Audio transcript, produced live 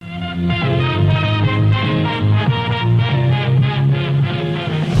Now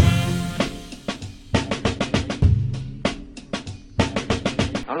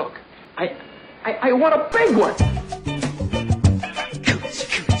look, I want a big one.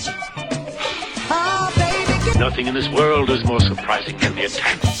 Nothing in this world is more surprising than the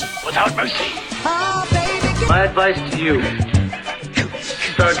attack without mercy. My advice to you,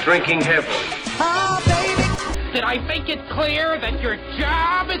 start drinking heavily. Did I make it clear that your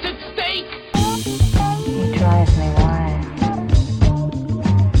job is at stake? You drive me wild.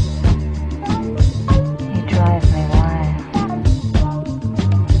 You drive me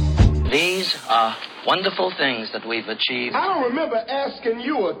wild. These are wonderful things that we've achieved. I don't remember asking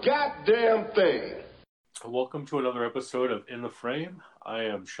you a goddamn thing. Welcome to another episode of In the Frame. I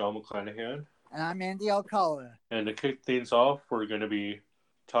am Sean McClanahan. And I'm Andy Alcala. And to kick things off, we're going to be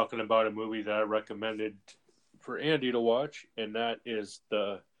talking about a movie that I recommended for Andy to watch, and that is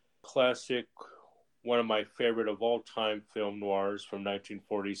the classic, one of my favorite of all time film noirs from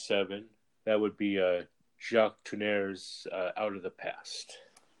 1947. That would be Jacques Tourneur's Out of the Past.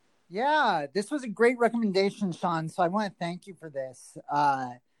 Yeah, this was a great recommendation, Sean, so I want to thank you for this.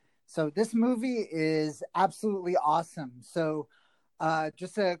 So this movie is absolutely awesome. So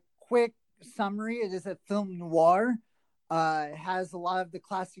just a quick summary. It is a film noir. It has a lot of the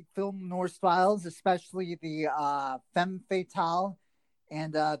classic film noir styles, especially the femme fatale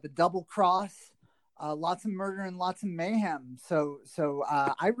and the double cross. Lots of murder and lots of mayhem. So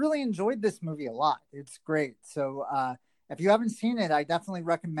I really enjoyed this movie a lot. It's great. So if you haven't seen it, I definitely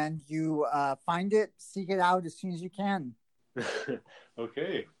recommend you find it, seek it out as soon as you can.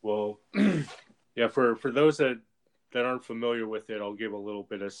 Okay, well, yeah, for those that aren't familiar with it, I'll give a little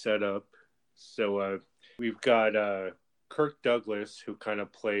bit of setup. So we've got Kirk Douglas, who kind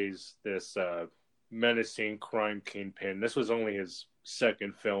of plays this menacing crime kingpin. This was only his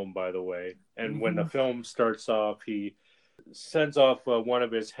second film, by the way. And when the film starts off, he sends off one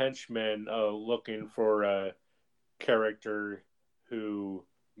of his henchmen looking for a character who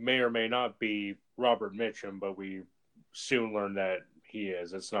may or may not be Robert Mitchum, but we soon learn that he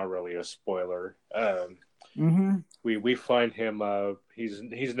is. It's not really a spoiler. We find him.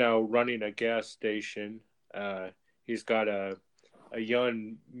 He's now running a gas station. He's got a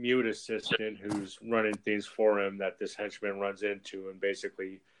young mute assistant who's running things for him that this henchman runs into, and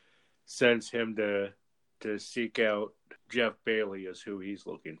basically sends him to seek out Jeff Bailey, is who he's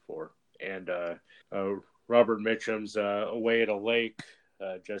looking for. And Robert Mitchum's away at a lake,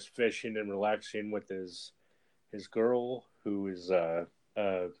 just fishing and relaxing with his girl, who is her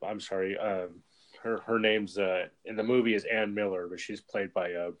name's in the movie is Ann Miller, but she's played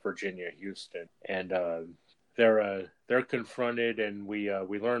by Virginia Houston. And they're confronted, and we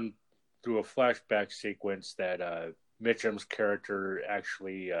learn through a flashback sequence that Mitchum's character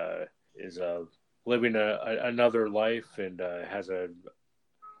actually is living another life and has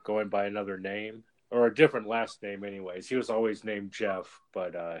going by another name, or a different last name anyways. He was always named Jeff,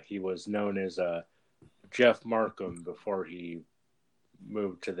 but he was known as Jeff Markham before he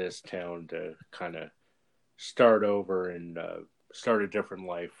moved to this town to kind of start over and start a different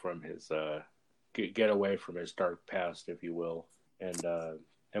life from his get away from his dark past, if you will. And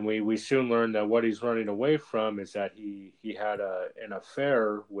we soon learn that what he's running away from is that he had an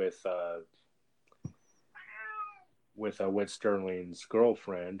affair with Whit Sterling's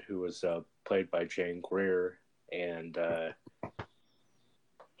girlfriend, who was played by Jane Greer. And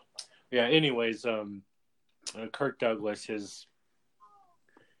yeah, anyways, Kirk Douglas, his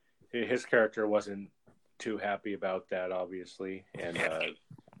character wasn't too happy about that, obviously, and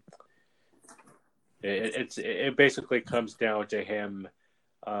it basically comes down to him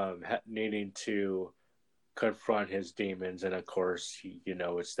needing to confront his demons, and of course,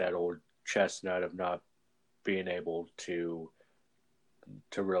 it's that old chestnut of not being able to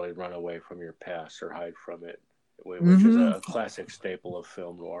really run away from your past or hide from it, which is a classic staple of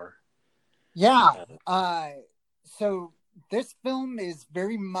film noir. Yeah. So this film is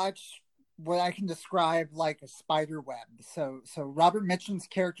very much what I can describe like a spider web. So Robert Mitchum's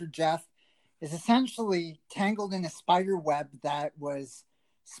character, Jeff, is essentially tangled in a spider web that was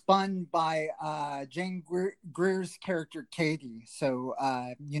spun by Jane Greer's character, Katie. So,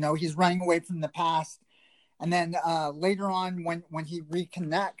 he's running away from the past. And then later on, when he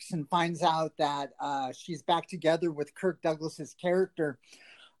reconnects and finds out that she's back together with Kirk Douglas's character,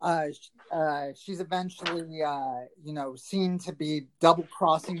 she's eventually, seen to be double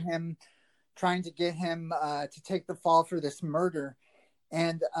crossing him, trying to get him to take the fall for this murder.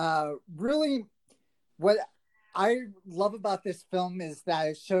 And really, what I love about this film is that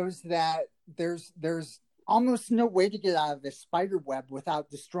it shows that there's almost no way to get out of this spider web without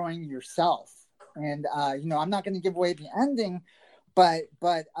destroying yourself. And I'm not going to give away the ending, but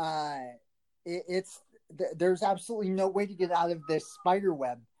there's absolutely no way to get out of this spider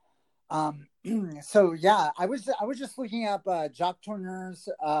web. So yeah, I was just looking up Jacques Tourneur's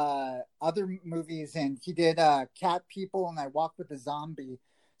other movies, and he did Cat People and I Walk with a Zombie.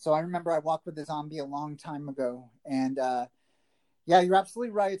 So I remember I Walked with a Zombie a long time ago, and yeah, you're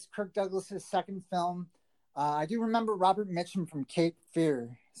absolutely right. It's Kirk Douglas's second film. I do remember Robert Mitchum from Cape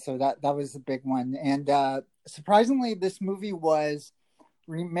Fear, so that was a big one. And surprisingly, this movie was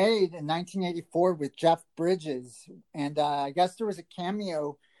remade in 1984 with Jeff Bridges, and I guess there was a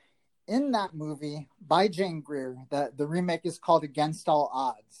cameo in that movie by Jane Greer. The remake is called Against All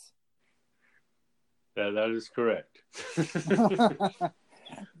Odds. That is correct.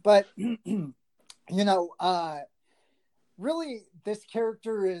 But really, this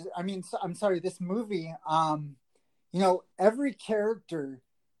character is, this movie, every character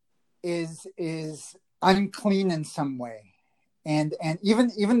is unclean in some way. And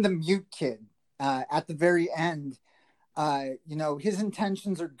even the mute kid, at the very end, his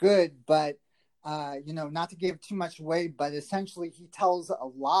intentions are good, but, not to give too much away, but essentially he tells a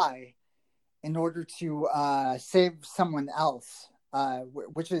lie in order to save someone else.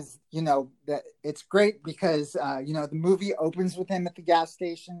 Which is, that it's great because, the movie opens with him at the gas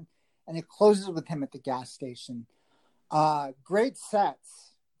station and it closes with him at the gas station. Great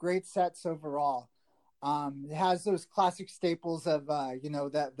sets overall. It has those classic staples of,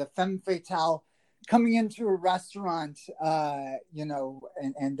 the femme fatale coming into a restaurant, and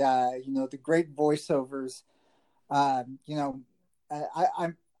the great voiceovers. I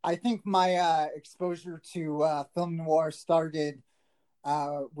think my exposure to film noir started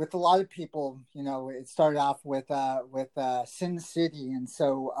with a lot of people. It started off with Sin City, and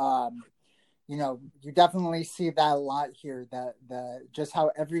so you definitely see that a lot here. That just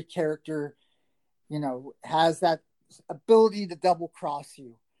how every character, has that ability to double cross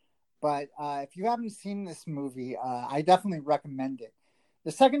you. But if you haven't seen this movie, I definitely recommend it.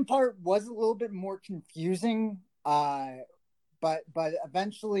 The second part was a little bit more confusing, but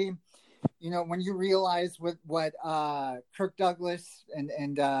eventually, when you realize what Kirk Douglas and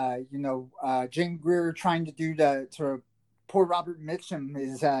Jane Greer are trying to do to poor Robert Mitchum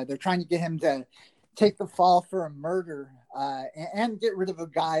is they're trying to get him to take the fall for a murder and get rid of a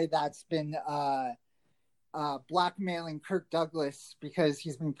guy that's been blackmailing Kirk Douglas because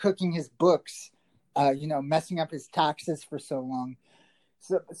he's been cooking his books, messing up his taxes for so long.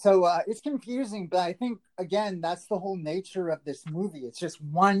 So it's confusing, but I think, again, that's the whole nature of this movie. It's just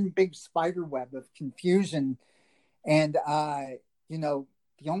one big spider web of confusion. And,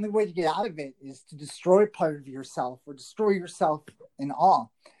 the only way to get out of it is to destroy part of yourself or destroy yourself in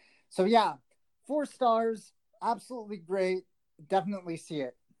all. So, yeah, 4 stars, absolutely great. Definitely see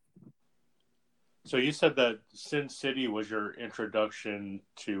it. So you said that Sin City was your introduction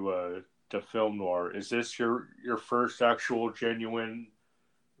to film noir. Is this your first actual genuine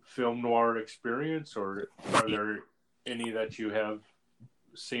film noir experience, or are there any that you have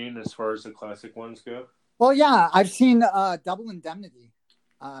seen as far as the classic ones go? Well, yeah, I've seen Double Indemnity.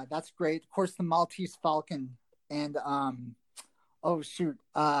 That's great. Of course, The Maltese Falcon and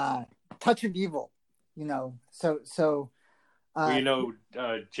Touch of Evil.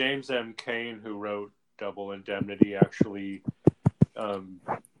 James M. Cain, who wrote Double Indemnity, actually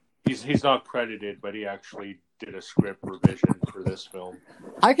he's not credited, but he actually did a script revision for this film.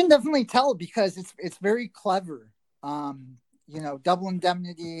 I can definitely tell because it's very clever. Double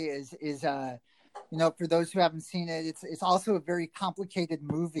Indemnity is for those who haven't seen it, it's also a very complicated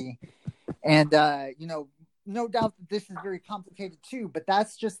movie, and no doubt that this is very complicated too. But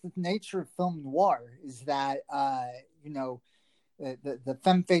that's just the nature of film noir, is that the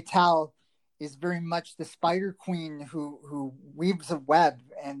femme fatale is very much the spider queen who weaves a web,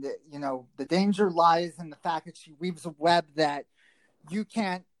 and the danger lies in the fact that she weaves a web that you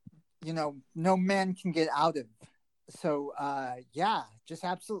can't, no man can get out of. So just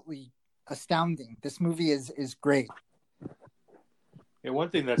absolutely astounding. This movie is great. Yeah,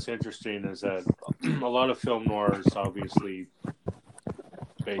 one thing that's interesting is that a lot of film noir is obviously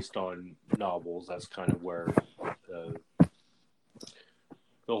based on novels. That's kind of where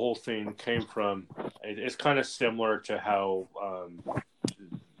the whole thing came from. It's kind of similar to how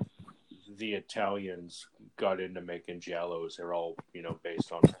the Italians got into making giallos. They're all,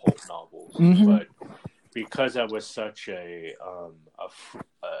 based on pulp novels. Mm-hmm. But because that was such a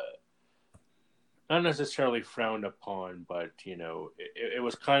not necessarily frowned upon, but it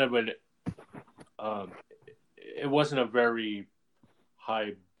was kind of it wasn't a very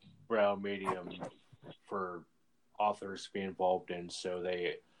highbrow medium for authors to be involved in, so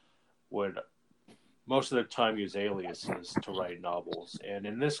they would most of the time use aliases to write novels. And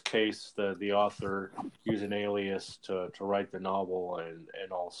in this case, the author used an alias to write the novel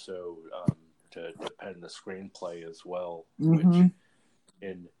and also to pen the screenplay as well. Mm-hmm.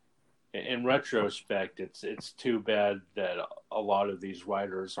 Which, in retrospect, it's too bad that a lot of these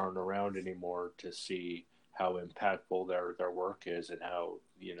writers aren't around anymore to see how impactful their work is, and how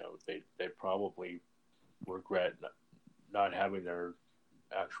they probably regret not having their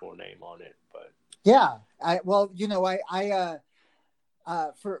actual name on it. But yeah,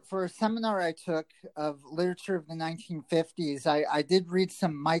 for a seminar I took of literature of the 1950s, I did read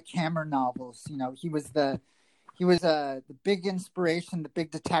some Mike Hammer novels. He was the big inspiration, the big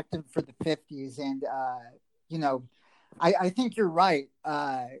detective for the 50s. And, I think you're right.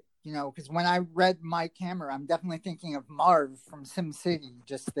 Because when I read Mike Hammer, I'm definitely thinking of Marv from SimCity,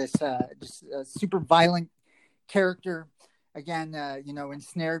 just this super violent character, again,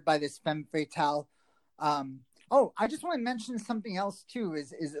 ensnared by this femme fatale. I just want to mention something else too,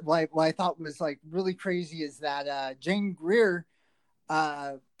 is what I thought was like really crazy is that Jane Greer,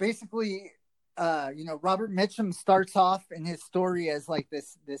 basically, Robert Mitchum starts off in his story as like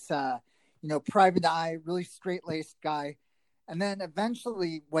this private eye, really straight-laced guy. And then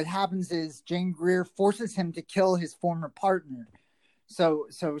eventually what happens is Jane Greer forces him to kill his former partner. So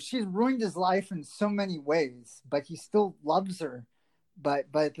she's ruined his life in so many ways, but he still loves her. But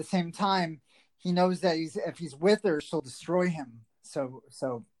at the same time, he knows that if he's with her, she'll destroy him. So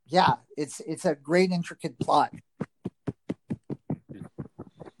yeah, it's a great intricate plot.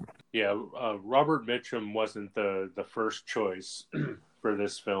 yeah, Robert Mitchum wasn't the first choice for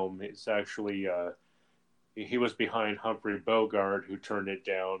this film. It's actually he was behind Humphrey Bogart, who turned it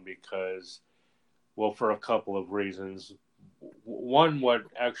down because, well, for a couple of reasons. One, what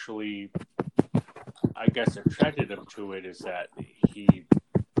actually, I guess, attracted him to it is that he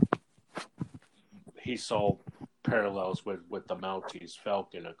saw parallels with the Maltese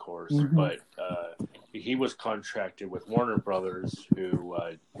Falcon, of course, Mm-hmm. but he was contracted with Warner Brothers, who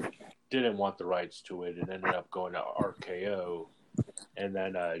didn't want the rights to it, and ended up going to RKO. And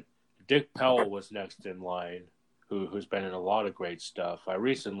then Dick Powell was next in line, who's been in a lot of great stuff. I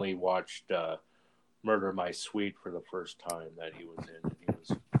recently watched Murder My Sweet for the first time that he was in, and he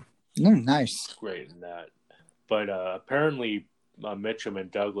was nice, great in that. But apparently Mitchum and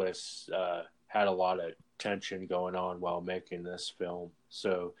Douglas had a lot of tension going on while making this film.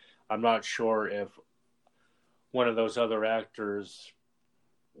 So I'm not sure if one of those other actors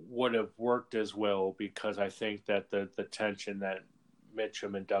would have worked as well, because I think that the tension that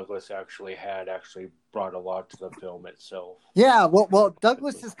Mitchum and Douglas actually brought a lot to the film itself. Yeah, well,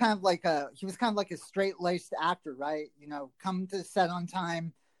 Douglas is kind of like a straight-laced actor, right? Come to the set on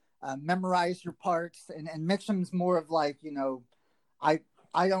time, memorize your parts, and Mitchum's more of like,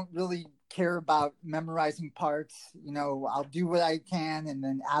 I don't really care about memorizing parts. I'll do what I can and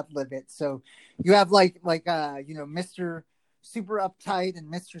then ad-lib it. So you have like Mr. Super uptight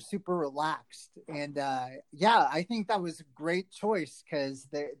and Mr. Super relaxed. And I think that was a great choice, because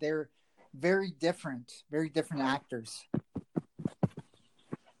they're very different actors.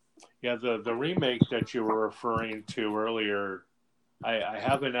 Yeah, the remake that you were referring to earlier, I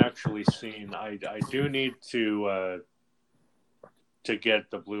haven't actually seen. I do need to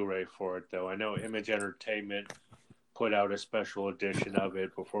get the Blu-ray for it, though. I know Image Entertainment put out a special edition of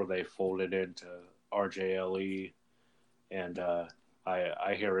it before they folded into RJLE, and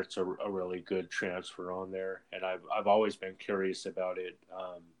I hear it's a really good transfer on there, and I've always been curious about it.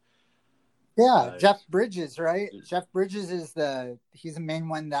 Jeff Bridges, right? Jeff Bridges he's the main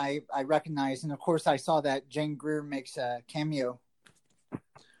one that I recognize, and of course I saw that Jane Greer makes a cameo.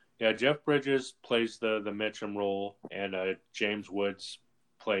 Yeah, Jeff Bridges plays the Mitchum role, and James Woods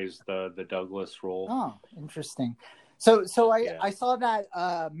plays the Douglas role. Oh, interesting. So I saw that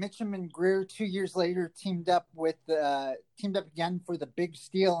Mitchum and Greer 2 years later teamed up again for The Big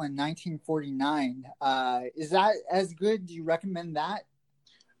Steal in 1949. Is that as good? Do you recommend that?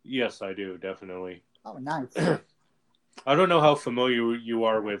 Yes, I do, definitely. Oh, nice. I don't know how familiar you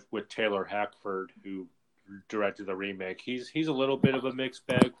are with Taylor Hackford, who directed the remake. He's a little bit of a mixed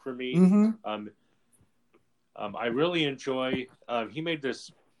bag for me. Mm-hmm. I really enjoy. He made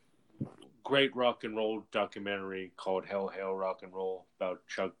this great rock and roll documentary called Hell Hail Rock and Roll about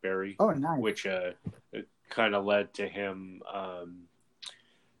Chuck Berry. Oh, nice. Which kind of led to him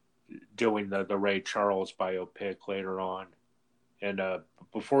doing the Ray Charles biopic later on. And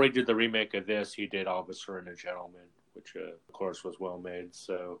before he did the remake of this, he did Officer and a Gentleman, which of course was well made.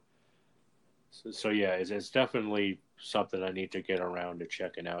 So yeah, it's definitely something I need to get around to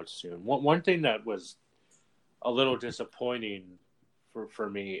checking out soon. One thing that was a little disappointing for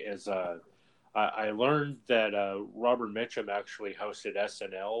me is I learned that Robert Mitchum actually hosted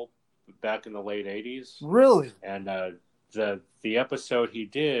SNL back in the late 80s. Really? And the episode he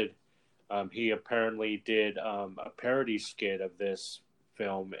did, he apparently did a parody skit of this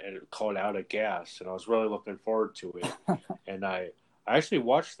film and called Out of Gas, and I was really looking forward to it. And I actually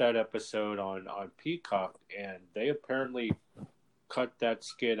watched that episode on Peacock, and they apparently cut that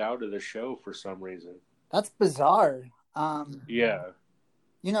skit out of the show for some reason. That's bizarre. Yeah.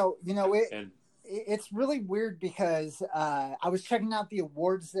 It's really weird because I was checking out the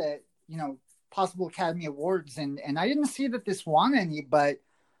awards that, possible Academy Awards, and I didn't see that this won any, but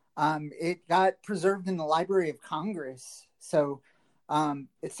it got preserved in the Library of Congress. So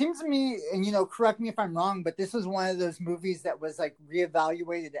it seems to me, and correct me if I'm wrong, but this was one of those movies that was like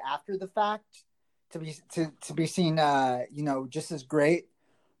reevaluated after the fact to be seen, just as great.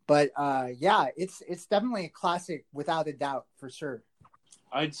 But yeah, it's definitely a classic without a doubt, for sure.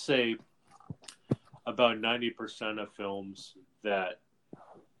 I'd say about 90% of films that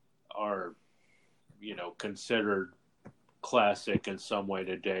are, considered classic in some way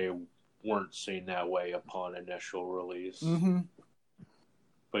today weren't seen that way upon initial release. Mm-hmm.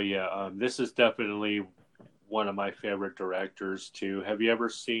 But yeah, this is definitely one of my favorite directors too. Have you ever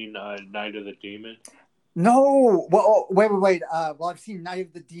seen Night of the Demon? No. Well, wait. Well, I've seen Night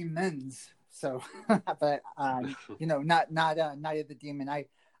of the Demons, so but not Night of the Demon. I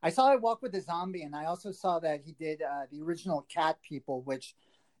saw I Walk with a Zombie, and I also saw that he did the original Cat People, which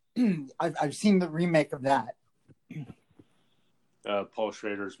I've seen the remake of that. Paul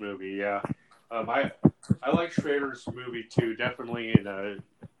Schrader's movie, yeah. I like Schrader's movie too. Definitely in a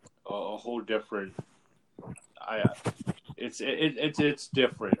whole different. It's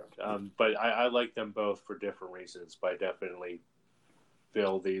different, but I like them both for different reasons. But I definitely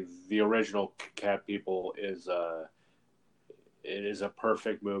feel the original Cat People is it is a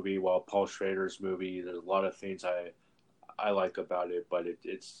perfect movie. While Paul Schrader's movie, there's a lot of things I like about it, but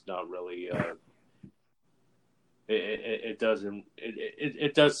it's not really. It doesn't.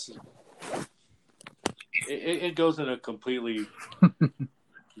 It does. It goes in a completely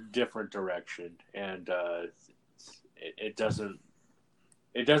different direction, and it doesn't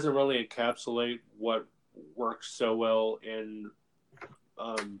really encapsulate what works so well in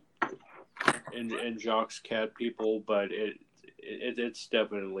Jacques' Cat People, but it's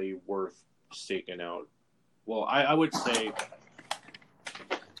definitely worth seeking out. Well, I would say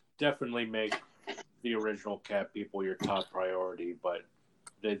definitely make the original Cat People your top priority, but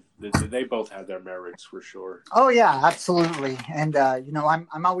they both have their merits for sure. Oh yeah, absolutely. And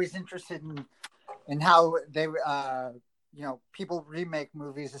I'm always interested in how they people remake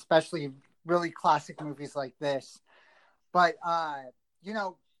movies, especially really classic movies like this. But I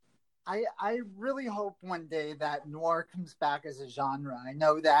really hope one day that noir comes back as a genre. I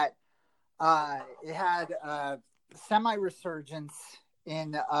know that it had a semi-resurgence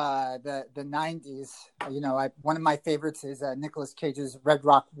in the 90s. One of my favorites is Nicolas Cage's Red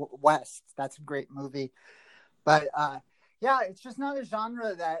Rock West. That's a great movie. But yeah, it's just not a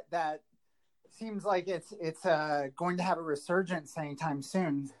genre that seems like it's going to have a resurgence anytime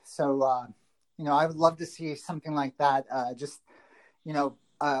soon. So I would love to see something like that. A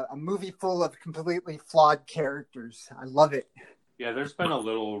movie full of completely flawed characters. I love it. Yeah, there's been a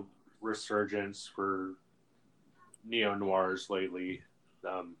little resurgence for neo-noirs lately.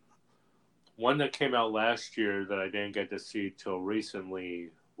 One that came out last year that I didn't get to see till recently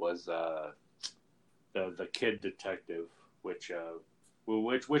was the Kid Detective, which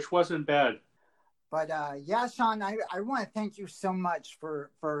wasn't bad. But yeah, Sean, I want to thank you so much for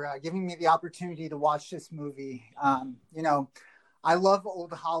giving me the opportunity to watch this movie. I love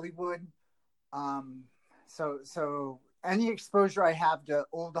old Hollywood. So any exposure I have to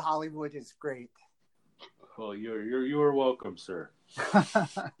old Hollywood is great. Well, you are welcome, sir.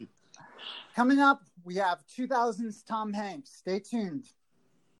 Coming up, we have 2000's Tom Hanks. Stay tuned.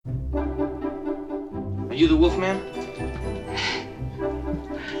 Are you the Wolfman?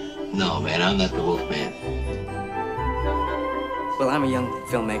 No, man, I'm not the Wolfman. Well, I'm a young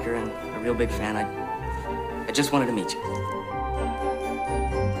filmmaker and a real big fan. I just wanted to meet you.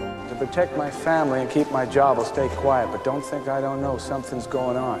 To protect my family and keep my job, I'll stay quiet, but don't think I don't know something's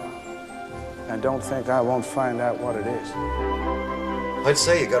going on. And don't think I won't find out what it is. I'd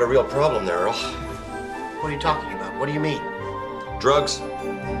say you got a real problem there, Earl. What are you talking about? What do you mean? Drugs?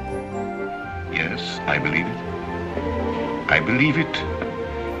 Yes, I believe it. I believe it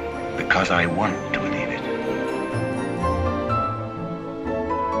because I want to believe it.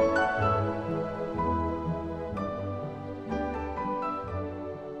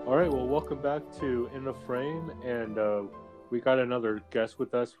 All right, well, welcome back to In the Frame, and we got another guest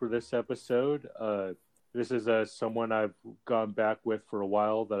with us for this episode. This is someone I've gone back with for a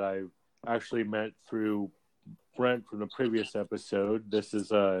while that I actually met through Brent from the previous episode. This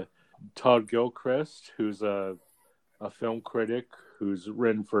is Todd Gilchrist, who's a film critic who's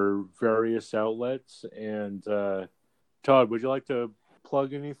written for various outlets. And Todd, would you like to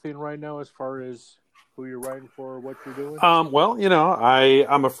plug anything right now as far as who you're writing for or what you're doing? Well,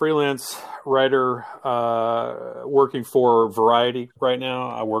 I'm a freelance writer working for Variety right now.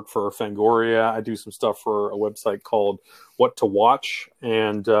 I work for Fangoria. I do some stuff for a website called What to Watch.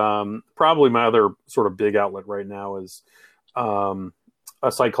 And probably my other sort of big outlet right now is a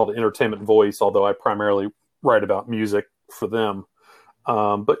site called Entertainment Voice, although I primarily write about music for them.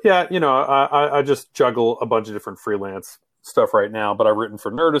 But yeah, I just juggle a bunch of different freelance stuff right now, but I've written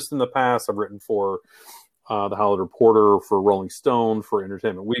for Nerdist in the past. I've written for The Hollywood Reporter, for Rolling Stone, for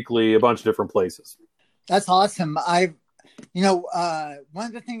Entertainment Weekly, a bunch of different places. That's awesome. one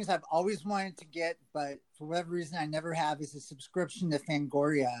of the things I've always wanted to get, but for whatever reason I never have, is a subscription to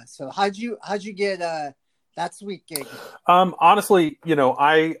Fangoria. So how'd you get that sweet gig? Honestly,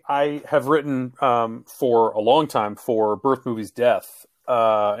 I have written for a long time for Birth Movies Death,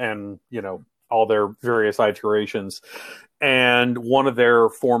 and all their various iterations. And one of their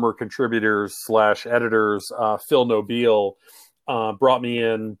former contributors / editors, Phil Nobile, brought me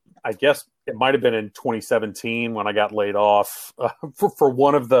in, I guess it might have been in 2017 when I got laid off for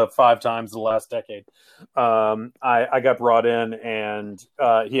one of the 5 times the last decade. I got brought in, and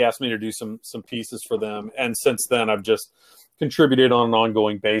he asked me to do some pieces for them. And since then, I've just contributed on an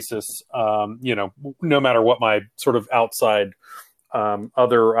ongoing basis. No matter what my sort of outside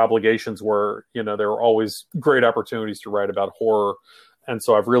other obligations were, there were always great opportunities to write about horror. And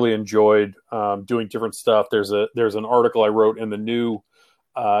so I've really enjoyed doing different stuff. There's an article I wrote in the new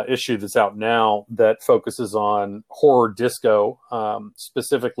issue that's out now that focuses on horror disco,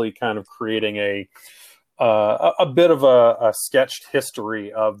 specifically kind of creating a bit of a sketched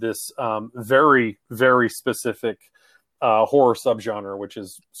history of this very, very specific horror subgenre, which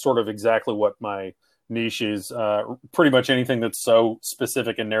is sort of exactly what my niche is. Pretty much anything that's so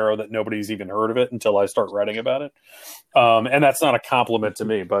specific and narrow that nobody's even heard of it until I start writing about it. And that's not a compliment to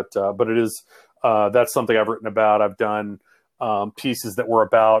me, but it is. That's something I've written about. I've done pieces that were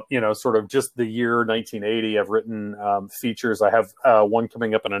about, sort of just the year 1980. I've written features. I have one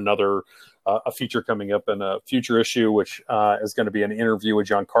coming up in a feature coming up in a future issue, which is going to be an interview with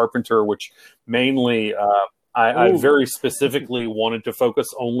John Carpenter, which mainly I very specifically wanted to focus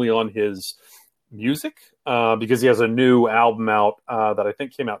only on his music because he has a new album out that I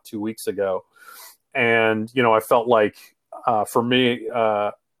think came out 2 weeks ago. And, I felt like for me,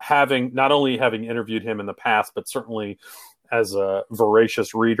 not only having interviewed him in the past, but certainly as a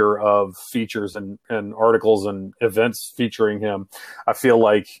voracious reader of features and articles and events featuring him, I feel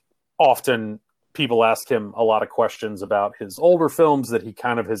like often people ask him a lot of questions about his older films that he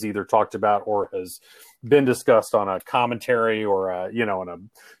kind of has either talked about or has been discussed on a commentary or in a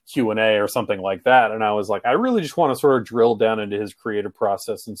Q&A or something like that. And I was like, I really just want to sort of drill down into his creative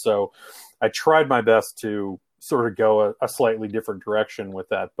process. And so I tried my best to sort of go a slightly different direction with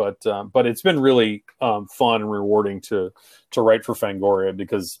that. But it's been really fun and rewarding to write for Fangoria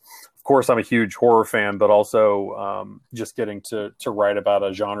because, of course, I'm a huge horror fan, but also just getting to write about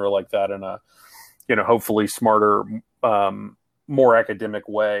a genre like that in a, hopefully smarter, more academic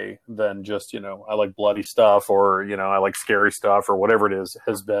way than just, I like bloody stuff or, I like scary stuff or whatever it is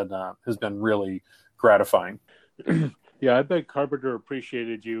has been really gratifying. Yeah, I bet Carpenter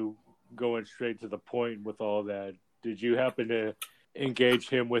appreciated you going straight to the point with all that. Did you happen to engage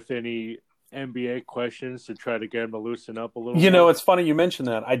him with any NBA questions to try to get him to loosen up a little more? It's funny you mentioned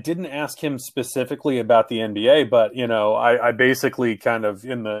that. I didn't ask him specifically about the NBA, but, I basically kind of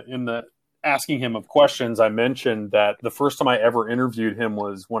in the asking him of questions, I mentioned that the first time I ever interviewed him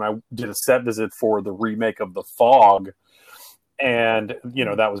was when I did a set visit for the remake of The Fog. And,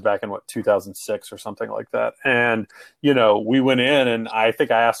 that was back in 2006 or something like that. And, we went in and I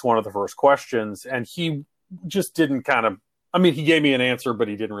think I asked one of the first questions and he just didn't he gave me an answer, but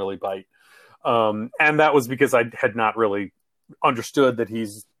he didn't really bite. And that was because I had not really understood that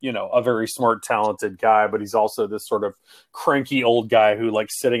he's, a very smart, talented guy, but he's also this sort of cranky old guy who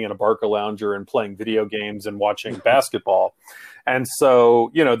likes sitting in a Barca lounger and playing video games and watching basketball. And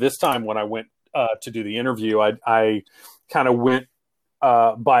so, this time when I went to do the interview, I kind of went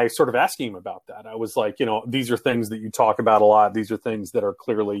by sort of asking him about that. I was like, these are things that you talk about a lot. These are things that are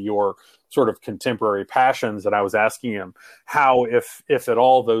clearly your sort of contemporary passions. And I was asking him how, if at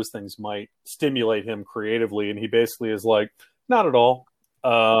all, those things might stimulate him creatively. And he basically is like, not at all.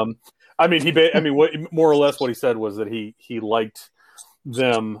 I mean, what more or less what he said was that he liked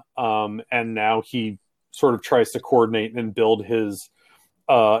them, and now he sort of tries to coordinate and build his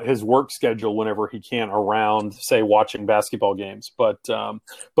work schedule whenever he can around, say, watching basketball games. But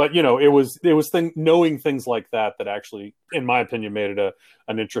it was knowing things like that actually, in my opinion, made it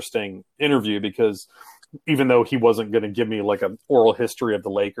an interesting interview, because even though he wasn't going to give me like an oral history of the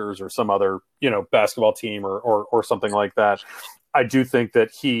Lakers or some other, basketball team or something like that, I do think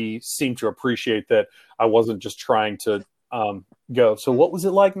that he seemed to appreciate that I wasn't just trying to go, so what was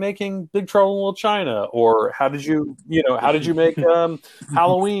it like making Big Trouble in Little China? Or how did you make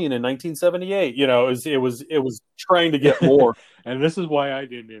Halloween in 1978? It was trying to get more. And this is why I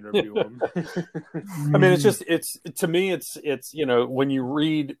didn't interview him. I mean, it's to me, it's when you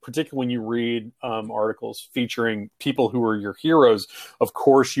read, particularly when you read articles featuring people who are your heroes, of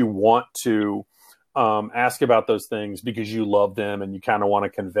course you want to ask about those things because you love them and you kind of want to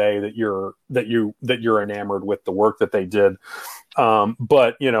convey that you're enamored with the work that they did.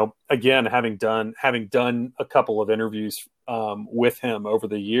 But again, having done a couple of interviews with him over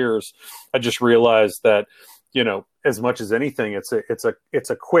the years, I just realized that as much as anything, it's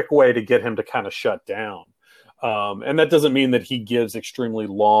a quick way to get him to kind of shut down. And that doesn't mean that he gives extremely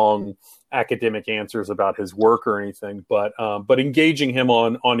long academic answers about his work or anything, but engaging him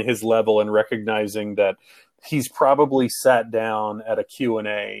on his level and recognizing that he's probably sat down at a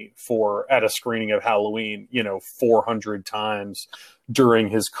Q&A at a screening of Halloween, 400 times during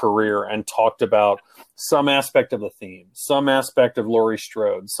his career and talked about some aspect of the theme, some aspect of Laurie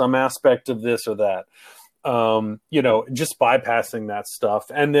Strode, some aspect of this or that. Just bypassing that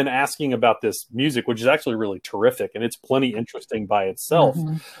stuff and then asking about this music, which is actually really terrific. And it's plenty interesting by itself,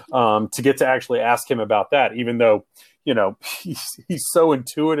 to get to actually ask him about that, even though, he's so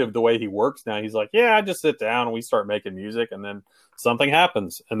intuitive the way he works now. He's like, yeah, I just sit down and we start making music and then something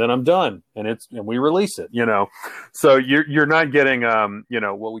happens and then I'm done and we release it, so you're not getting,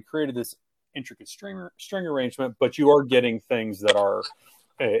 well, we created this intricate string arrangement, but you are getting things that are,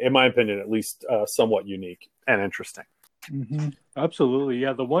 in my opinion, at least somewhat unique and interesting. Mm-hmm. Absolutely.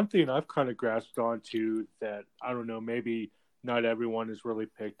 Yeah. The one thing I've kind of grasped onto that, I don't know, maybe not everyone has really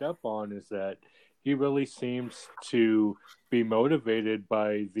picked up on is that he really seems to be motivated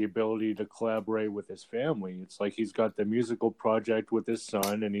by the ability to collaborate with his family. It's like he's got the musical project with his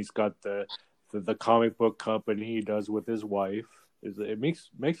son and he's got the comic book company he does with his wife. It makes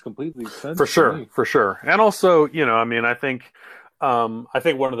completely sense. For sure. And also, I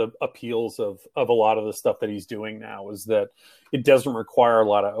think one of the appeals of a lot of the stuff that he's doing now is that it doesn't require a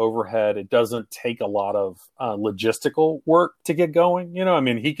lot of overhead. It doesn't take a lot of logistical work to get going.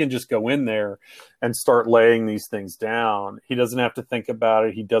 He can just go in there and start laying these things down. He doesn't have to think about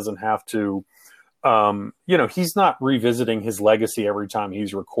it. He doesn't have to, he's not revisiting his legacy every time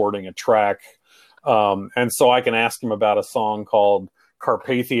he's recording a track. And so I can ask him about a song called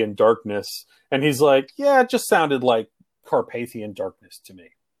Carpathian Darkness. And he's like, yeah, it just sounded like Carpathian Darkness to me,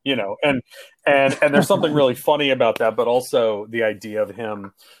 and there's something really funny about that, but also the idea of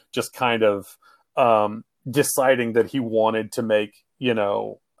him just kind of deciding that he wanted to make,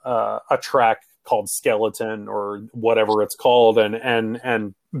 a track called Skeleton or whatever it's called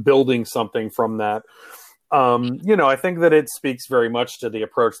and building something from that. I think that it speaks very much to the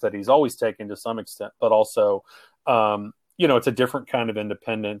approach that he's always taken to some extent, but also, it's a different kind of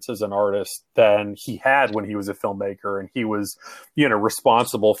independence as an artist than he had when he was a filmmaker and he was,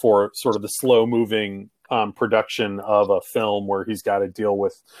 responsible for sort of the slow moving production of a film where he's got to deal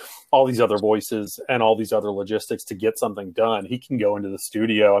with all these other voices and all these other logistics to get something done. He can go into the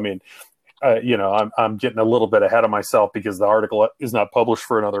studio. I'm getting a little bit ahead of myself because the article is not published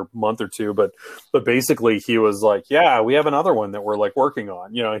for another month or two, but basically he was like, yeah, we have another one that we're like working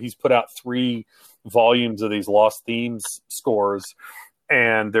on. He's put out 3 volumes of these Lost Themes scores,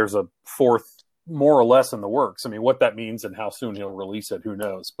 and there's a 4th more or less in the works. What that means and how soon he'll release it, who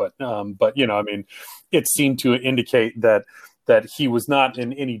knows? But it seemed to indicate that he was not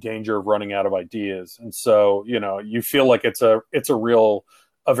in any danger of running out of ideas, and so you feel like it's a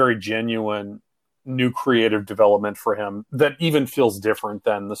very genuine new creative development for him that even feels different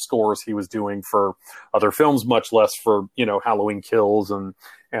than the scores he was doing for other films, much less for Halloween Kills and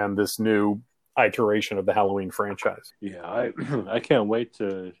this new iteration of the Halloween franchise. Yeah, I can't wait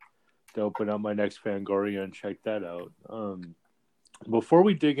to open up my next Fangoria and check that out. Before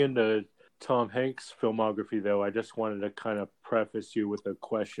we dig into Tom Hanks' filmography, though, I just wanted to kind of preface you with a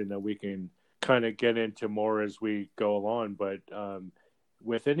question that we can kind of get into more as we go along. But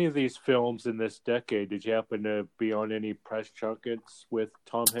with any of these films in this decade, did you happen to be on any press junkets with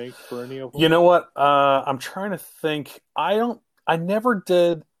Tom Hanks for any of them? You know what? I'm trying to think. I never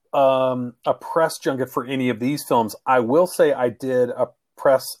did a press junket for any of these films. I will say I did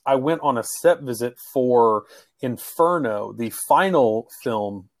I went on a set visit for Inferno, the final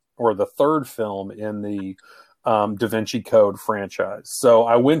film or the third film in the Da Vinci Code franchise. So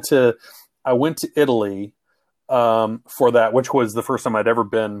I went to Italy for that, which was the first time I'd ever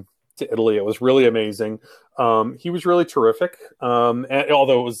been to Italy. It was really amazing. He was really terrific. And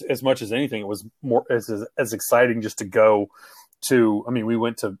although it was, as much as anything, it was more as exciting just to go to. I mean, we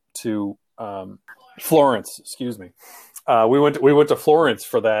went to Florence. Excuse me. We went to Florence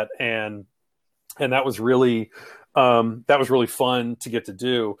for that, and that was really fun to get to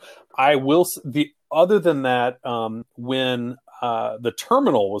do. Other than that, when The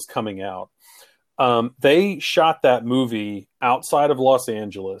Terminal was coming out, they shot that movie outside of Los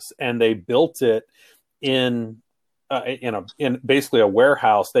Angeles, and they built it in basically a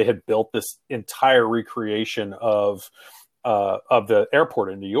warehouse. They had built this entire recreation of the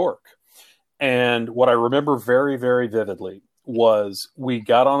airport in New York. And what I remember very, very vividly was we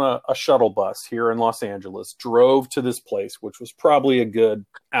got on a shuttle bus here in Los Angeles, drove to this place, which was probably a good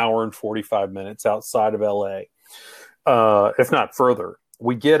hour and 45 minutes outside of LA, if not further.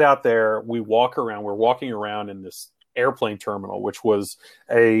 We get out there, we walk around, we're walking around in this airplane terminal, which was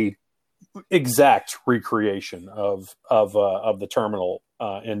a exact recreation of the terminal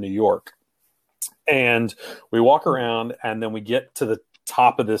in New York. And we walk around, and then we get to the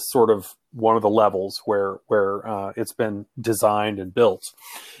top of this sort of one of the levels where it's been designed and built.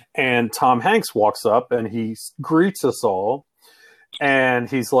 And Tom Hanks walks up and he greets us all. And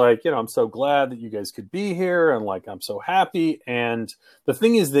he's like, I'm so glad that you guys could be here. And like, I'm so happy. And the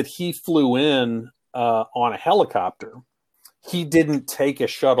thing is that he flew in on a helicopter. He didn't take a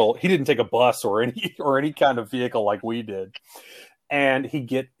shuttle. He didn't take a bus or any kind of vehicle like we did. And he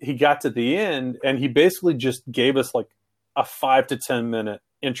got to the end, and he basically just gave us like a 5 to 10 minute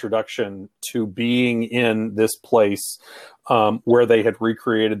introduction to being in this place where they had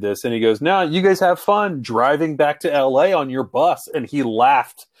recreated this. And he goes, now you guys have fun driving back to LA on your bus. And he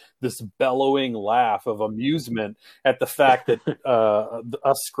laughed this bellowing laugh of amusement at the fact that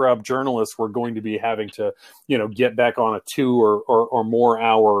us scrub journalists were going to be having to, get back on a 2 or more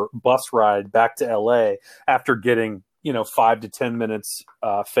hour bus ride back to LA after getting 5 to 10 minutes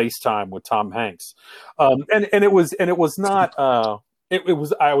FaceTime with Tom Hanks. And it was not, it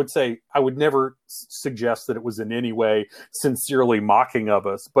was, I would say, I would never suggest that it was in any way sincerely mocking of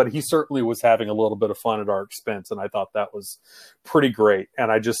us, but he certainly was having a little bit of fun at our expense. And I thought that was pretty great.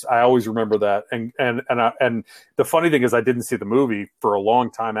 And I always remember that. And the funny thing is I didn't see the movie for a long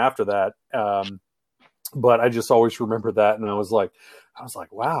time after that. But I just always remember that. And I was like,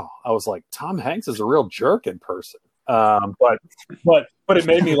 wow. I was like, Tom Hanks is a real jerk in person. But it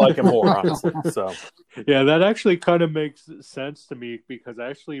made me like him more, honestly. So yeah, that actually kind of makes sense to me, because I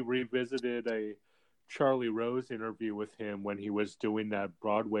actually revisited a Charlie Rose interview with him when he was doing that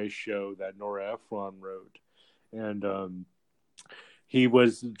Broadway show that Nora Ephron wrote, and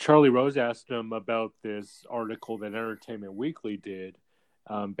Charlie Rose asked him about this article that Entertainment Weekly did.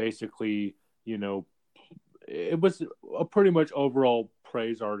 Basically, it was a pretty much overall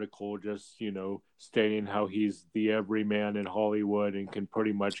praise article, just stating how he's the everyman in Hollywood and can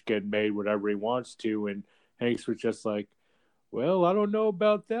pretty much get made whatever he wants to. And Hanks was just like, well, I don't know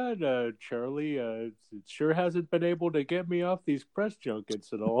about that, Charlie. It sure hasn't been able to get me off these press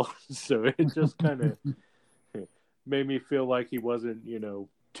junkets at all. So it just kind of made me feel like he wasn't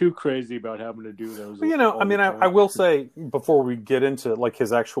too crazy about having to do those. I will say, before we get into like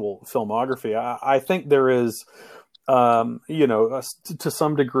his actual filmography, I think there is to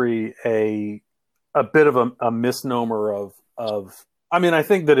some degree a bit of a misnomer of I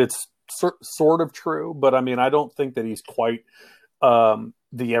think that it's sort of true, but I don't think that he's quite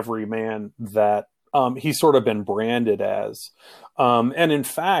the everyman that he's sort of been branded as. And in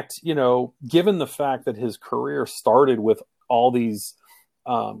fact, given the fact that his career started with all these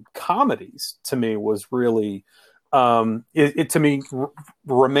comedies, to me was really it to me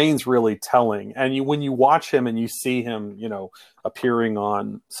remains really telling. And when you watch him and you see him, appearing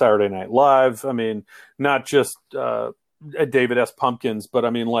on Saturday Night Live, not just David S. Pumpkins, but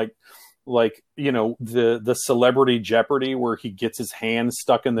the Celebrity Jeopardy, where he gets his hand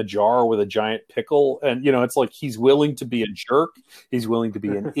stuck in the jar with a giant pickle. And, it's like he's willing to be a jerk. He's willing to be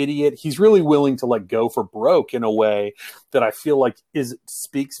an idiot. He's really willing to go for broke in a way that I feel like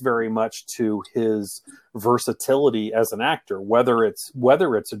speaks very much to his versatility as an actor, whether it's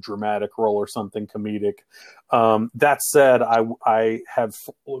a dramatic role or something comedic. That said, I have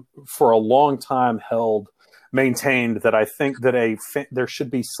for a long time held maintained that I think that there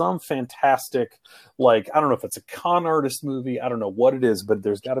should be some fantastic, like, I don't know if it's a con artist movie, I don't know what it is, but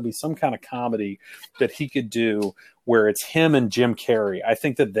there's got to be some kind of comedy that he could do where it's him and Jim Carrey. I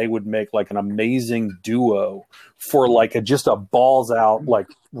think that they would make like an amazing duo for like just a balls out, like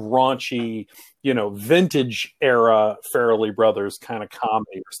raunchy, vintage era Farrelly Brothers kind of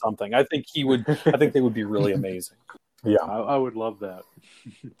comedy or something. I think they would be really amazing. Yeah. I would love that.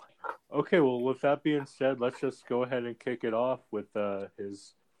 Okay, well, with that being said, let's just go ahead and kick it off with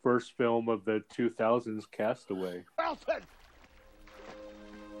his first film of the 2000s, Castaway. Wilson!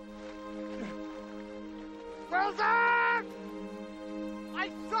 Wilson!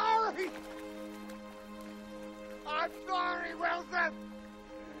 I'm sorry! I'm sorry, Wilson!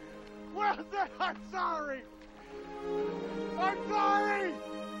 Wilson, I'm sorry! I'm sorry!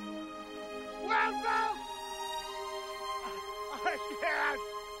 Wilson! I can't!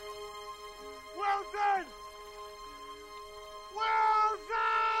 Wilson!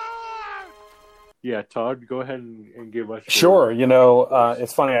 Wilson! Yeah, Todd, go ahead and give us. Sure.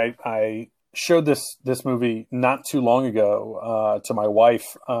 It's funny. I showed this movie not too long ago to my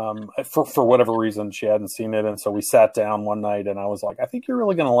wife. For whatever reason, she hadn't seen it, and so we sat down one night, and I was like, "I think you're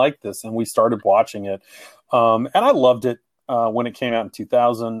really going to like this," and we started watching it, and I loved it. When it came out in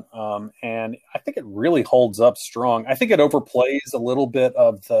 2000, and I think it really holds up strong. I think it overplays a little bit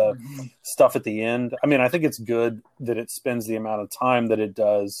of the stuff at the end. I mean, I think it's good that it spends the amount of time that it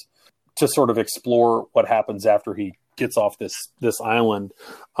does to sort of explore what happens after he gets off this island.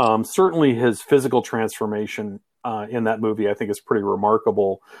 Certainly his physical transformation in that movie, I think, is pretty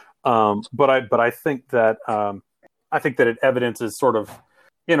remarkable. But I think that it evidences sort of,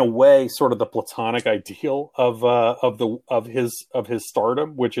 in a way, sort of the platonic ideal of his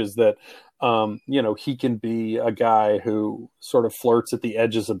stardom, which is that he can be a guy who sort of flirts at the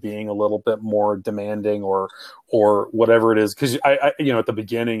edges of being a little bit more demanding or whatever it is. Because I at the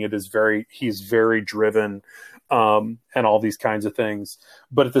beginning he's very driven and all these kinds of things,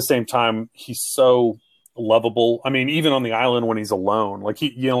 but at the same time he's so lovable. I mean, even on the island when he's alone, like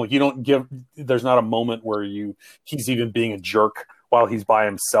there's not a moment where he's even being a jerk while he's by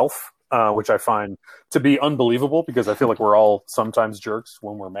himself, which I find to be unbelievable, because I feel like we're all sometimes jerks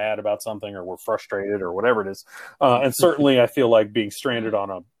when we're mad about something or we're frustrated or whatever it is. And certainly I feel like being stranded on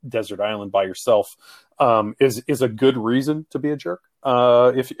a desert island by yourself is a good reason to be a jerk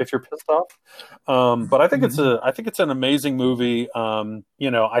if you're pissed off. But I think it's an amazing movie.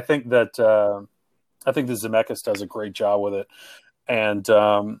 I think that Zemeckis does a great job with it. And,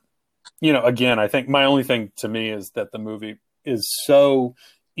 again, I think my only thing to me is that the movie is so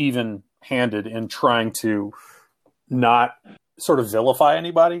even-handed in trying to not sort of vilify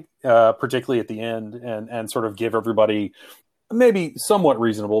anybody, particularly at the end, and sort of give everybody maybe somewhat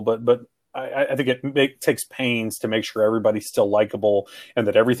reasonable, but I think it takes pains to make sure everybody's still likable and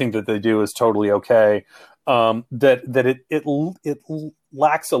that everything that they do is totally okay. That it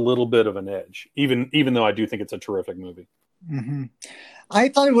lacks a little bit of an edge, even though I do think it's a terrific movie. Mm-hmm. I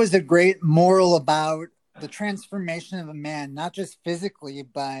thought it was a great moral about the transformation of a man, not just physically,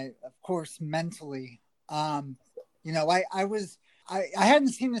 but of course mentally. I hadn't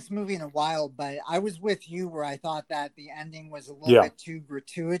seen this movie in a while, but I was with you where I thought that the ending was a little bit too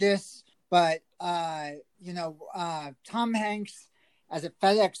gratuitous. But Tom Hanks as a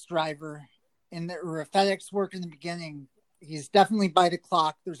FedEx driver or a FedEx worker in the beginning, he's definitely by the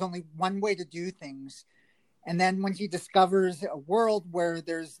clock. There's only one way to do things. And then when he discovers a world where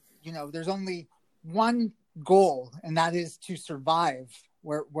there's only one goal, and that is to survive,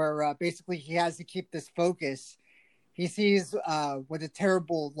 where basically he has to keep this focus, he sees what a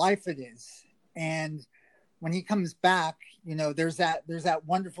terrible life it is. And when he comes back, there's that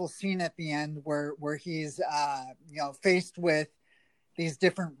wonderful scene at the end where he's faced with these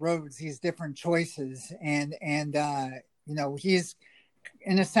different roads, these different choices, and he's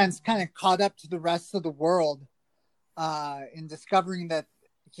in a sense kind of caught up to the rest of the world in discovering that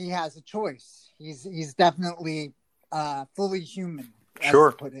he has a choice. He's definitely fully human.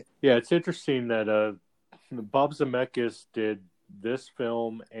 Sure. Put it. Yeah, it's interesting that Bob Zemeckis did this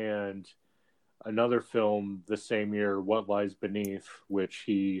film and another film the same year, What Lies Beneath, which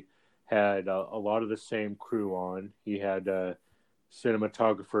he had a lot of the same crew on. He had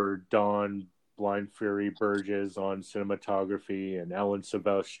cinematographer Don Blind Fury Burgess on cinematography, and Alan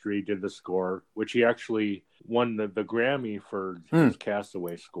Silvestri did the score, which he actually won the Grammy for his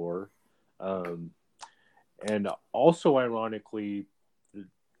Castaway score. And also, ironically,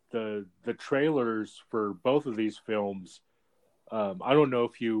 the trailers for both of these films, I don't know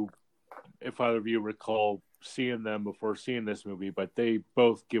if either of you recall seeing them before seeing this movie, but they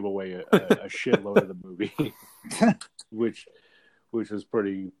both give away a shitload of the movie, which is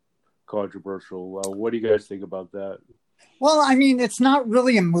pretty controversial. What do you guys think about that? Well, I mean, it's not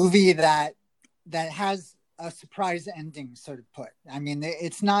really a movie that has a surprise ending, so to put. I mean,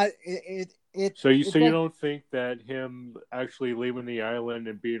 it's not. So you don't think that him actually leaving the island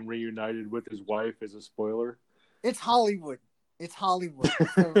and being reunited with his wife is a spoiler? It's Hollywood. It's Hollywood.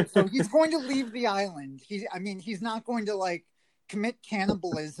 So he's going to leave the island. He's not going to like commit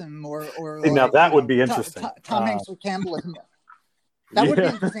cannibalism or now like, that would be interesting. Tom Hanks with cannibalism. That would be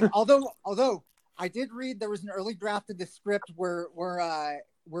interesting. Although I did read there was an early draft of the script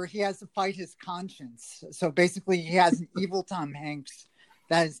where he has to fight his conscience. So basically, he has an evil Tom Hanks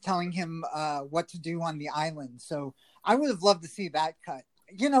that is telling him what to do on the island. So I would have loved to see that cut.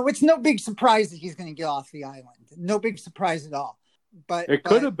 You know, it's no big surprise that he's going to get off the island. No big surprise at all. But it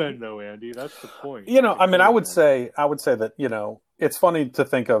could have been though, Andy. That's the point. You know, I mean, I would say that, you know, it's funny to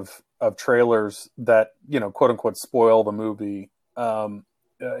think of trailers that, you know, quote unquote spoil the movie.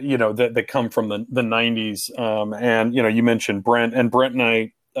 You know, that come from the 90s. And, you know, you mentioned Brent and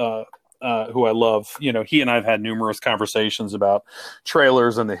I, who I love, you know, he and I have had numerous conversations about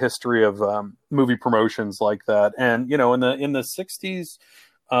trailers and the history of movie promotions like that. And, you know, in the 60s,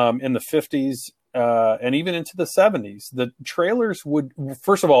 in the 50s, and even into the 70s, the trailers would,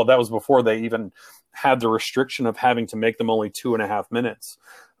 first of all, that was before they even had the restriction of having to make them only 2.5 minutes.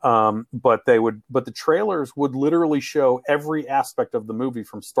 But the trailers would literally show every aspect of the movie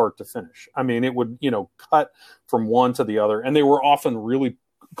from start to finish. I mean, it would, you know, cut from one to the other, and they were often really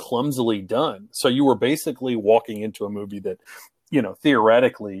clumsily done. So you were basically walking into a movie that, you know,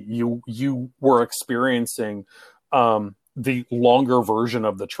 theoretically you were experiencing, the longer version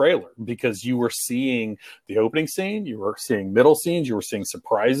of the trailer, because you were seeing the opening scene, you were seeing middle scenes, you were seeing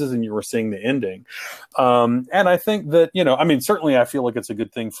surprises, and you were seeing the ending. And I think that, you know, I mean, certainly I feel like it's a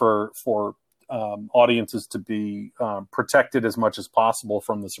good thing for audiences to be protected as much as possible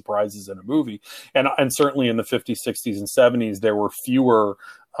from the surprises in a movie. And certainly in the 50s, 60s, and 70s, there were fewer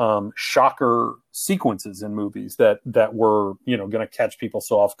shocker sequences in movies that were, you know, going to catch people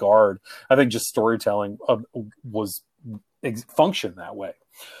so off guard. I think just storytelling was function that way.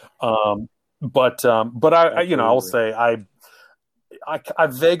 But I you know, I will say I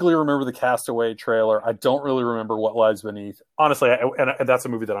vaguely remember the Castaway trailer. I don't really remember What Lies Beneath. Honestly, and that's a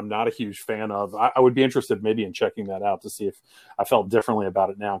movie that I'm not a huge fan of. I would be interested maybe in checking that out to see if I felt differently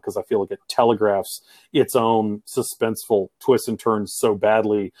about it now, because I feel like it telegraphs its own suspenseful twists and turns so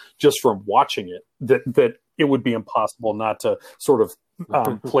badly just from watching it that it would be impossible not to sort of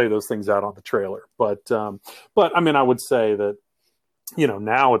play those things out on the trailer. But I mean, I would say that, you know,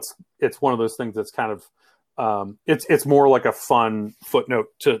 now it's one of those things that's kind of, it's more like a fun footnote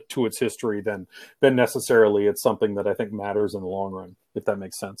to its history than necessarily it's something that I think matters in the long run, if that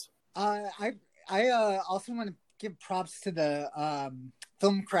makes sense. I also want to give props to the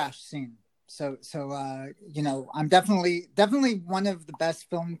film crash scene. So you know, I'm definitely one of the best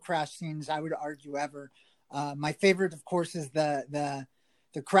film crash scenes, I would argue, ever. My favorite, of course, is the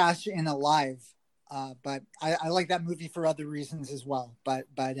crash in Alive. But I like that movie for other reasons as well. But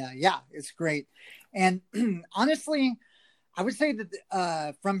yeah, it's great. And honestly, I would say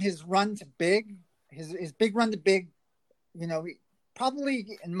that from his run to big, his big run to big, you know,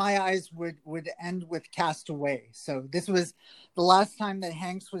 probably in my eyes would end with Castaway. So this was the last time that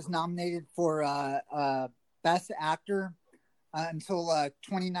Hanks was nominated for Best Actor until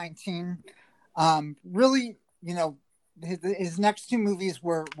 2019. Really, you know, his next two movies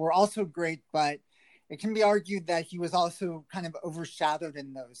were also great, but it can be argued that he was also kind of overshadowed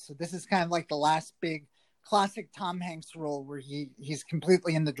in those. So this is kind of like the last big classic Tom Hanks role where he's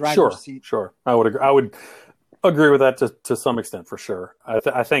completely in the driver's seat. Sure. I would agree with that to some extent, for sure.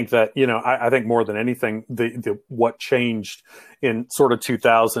 I think that, you know, I think more than anything, the what changed in sort of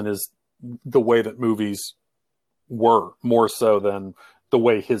 2000 is the way that movies were, more so than the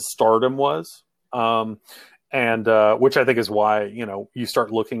way his stardom was. And which I think is why, you know, you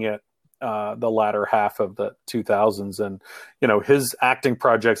start looking at the latter half of the 2000s, and, you know, his acting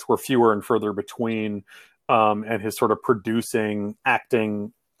projects were fewer and further between, and his sort of producing,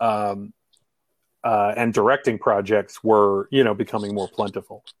 acting, and directing projects were, you know, becoming more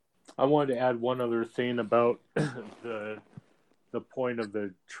plentiful. I wanted to add one other thing about the point of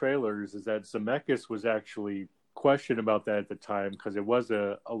the trailers, is that Zemeckis was actually questioned about that at the time, because it was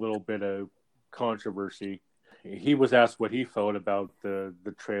a little bit of controversy. He was asked what he felt about the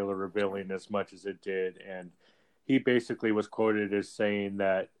trailer revealing as much as it did, and he basically was quoted as saying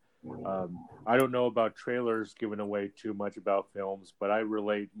that I don't know about trailers giving away too much about films, but I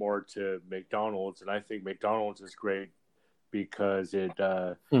relate more to McDonald's, and I think McDonald's is great because it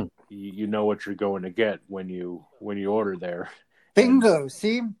you know what you're going to get when you order there. Bingo.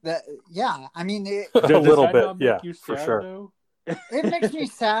 See that? Yeah. I mean, a little bit. Yeah, you for sad, sure. Though? It makes me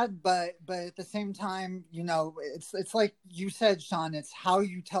sad, but at the same time, you know, it's like you said, Sean. It's how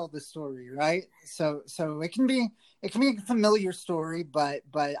you tell the story, right? So it can be a familiar story, but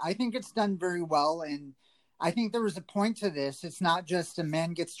I think it's done very well, and I think there was a point to this. It's not just a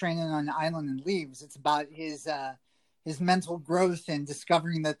man gets stranded on an island and leaves. It's about his mental growth and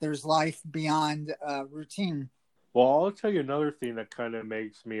discovering that there's life beyond routine. Well, I'll tell you another thing that kind of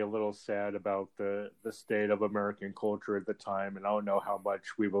makes me a little sad about the state of American culture at the time, and I don't know how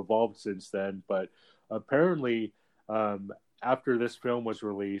much we've evolved since then, but apparently after this film was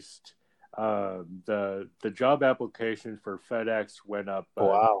released, the job application for FedEx went up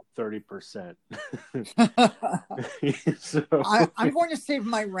 30%. So... I'm going to save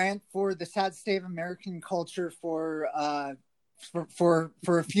my rant for the sad state of American culture for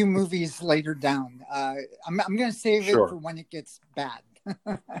a few movies later down. I'm going to save it for when it gets bad.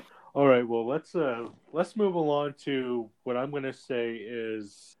 All right, well let's move along to what I'm going to say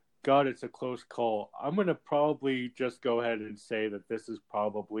is, God, it's a close call. I'm going to probably just go ahead and say that this is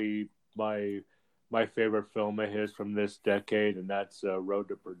probably my favorite film of his from this decade, and that's Road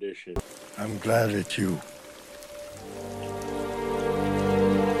to Perdition. I'm glad it's you.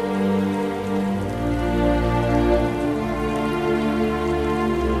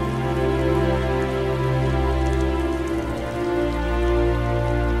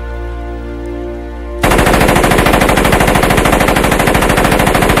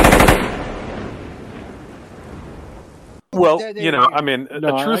 Well, you know, I mean,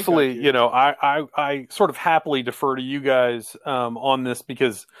 truthfully, you know, I sort of happily defer to you guys on this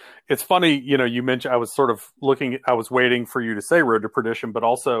because it's funny, you know, you mentioned, I was waiting for you to say Road to Perdition, but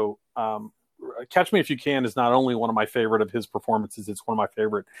also Catch Me If You Can is not only one of my favorite of his performances, it's one of my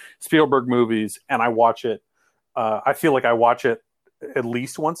favorite Spielberg movies, and I watch it, I feel like I watch it at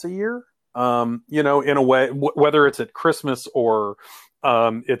least once a year, you know, in a way, whether it's at Christmas or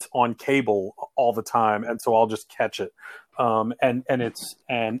it's on cable all the time, and so I'll just catch it. But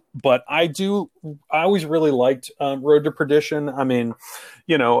I always really liked Road to Perdition. I mean,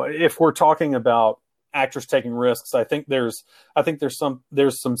 you know, if we're talking about actors taking risks, I think there's some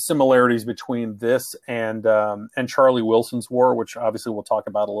similarities between this and Charlie Wilson's War, which obviously we'll talk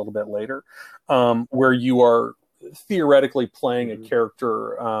about a little bit later, where you are theoretically playing a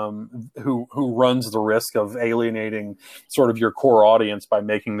character who runs the risk of alienating sort of your core audience by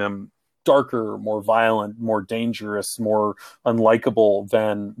making them darker, more violent, more dangerous, more unlikable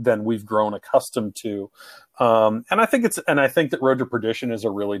than we've grown accustomed to. And I think that Road to Perdition is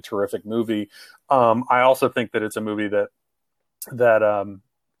a really terrific movie. I also think that it's a movie that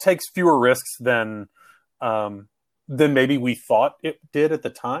takes fewer risks than maybe we thought it did at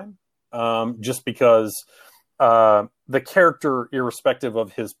the time. Just because the character, irrespective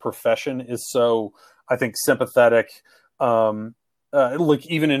of his profession, is so, I think, sympathetic. Like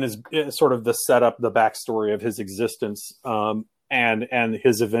even in his sort of the setup, the backstory of his existence, and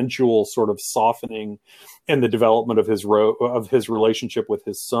his eventual sort of softening in the development of his relationship with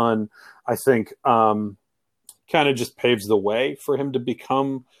his son, I think kind of just paves the way for him to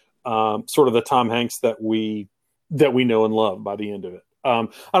become sort of the Tom Hanks that we know and love by the end of it. I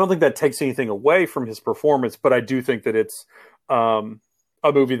don't think that takes anything away from his performance, but I do think that it's a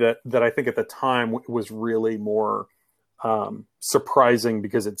movie that I think at the time was really more surprising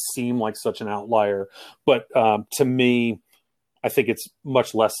because it seemed like such an outlier. But to me, I think it's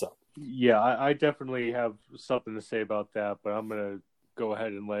much less so. Yeah, I definitely have something to say about that, but I'm going to go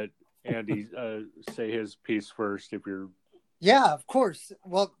ahead and let Andy say his piece first. If you're... Yeah, of course.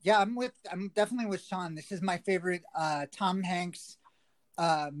 Well, yeah, I'm definitely with Sean. This is my favorite Tom Hanks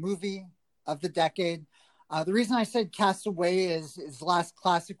movie of the decade. The reason I said Castaway is his last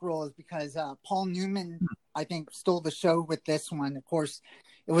classic role is because Paul Newman, I think, stole the show with this one. Of course,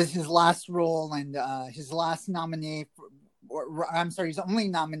 it was his last role and his last nominee. His only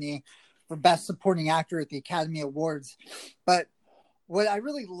nominee for Best Supporting Actor at the Academy Awards. But what I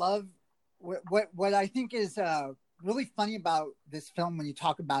really love, what I think is really funny about this film when you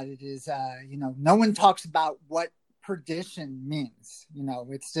talk about it is, you know, no one talks about what perdition means. You know,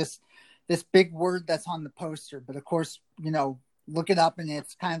 it's just this big word that's on the poster. But of course, you know, look it up and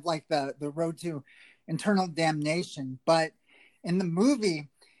it's kind of like the road to eternal damnation. But in the movie,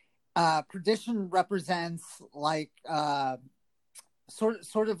 perdition represents like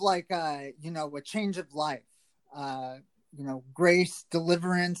sort of like you know, a change of life. grace,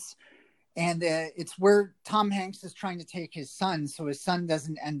 deliverance. And it's where Tom Hanks is trying to take his son, so his son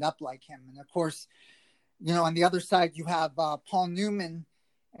doesn't end up like him. And of course, on the other side, you have Paul Newman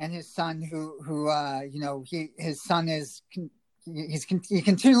and his son, his son is he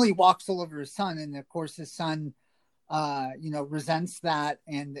continually walks all over his son, and of course his son, resents that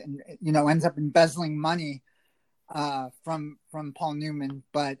and ends up embezzling money from Paul Newman.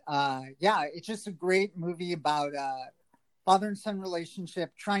 But it's just a great movie about father and son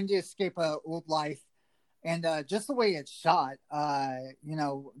relationship, trying to escape a old life, and just the way it's shot. I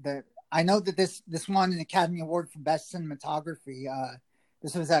know that this won an Academy Award for Best Cinematography.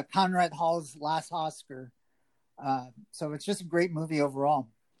 This was Conrad Hall's last Oscar. So it's just a great movie overall.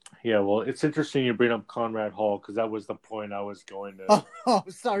 Yeah, well, it's interesting you bring up Conrad Hall, because that was the point I was going to. Oh,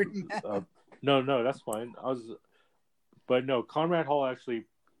 sorry, Matt. No, that's fine. But no, Conrad Hall actually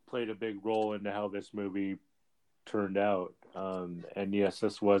played a big role into how this movie turned out. And yes,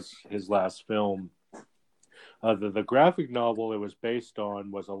 this was his last film. The graphic novel it was based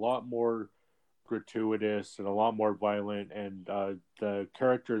on was a lot more gratuitous and a lot more violent, and the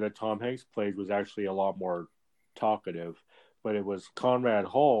character that Tom Hanks played was actually a lot more talkative. But it was Conrad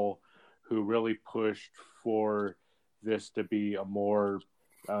Hall who really pushed for this to be a more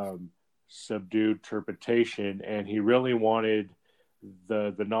subdued interpretation, and he really wanted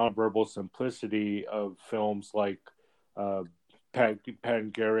the nonverbal simplicity of films like Pat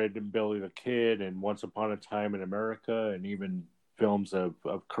and Garrett and Billy the Kid and Once Upon a Time in America, and even films of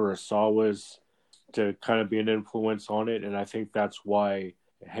Kurosawa's, to kind of be an influence on it. And I think that's why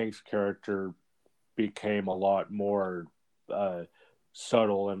Hank's character became a lot more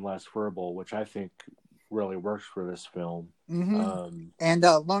subtle and less verbal, which I think really works for this film. Mm-hmm. And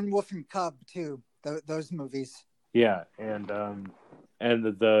Lone Wolf and Cub too, those movies. Yeah, and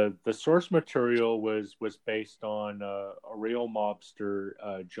the source material was based on a real mobster,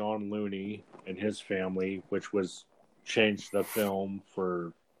 John Looney, and his family, which was changed the film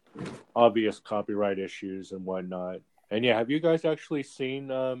for obvious copyright issues and whatnot. And yeah, have you guys actually seen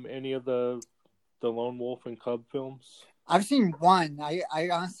any of the Lone Wolf and Cub films? I've seen one. I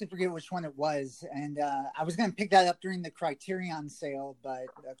honestly forget which one it was, and I was going to pick that up during the Criterion sale, but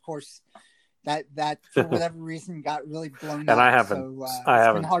of course that for whatever reason got really blown up. And I haven't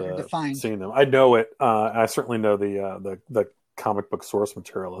been harder to find. Seen them. I know it. I certainly know the comic book source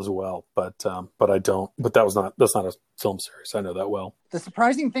material as well, but I don't. But that's not a film series. I know that well. The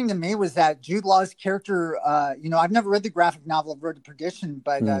surprising thing to me was that Jude Law's character. I've never read the graphic novel of Road to Perdition,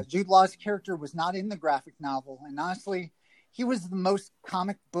 but Jude Law's character was not in the graphic novel, and honestly, he was the most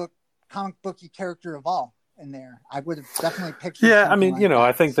comic booky character of all in there. I would have definitely pictured. Yeah, I mean,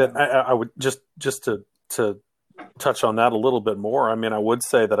 I think that I would just to touch on that a little bit more. I mean, I would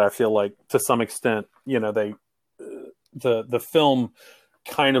say that I feel like to some extent, the film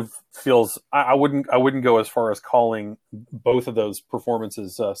kind of feels. I wouldn't go as far as calling both of those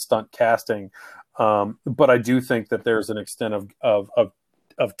performances stunt casting, but I do think that there's an extent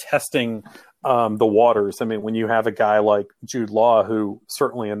of testing the waters. I mean, when you have a guy like Jude Law, who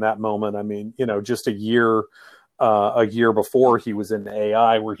certainly in that moment, I mean, just a year before he was in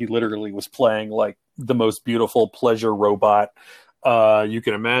AI, where he literally was playing like the most beautiful pleasure robot you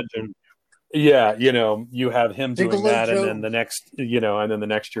can imagine. Yeah, you have him doing that, and then the next, and then the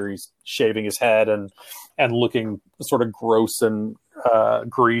next year he's shaving his head and looking sort of gross and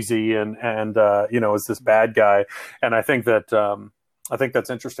greasy and as this bad guy. And I think that's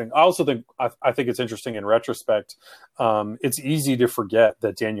interesting. I also think I think it's interesting in retrospect. It's easy to forget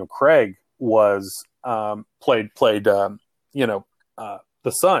that Daniel Craig was played the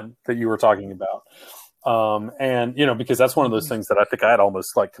son that you were talking about. And because that's one of those things that I think I had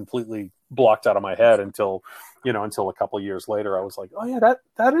almost like completely blocked out of my head until a couple of years later. I was like, oh yeah,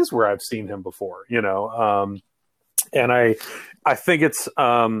 that is where I've seen him before, and I think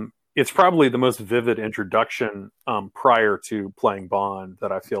it's probably the most vivid introduction prior to playing Bond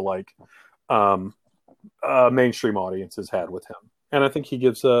that I feel like mainstream audiences had with him. And I think he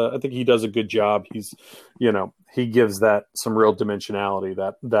does a good job. He's, he gives that some real dimensionality,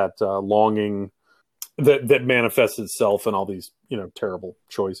 that longing that manifests itself in all these, terrible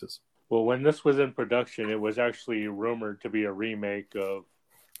choices. Well, when this was in production, it was actually rumored to be a remake of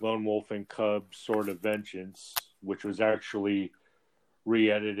Lone Wolf and Cub: Sword of Vengeance, which was actually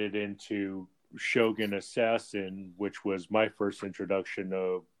re-edited into Shogun Assassin, which was my first introduction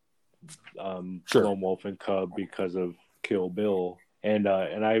of Lone Wolf and Cub because of Kill Bill. And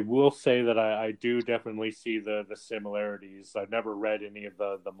I will say that I do definitely see the similarities. I've never read any of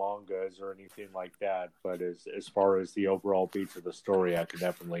the mangas or anything like that, but as far as the overall beats of the story, I can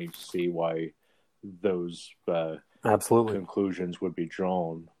definitely see why those absolutely conclusions would be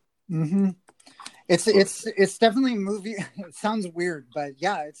drawn. Mm-hmm. It's definitely a movie. It sounds weird, but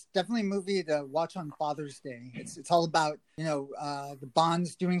yeah, it's definitely a movie to watch on Father's Day. It's all about the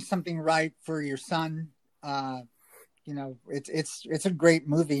Bonds doing something right for your son. It's a great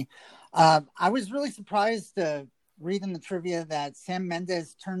movie. I was really surprised to read in the trivia that Sam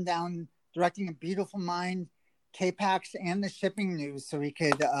Mendes turned down directing A Beautiful Mind, K-Pax, and The Shipping News so he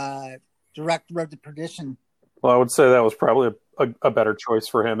could direct Road to Perdition. Well, I would say that was probably a better choice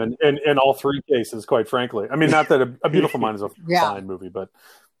for him in all three cases, quite frankly. I mean, not that A Beautiful Mind is a fine movie, but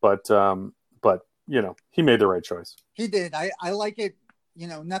he made the right choice. He did. I like it.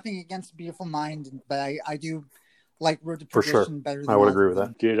 Nothing against A Beautiful Mind, but I do like Road to Perdition better than I would agree with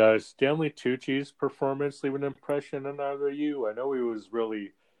that. Did Stanley Tucci's performance leave an impression on either of you? I know he was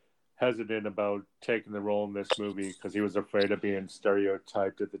really hesitant about taking the role in this movie because he was afraid of being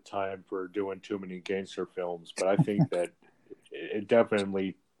stereotyped at the time for doing too many gangster films. But I think that it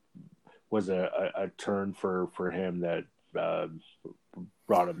definitely was a turn for him that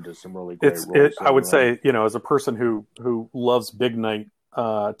brought him to some really great roles. I would say, as a person who loves Big Night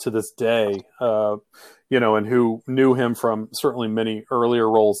to this day, and who knew him from certainly many earlier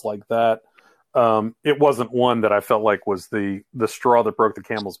roles like that, it wasn't one that I felt like was the straw that broke the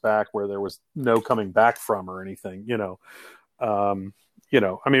camel's back, where there was no coming back from or anything. I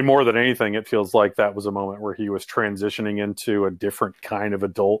mean, more than anything, it feels like that was a moment where he was transitioning into a different kind of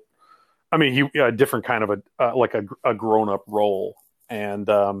adult. I mean, a different kind of a grown up role,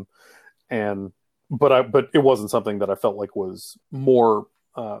 but it wasn't something that I felt like was more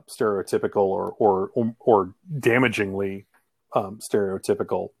stereotypical or damagingly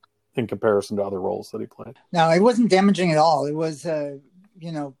stereotypical in comparison to other roles that he played. No, it wasn't damaging at all. It was a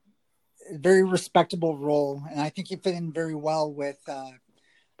very respectable role, and I think he fit in very well with.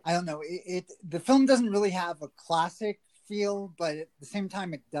 I don't know. The film doesn't really have a classic feel, but at the same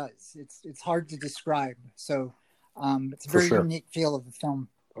time, it does. It's hard to describe. So it's a very unique feel of the film.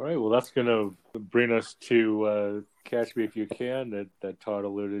 All right. Well, that's going to bring us to Catch Me If You Can that Todd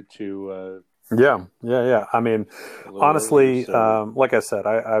alluded to. Yeah. I mean, honestly, like I said,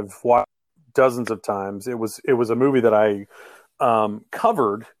 I've watched dozens of times. It was a movie that I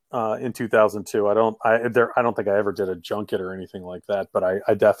covered in 2002. I don't think I ever did a junket or anything like that, but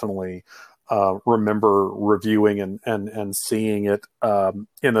I definitely remember reviewing and seeing it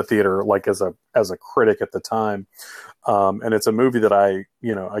in the theater, like as a critic at the time. And it's a movie that I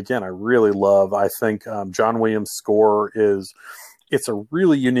really love. I think John Williams' score it's a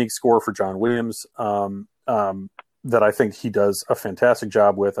really unique score for John Williams that I think he does a fantastic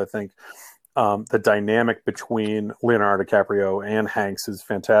job with. I think the dynamic between Leonardo DiCaprio and Hanks is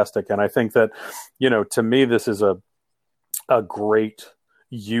fantastic. And I think that, to me, this is a great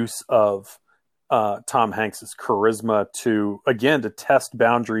use of Tom Hanks's charisma to test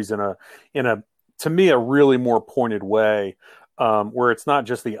boundaries in a to me a really more pointed way, where it's not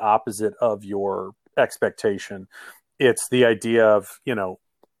just the opposite of your expectation. It's the idea of,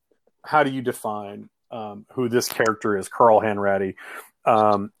 how do you define who this character is, Carl Hanratty,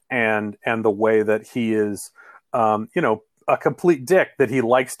 and the way that he is, a complete dick, that he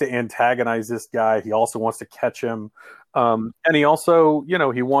likes to antagonize this guy. He also wants to catch him. And he also,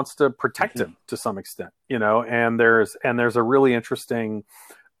 he wants to protect him to some extent, and there's a really interesting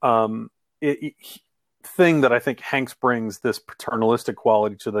thing that I think Hanks brings, this paternalistic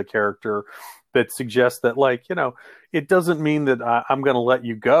quality to the character that suggests that, it doesn't mean that I'm going to let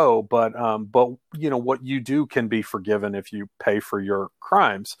you go, but what you do can be forgiven if you pay for your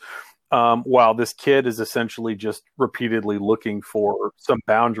crimes. While this kid is essentially just repeatedly looking for some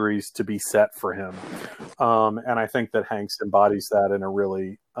boundaries to be set for him. And I think that Hanks embodies that in a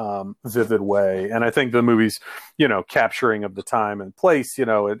really vivid way. And I think the movie's, capturing of the time and place,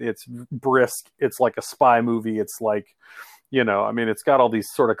 it's brisk. It's like a spy movie. It's like, it's got all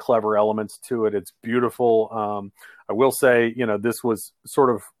these sort of clever elements to it. It's beautiful. I will say, this was sort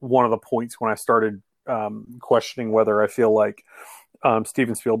of one of the points when I started questioning whether I feel like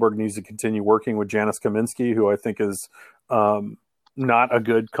Steven Spielberg needs to continue working with Janusz Kaminski, who I think is not a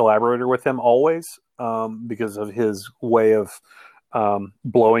good collaborator with him always, because of his way of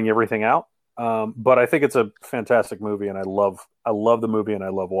blowing everything out. But I think it's a fantastic movie, and I love the movie, and I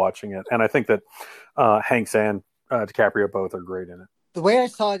love watching it. And I think that Hanks and DiCaprio both are great in it. The way I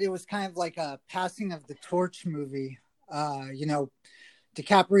saw it, it was kind of like a passing of the torch movie.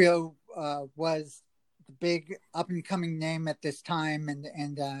 DiCaprio was the big up and coming name at this time, and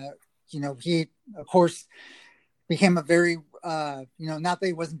he of course became a very not that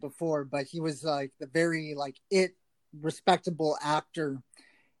he wasn't before, but he was like the very respectable actor.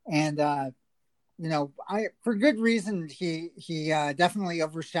 And for good reason, he definitely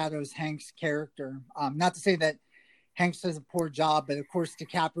overshadows Hank's character. Not to say that Hanks does a poor job, but of course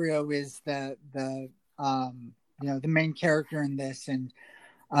DiCaprio is the main character in this, and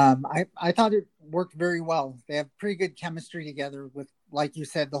I thought it worked very well. They have pretty good chemistry together with, like you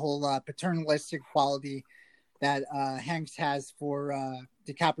said, the whole paternalistic quality that Hanks has for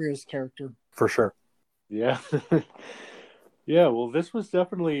DiCaprio's character. For sure. Yeah. Yeah, well, this was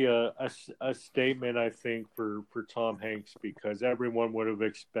definitely a statement, I think, for Tom Hanks, because everyone would have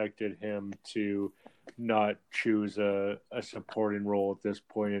expected him to not choose a supporting role at this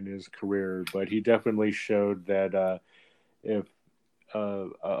point in his career. But he definitely showed that if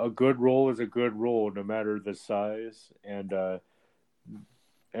a good role is a good role, no matter the size. And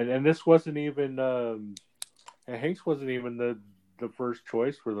this wasn't even Hanks wasn't even the first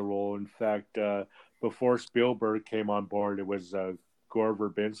choice for the role. In fact, before Spielberg came on board, it was Gore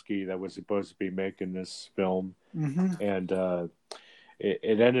Verbinski that was supposed to be making this film, and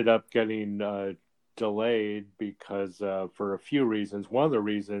it ended up getting delayed because for a few reasons. One of the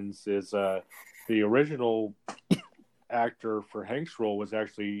reasons is the original actor for Hank's role was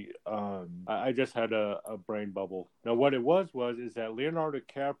actually I just had a brain bubble. Now what it was is that Leonardo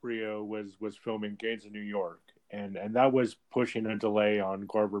DiCaprio was filming Gangs of New York, and that was pushing a delay on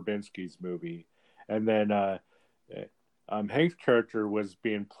Gore Verbinski's movie. And then Hank's character was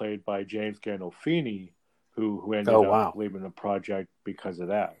being played by James Gandolfini, who ended up leaving the project because of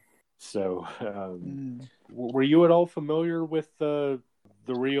that. So, were you at all familiar with the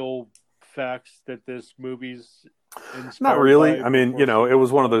real facts that this movie's inspired? Not really. I mean, it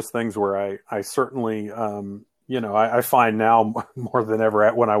was one of those things where I certainly, I find now more than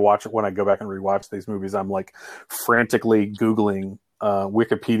ever when I go back and rewatch these movies, I'm like frantically Googling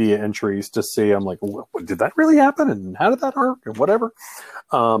Wikipedia entries to see. I'm like, did that really happen? And how did that hurt? And whatever.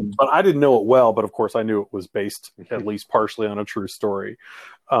 But I didn't know it well. But of course, I knew it was based at least partially on a true story.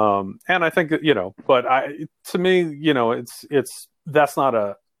 And I think that, but to me, it's that's not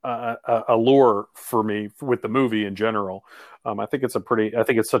a lure for me with the movie in general. I think it's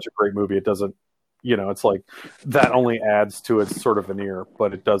such a great movie. It doesn't, it's like that only adds to its sort of veneer,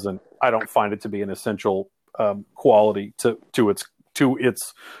 but it doesn't. I don't find it to be an essential quality to its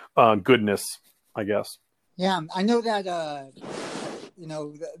goodness, I guess. Yeah, I know that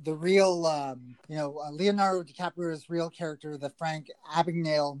the real Leonardo DiCaprio's real character, the Frank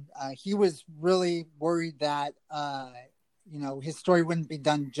Abagnale, he was really worried that his story wouldn't be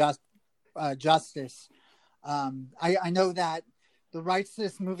done justice. I know that the rights to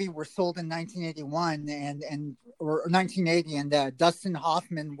this movie were sold in 1981 or 1980, and Dustin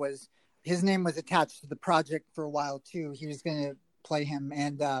Hoffman his name was attached to the project for a while too. He was going to play him,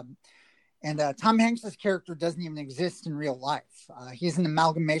 and Tom Hanks's character doesn't even exist in real life. He's an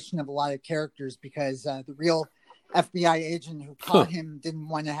amalgamation of a lot of characters because the real FBI agent who caught him didn't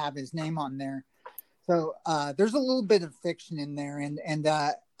want to have his name on there. So there's a little bit of fiction in there, and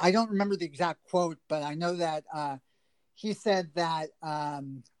I don't remember the exact quote, but I know that he said that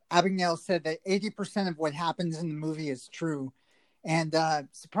Abagnale said that 80% of what happens in the movie is true. And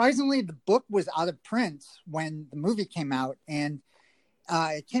surprisingly, the book was out of print when the movie came out, and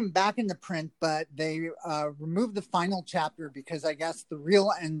it came back into print, but they removed the final chapter because I guess the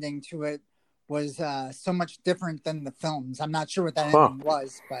real ending to it was so much different than the films. I'm not sure what that ending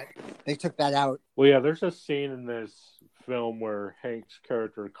was, but they took that out. Well, yeah, there's a scene in this film where Hank's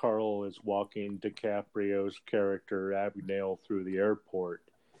character Carl is walking DiCaprio's character Abagnale through the airport,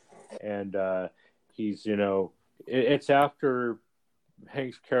 and he's, it's after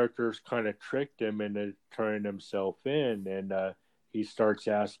Hank's character's kind of tricked him into turning himself in, and he starts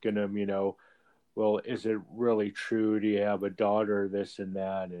asking him, well, is it really true? Do you have a daughter? This and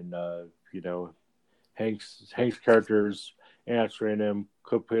that, and Hank's character's answering him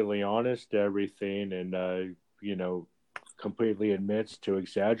completely honest to everything, and completely admits to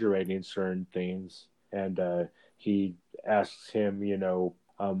exaggerating certain things, and he asks him,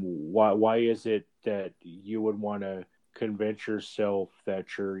 why is it that you would want to convince yourself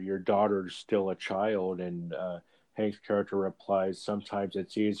that your daughter's still a child? And Hank's character replies, sometimes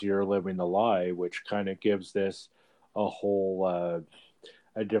it's easier living the lie, which kind of gives this a whole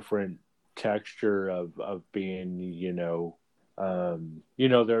a different texture of being,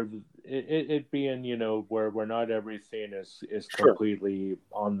 there it being, where not everything is completely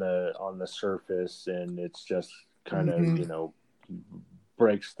on the surface, and it's just kind of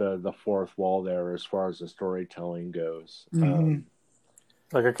breaks the fourth wall there as far as the storytelling goes.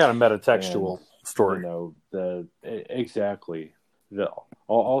 Like a kind of metatextual story. Exactly.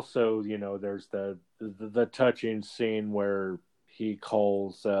 Also, there's the touching scene where he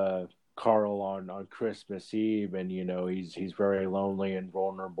calls Carl on Christmas Eve, and he's very lonely and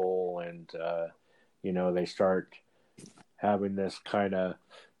vulnerable, and they start having this kind of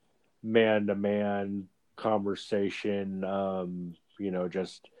man-to-man conversation,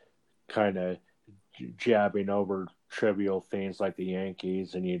 just kind of jabbing over trivial things like the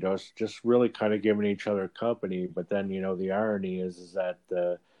Yankees, and just really kind of giving each other company. But then the irony is that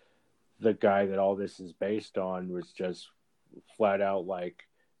the guy that all this is based on was just flat out like,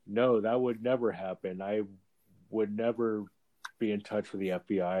 no, that would never happen. I would never be in touch with the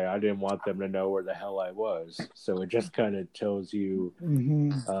FBI. I didn't want them to know where the hell I was. So it just kind of tells you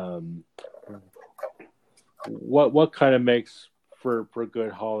what kind of makes for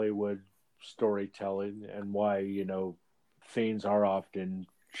good Hollywood storytelling, and why things are often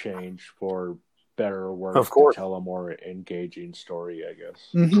changed for better or worse, of course, to tell a more engaging story, I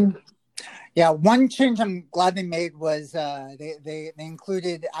guess. Mm-hmm. Yeah, one change I'm glad they made was they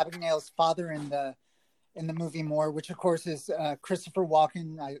included Abigail's father in the movie more, which of course is Christopher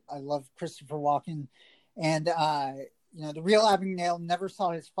Walken. I love Christopher Walken, and the real Abigail never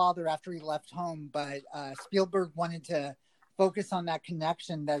saw his father after he left home, but Spielberg wanted to focus on that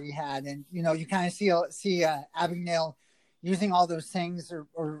connection that he had, and you kind of see Abigail using all those things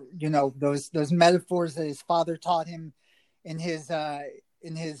or those metaphors that his father taught him in his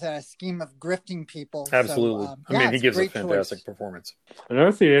scheme of grifting people. Absolutely. So, I mean, he gives a fantastic choice. performance.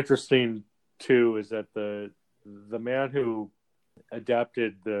 Another thing interesting too is that the man who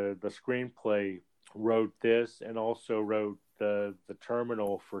adapted the screenplay wrote this, and also wrote the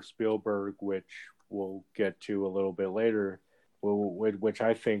Terminal for Spielberg, which we'll get to a little bit later, which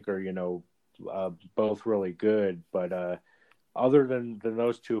I think are both really good. But other than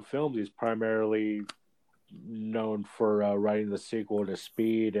those two films, he's primarily known for writing the sequel to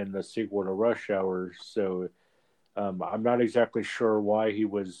Speed and the sequel to Rush Hour. So I'm not exactly sure why he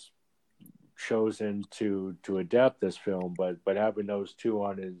was chosen to adapt this film, but having those two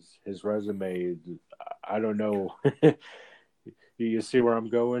on his resume, I don't know. You see where I'm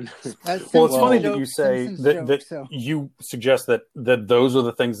going? Well, it's funny that you say that you suggest that those are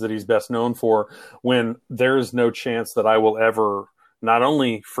the things that he's best known for, when there is no chance that I will ever not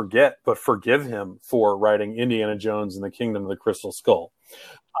only forget, but forgive him for writing Indiana Jones and the Kingdom of the Crystal Skull.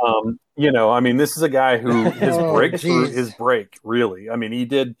 This is a guy who his break, really. I mean, he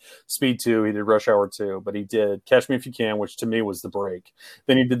did Speed 2, he did Rush Hour 2, but he did Catch Me If You Can, which to me was the break.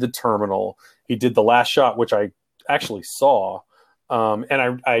 Then he did The Terminal. He did The Last Shot, which I actually saw.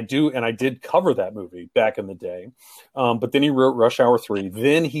 And I did cover that movie back in the day. But then he wrote Rush Hour 3.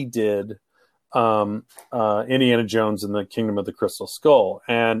 Then he did Indiana Jones and the Kingdom of the Crystal Skull.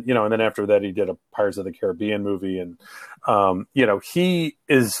 And then after that, he did a Pirates of the Caribbean movie. And, he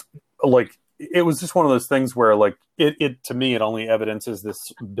is like, it was just one of those things where like it to me, it only evidences this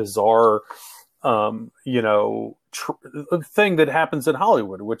bizarre, thing that happens in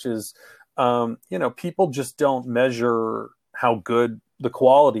Hollywood, which is, people just don't measure how good the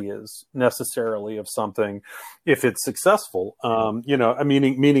quality is necessarily of something if it's successful,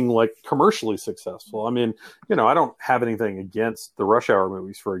 meaning like commercially successful. I mean, I don't have anything against the Rush Hour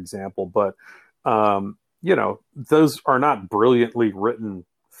movies, for example, but, those are not brilliantly written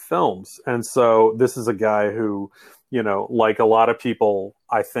films. And so this is a guy who, like a lot of people,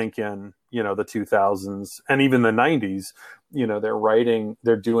 I think in, the 2000s and even the 90s,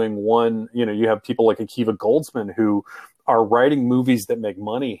 they're doing one, you have people like Akiva Goldsman who are writing movies that make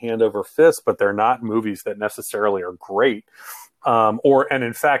money hand over fist, but they're not movies that necessarily are great, and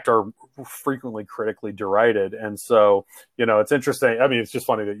in fact are frequently critically derided. And so, it's interesting. I mean, it's just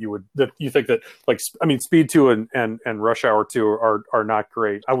funny that you think that, like, I mean, Speed 2 and Rush Hour 2 are not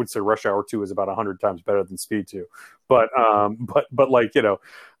great. I would say Rush Hour 2 is about 100 times better than Speed 2, but like,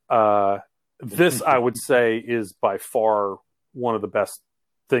 this I would say is by far one of the best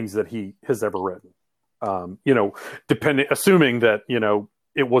things that he has ever written. Assuming that,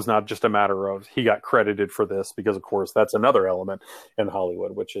 it was not just a matter of he got credited for this, because of course that's another element in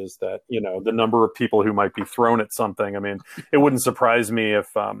Hollywood, which is that, the number of people who might be thrown at something. I mean, it wouldn't surprise me if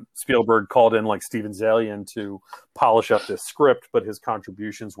Spielberg called in like Steven Zaillian to polish up this script, but his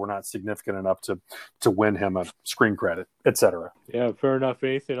contributions were not significant enough to win him a screen credit, etc. Yeah, fair enough.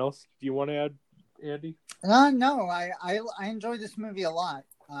 Anything else you want to add, Andy? No, I enjoyed this movie a lot.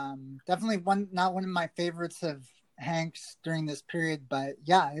 Definitely not one of my favorites of Hank's during this period, but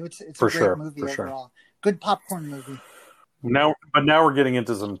yeah, it's a great movie overall. Sure. Good popcorn movie. Now we're getting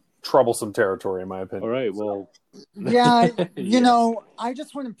into some troublesome territory, in my opinion. All right, well, yeah, I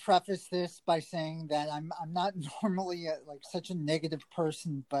just want to preface this by saying that I'm not normally like such a negative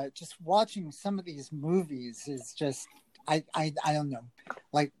person, but just watching some of these movies is just I don't know,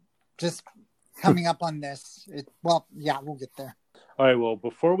 like just coming up on this. We'll get there. All right. Well,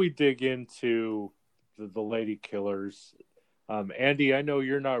 before we dig into the Lady Killers, Andy, I know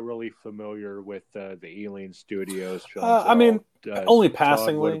you're not really familiar with the Ealing Studios films. I mean, only Todd,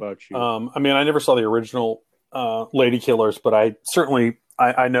 passingly. what about you? I mean, I never saw the original Lady Killers, but I certainly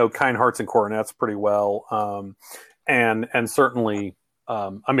I know Kind Hearts and Coronets pretty well, and certainly, I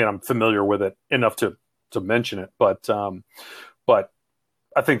mean, I'm familiar with it enough to mention it, but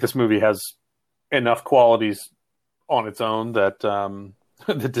I think this movie has enough qualities on its own that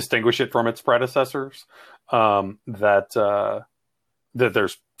that distinguish it from its predecessors. That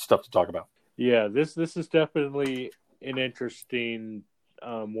there's stuff to talk about. Yeah, this is definitely an interesting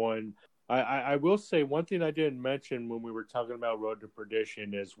one. I will say one thing I didn't mention when we were talking about Road to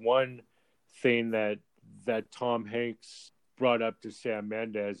Perdition is one thing that Tom Hanks brought up to Sam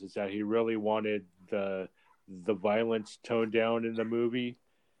Mendes is that he really wanted the violence toned down in the movie,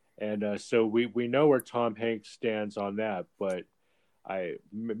 and so we know where Tom Hanks stands on that, but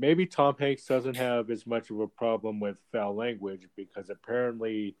maybe Tom Hanks doesn't have as much of a problem with foul language because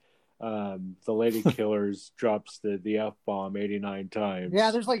apparently the Lady Killers drops the F-bomb 89 times. Yeah,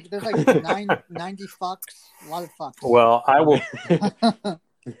 there's like 90 fucks, a lot of fucks. Well, I will.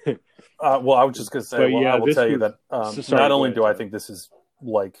 Well, I was just going to say. I will tell you that not only do I think this is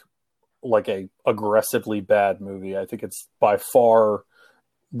like a aggressively bad movie, I think it's by far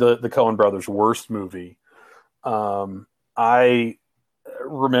the Coen brothers' worst movie. I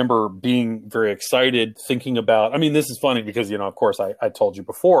remember being very excited thinking about, I mean, this is funny because, of course I told you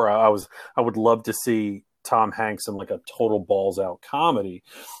before, I would love to see Tom Hanks in like a total balls out comedy.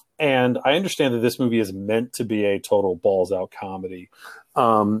 And I understand that this movie is meant to be a total balls out comedy.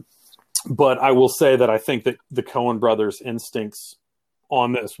 But I will say that I think that the Coen brothers' instincts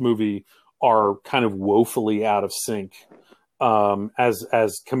on this movie are kind of woefully out of sync.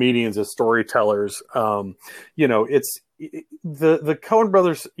 As comedians, as storytellers, it's the Coen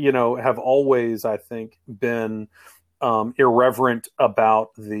brothers, have always, I think, been irreverent about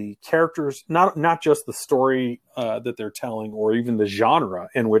the characters, not just the story that they're telling or even the genre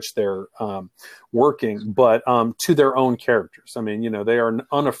in which they're working, but to their own characters. I mean, they are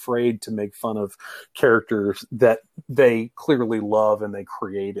unafraid to make fun of characters that they clearly love and they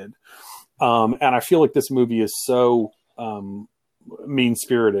created. And I feel like this movie is so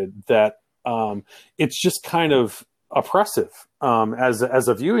mean-spirited that it's just kind of oppressive as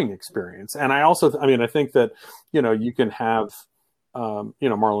a viewing experience. And I think that you can have Marlon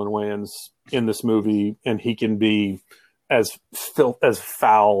Wayans in this movie and he can be as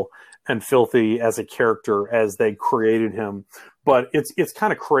foul and filthy as a character as they created him, but it's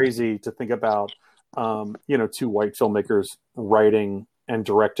kind of crazy to think about two white filmmakers writing and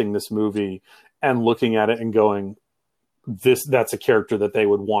directing this movie and looking at it and going, that's a character that they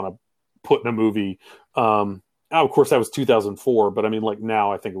would want to put in a movie. Of course, that was 2004, but I mean, like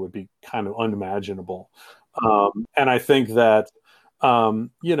now, I think it would be kind of unimaginable. And I think that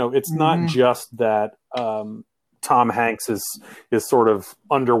it's not just that Tom Hanks is sort of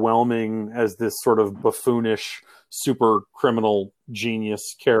underwhelming as this sort of buffoonish super criminal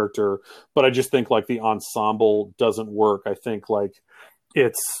genius character, but I just think like the ensemble doesn't work. I think like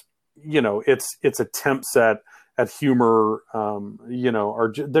it's attempts at humor,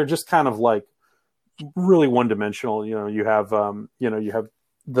 they're just kind of like really one dimensional. You have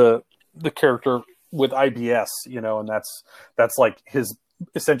the character with IBS, and that's like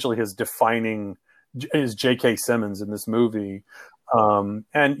essentially his defining is J.K. Simmons in this movie. And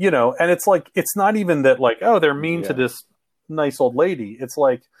it's like, it's not even that like, oh, they're mean to this nice old lady. It's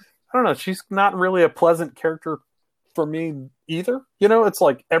like, I don't know. She's not really a pleasant character for me either. It's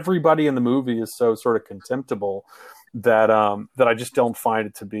like everybody in the movie is so sort of contemptible that I just don't find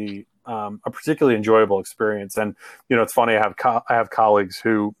it to be a particularly enjoyable experience. And it's funny. I have colleagues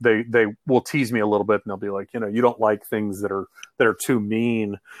who they will tease me a little bit, and they'll be like, you don't like things that are too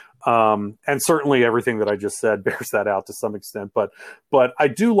mean. And certainly everything that I just said bears that out to some extent. But I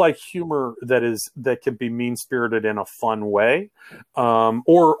do like humor that can be mean spirited in a fun way,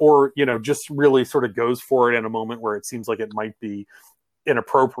 or just really sort of goes for it in a moment where it seems like it might be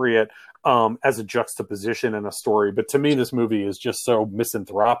inappropriate as a juxtaposition in a story. But to me, this movie is just so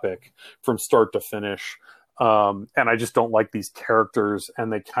misanthropic from start to finish. And I just don't like these characters,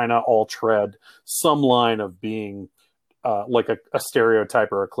 and they kind of all tread some line of being like a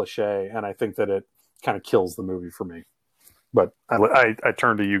stereotype or a cliche. And I think that it kind of kills the movie for me. But I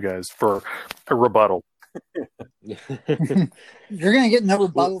turn to you guys for a rebuttal. You're going to get no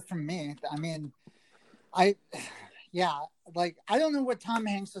rebuttal from me. I mean, I don't know what Tom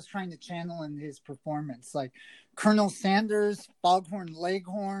Hanks was trying to channel in his performance. Like Colonel Sanders, Foghorn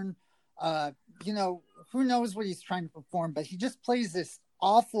Leghorn, you know, who knows what he's trying to perform, but he just plays this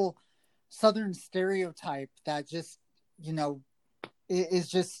awful Southern stereotype that just, you know, is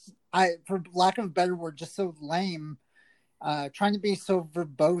just, for lack of a better word, just so lame, trying to be so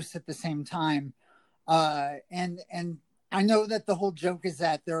verbose at the same time. And I know that the whole joke is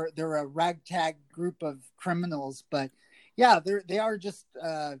that they're a ragtag group of criminals, but yeah, they are just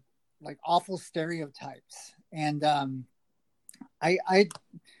like awful stereotypes. And I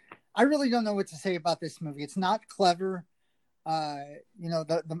really don't know what to say about this movie. It's not clever. You know,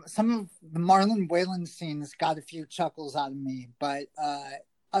 some of the Marlon Wayland scenes got a few chuckles out of me, but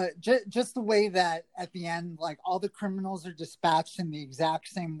just the way that at the end, like all the criminals are dispatched in the exact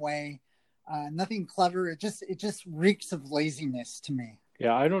same way. Nothing clever. It just reeks of laziness to me.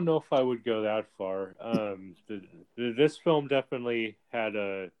 Yeah, I don't know if I would go that far. This film definitely had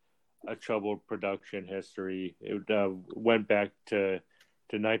a troubled production history. It went back to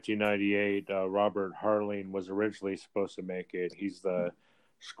 1998. Robert Harling was originally supposed to make it. He's the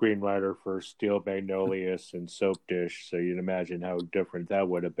screenwriter for Steel Magnolias and Soap Dish, so you'd imagine how different that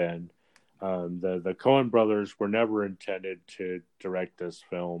would have been. The Coen brothers were never intended to direct this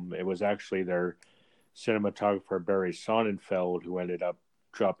film. It was actually their cinematographer Barry Sonnenfeld who ended up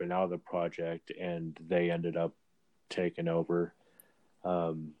dropping out of the project, and they ended up taking over.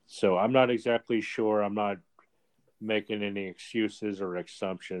 So I'm not exactly sure. I'm not making any excuses or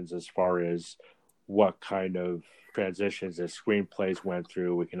assumptions as far as what kind of transitions the screenplays went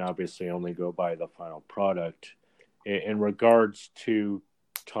through. We can obviously only go by the final product. In regards to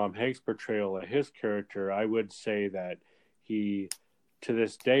Tom Hanks' portrayal of his character, I would say that he, to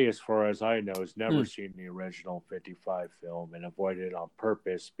this day, as far as I know, has never seen the original 55 film and avoided it on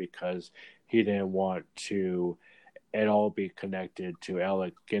purpose because he didn't want to at all be connected to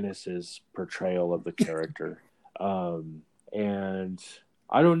Alec Guinness's portrayal of the character. And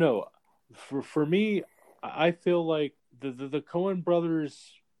I don't know. For me, I feel like the Coen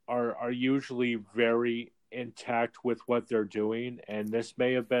brothers are usually very intact with what they're doing, and this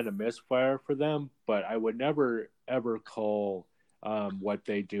may have been a misfire for them, but I would never ever call what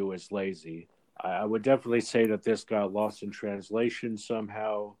they do as lazy. I would definitely say that this got lost in translation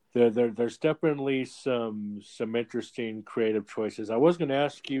somehow. There's definitely some interesting creative choices. I was going to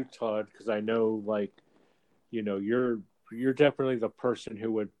ask you, Todd, because I know, like, you know, you're definitely the person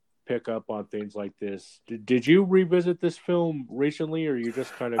who would pick up on things like this. Did you revisit this film recently, or are you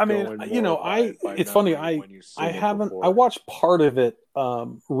just kind of going more you know, by it's funny, I haven't, I watched part of it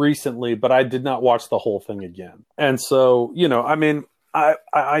recently, but I did not watch the whole thing again. And so, you know, I mean,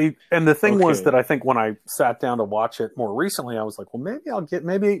 I and the thing was that I think when I sat down to watch it more recently, I was like, well, maybe I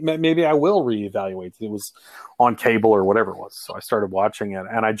will reevaluate. It was on cable or whatever it was. So I started watching it,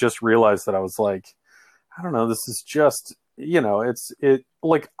 and I just realized that I was like, I don't know, this is just, you know, I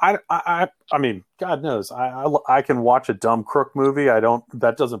mean, God knows, I can watch a dumb crook movie.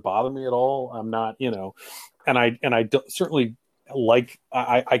 That doesn't bother me at all. I'm not, you know, and I don't, certainly like,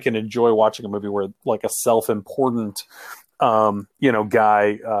 I can enjoy watching a movie where like a self-important, you know,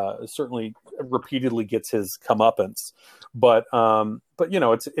 guy, certainly repeatedly gets his comeuppance, but you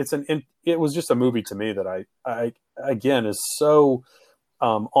know, it was just a movie to me that I again is so,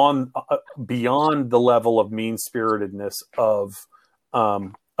 on beyond the level of mean-spiritedness of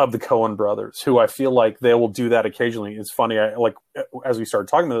the Coen brothers, who I feel like they will do that occasionally. It's funny, as we started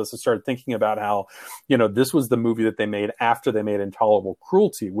talking about this, I started thinking about how, you know, this was the movie that they made after they made Intolerable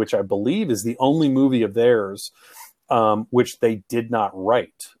Cruelty, which I believe is the only movie of theirs which they did not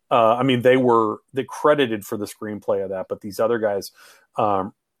write. I mean, they credited for the screenplay of that, but these other guys,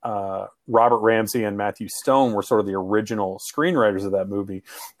 Robert Ramsey and Matthew Stone, were sort of the original screenwriters of that movie.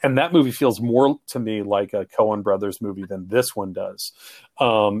 And that movie feels more to me like a Coen brothers movie than this one does.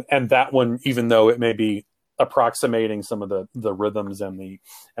 And that one, even though it may be approximating some of the rhythms and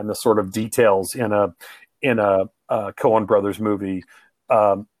the sort of details in a Coen brothers movie,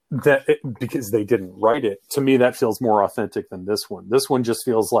 because they didn't write it, to me that feels more authentic than this one. This one just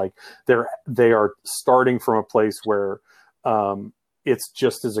feels like they are starting from a place where it's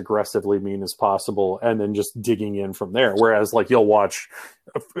just as aggressively mean as possible, and then just digging in from there. Whereas, like, you'll watch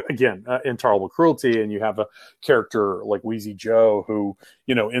again Intolerable Cruelty, and you have a character like Wheezy Joe who,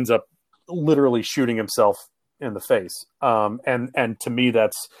 you know, ends up literally shooting himself in the face. And to me,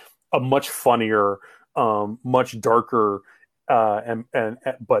 that's a much funnier, much darker,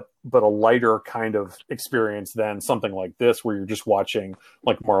 but a lighter kind of experience than something like this, where you're just watching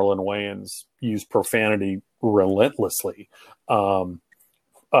like Marlon Wayans use profanity relentlessly for,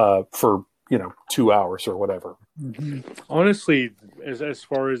 you know, 2 hours or whatever. Mm-hmm. Honestly, as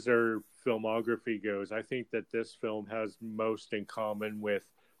far as their filmography goes, I think that this film has most in common with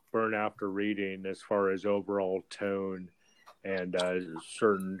burn after reading as far as overall tone and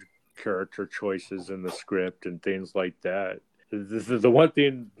certain character choices in the script and things like that. The one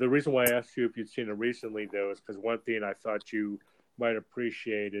thing, the reason why I asked you if you'd seen it recently, though, is because one thing I thought you might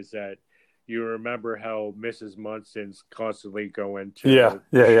appreciate is that you remember how Mrs. Munson's constantly going to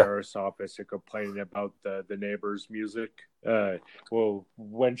the sheriff's office and complaining about the neighbors' music. Well,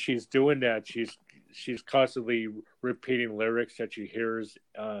 when she's doing that, she's constantly repeating lyrics that she hears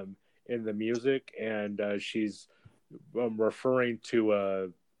in the music, and she's referring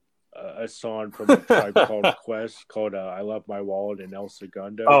to a song from a Tribe Called Quest called "I Love My Wallet" and El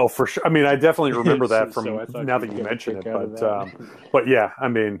Segundo. Oh, for sure. I mean, I definitely remember that from now that you mention it. But yeah, I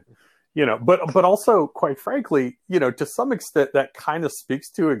mean, you know, but also, quite frankly, you know, to some extent, that kind of speaks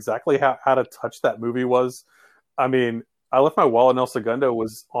to exactly how out of touch that movie was. I mean, I Left My Wallet and El Segundo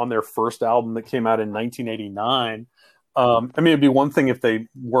was on their first album that came out in 1989. I mean, it'd be one thing if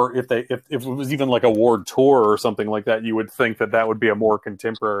it was even like a Ward tour or something like that. You would think that would be a more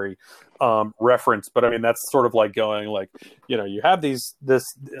contemporary reference. But I mean, that's sort of like going like, you know, you have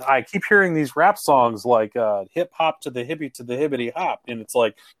I keep hearing these rap songs like hip hop to the hippie to the hibbity hop, and it's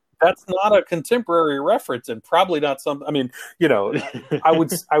like, that's not a contemporary reference, and probably not some. I mean, you know,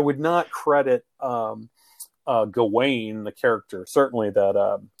 I would not credit Gawain, the character, certainly that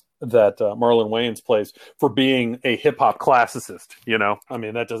Marlon Wayans plays, for being a hip hop classicist. You know, I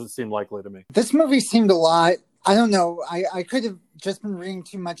mean, that doesn't seem likely to me. This movie seemed a lot. I don't know. I could have just been reading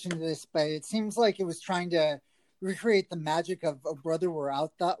too much into this, but it seems like it was trying to recreate the magic of "O Brother, Where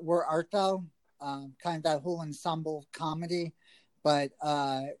Art Thou?" Kind of that whole ensemble comedy. But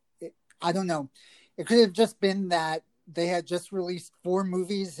I don't know. It could have just been that they had just released 4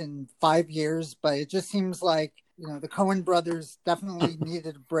 movies in 5 years, but it just seems like, you know, the Coen brothers definitely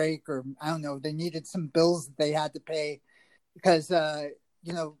needed a break, or I don't know, they needed some bills that they had to pay because,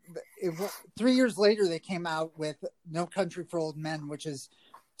 you know, 3 years later they came out with No Country for Old Men, which is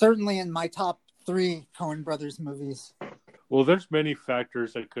certainly in my top 3 Coen brothers movies. Well, there's many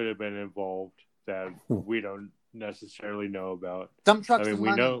factors that could have been involved that we don't necessarily know about. Dump trucks. I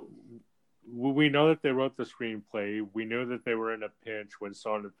mean, we know that they wrote the screenplay. We know that they were in a pinch when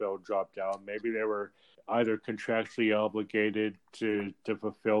Sonnenfeld dropped out. Maybe they were either contractually obligated to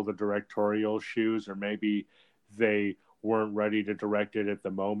fulfill the directorial shoes, or maybe they weren't ready to direct it at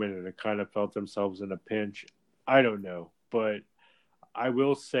the moment and it kind of felt themselves in a pinch. I don't know. But I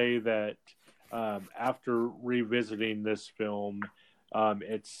will say that after revisiting this film, I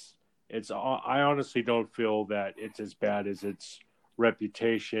honestly don't feel that it's as bad as its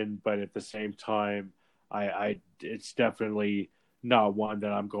reputation, but at the same time, it's definitely not one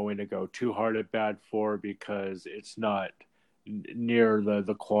that I'm going to go too hard at bat for, because it's not near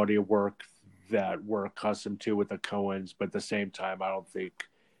the quality of work that we're accustomed to with the Coens. But at the same time, I don't think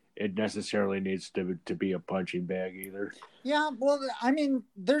it necessarily needs to be a punching bag either. Yeah, well, I mean,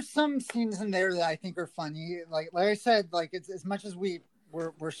 there's some scenes in there that I think are funny. Like I said, like, it's as much as we're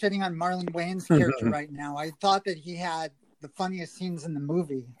shitting on Marlon Wayans' character right now, I thought that he had the funniest scenes in the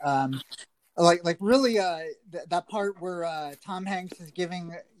movie. Like really, that part where Tom Hanks is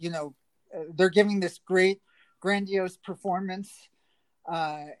giving, you know, they're giving this great, grandiose performance,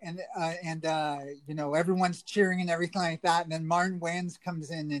 and you know, everyone's cheering and everything like that, and then Marlon Wayans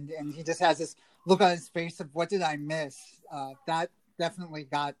comes in and he just has this look on his face of, what did I miss? That definitely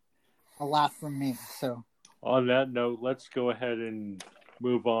got a laugh from me. So on that note, let's go ahead and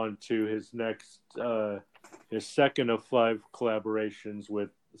move on to his next his second of 5 collaborations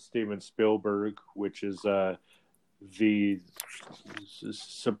with Steven Spielberg, which is the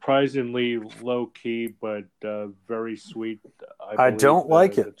surprisingly low-key but very sweet. I don't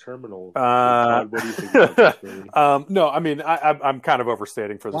like it. The Terminal. Todd, what do you think about this movie? No, I mean, I'm kind of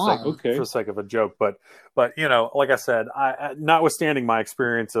overstating for the sake of a joke, but you know, like I said, notwithstanding my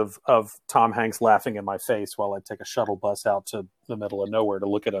experience of Tom Hanks laughing in my face while I take a shuttle bus out to the middle of nowhere to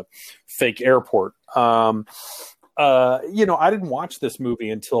look at a fake airport. You know, I didn't watch this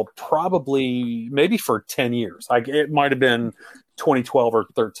movie until probably maybe for 10 years. It might have been 2012 or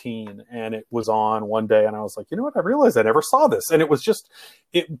 13, and it was on one day, and I was like, you know what? I realized I never saw this, and it was just,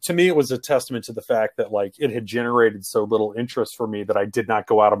 to me, it was a testament to the fact that, like, it had generated so little interest for me that I did not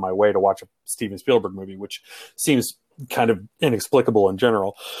go out of my way to watch a Steven Spielberg movie, which seems kind of inexplicable in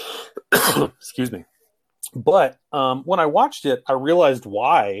general. Excuse me. But when I watched it, I realized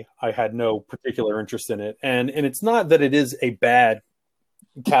why I had no particular interest in it. And it's not that it is a bad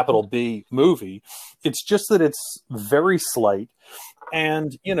capital B movie. It's just that it's very slight.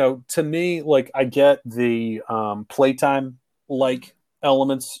 And, you know, to me, like, I get the playtime-like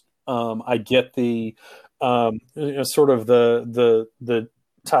elements. I get the you know, sort of the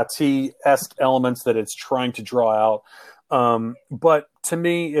Tati-esque elements that it's trying to draw out. But to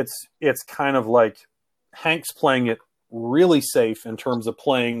me, it's kind of like Hank's playing it really safe in terms of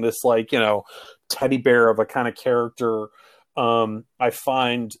playing this, like, teddy bear of a kind of character. I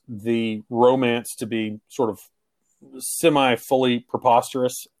find the romance to be sort of fully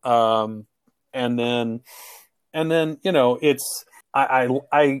preposterous. And then, it's,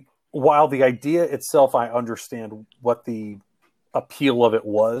 I while the idea itself, I understand what the appeal of it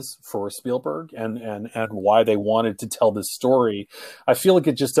was for Spielberg and why they wanted to tell this story. I feel like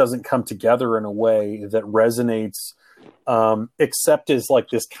it just doesn't come together in a way that resonates, except as like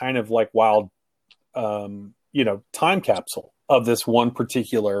this kind of like wild, time capsule of this one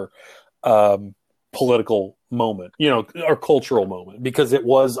particular political moment, or cultural moment, because it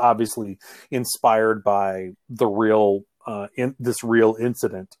was obviously inspired by the real this real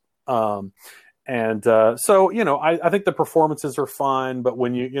incident. So, I think the performances are fine, but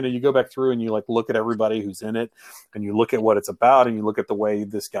when you go back through and you like look at everybody who's in it and you look at what it's about and you look at the way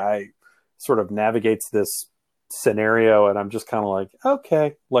this guy sort of navigates this scenario, and I'm just kind of like,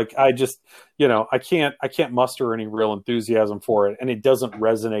 okay, like I just, I can't muster any real enthusiasm for it. And it doesn't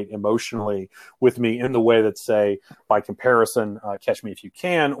resonate emotionally with me in the way that, say, by comparison, Catch Me If You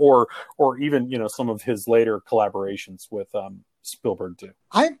Can, or even, some of his later collaborations with, Spielberg do.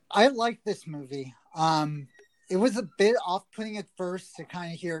 I like this movie. It was a bit off-putting at first to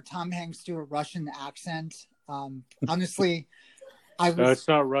kind of hear Tom Hanks do a Russian accent. Honestly, No, it's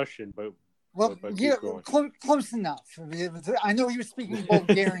not Russian, but yeah, close enough. I know he was speaking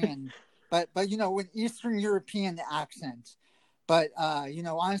Bulgarian, but an Eastern European accent. But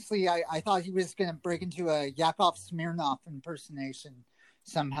honestly, I thought he was going to break into a Yakov Smirnoff impersonation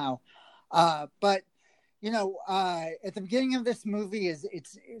somehow. But at the beginning of this movie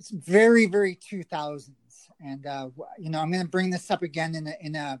it's very, very 2000s, and I'm going to bring this up again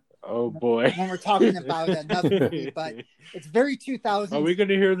in a oh boy when we're talking about another movie, but it's very 2000s. Are we going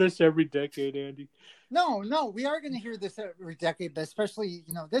to hear this every decade, Andy? No, we are going to hear this every decade, but especially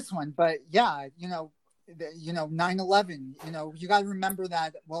this one. But yeah, 9/11. You got to remember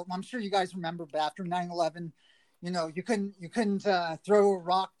that. Well, I'm sure you guys remember, but after 9/11. You couldn't throw a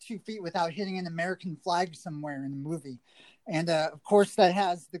rock 2 feet without hitting an American flag somewhere in the movie. And of course, that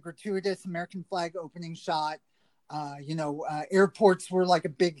has the gratuitous American flag opening shot. Airports were like a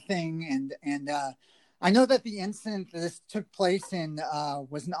big thing. And I know that the incident that this took place in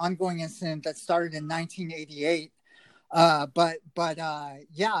was an ongoing incident that started in 1988. Yeah,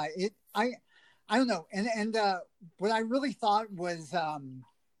 I don't know. And what I really thought was,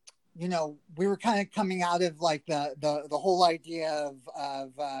 we were kind of coming out of like the whole idea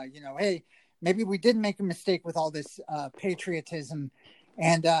of hey, maybe we did make a mistake with all this patriotism.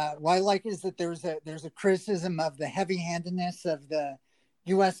 And what I like is that there's a criticism of the heavy-handedness of the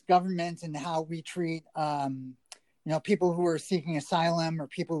U.S. government and how we treat people who are seeking asylum or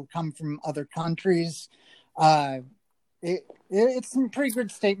people who come from other countries. It's some pretty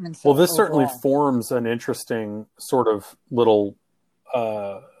good statements. Well, this overall. certainly forms an interesting sort of little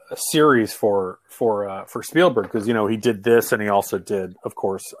a series for Spielberg, because he did this and he also did, of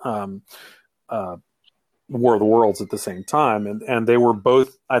course, War of the Worlds at the same time, and they were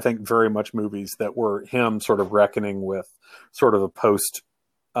both, I think, very much movies that were him sort of reckoning with sort of a post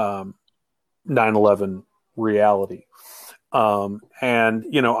 9/11 reality. And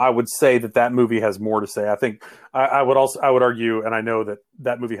I would say that movie has more to say. I think I would argue, and I know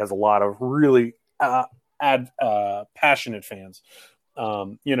that movie has a lot of really passionate fans.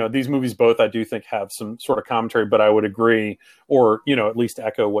 These movies both, I do think, have some sort of commentary, but I would agree, or at least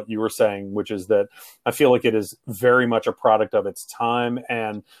echo what you were saying, which is that I feel like it is very much a product of its time,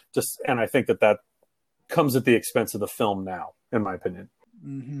 and I think that comes at the expense of the film now, in my opinion.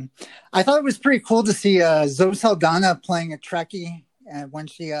 Mm-hmm. I thought it was pretty cool to see Zoe Saldana playing a Trekkie when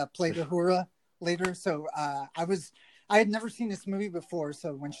she played Uhura later. So I had never seen this movie before,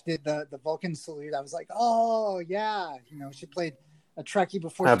 so when she did the Vulcan salute, I was like, oh yeah, she played a Trekkie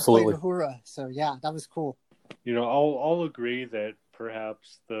before Absolutely. She played Uhura. So yeah, that was cool. I'll agree that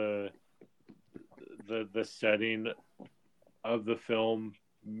perhaps the setting of the film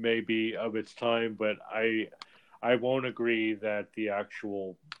may be of its time, but I won't agree that the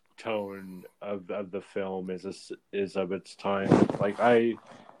actual tone of the film is of its time. Like I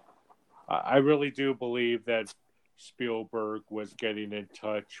really do believe that Spielberg was getting in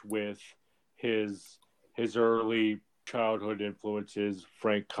touch with his early childhood influences,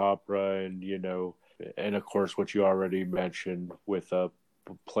 Frank Capra, and of course what you already mentioned with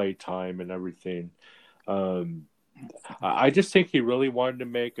Playtime and everything. I just think he really wanted to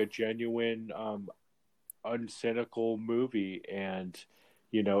make a genuine, uncynical movie, and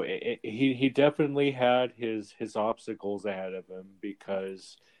he definitely had his obstacles ahead of him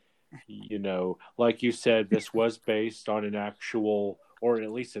because, like you said, this was based on an actual, or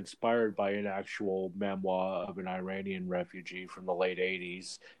at least inspired by an actual memoir of an Iranian refugee from the late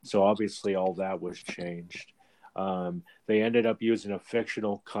 80s. So obviously all that was changed. They ended up using a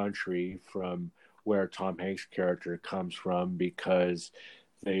fictional country from where Tom Hanks' character comes from because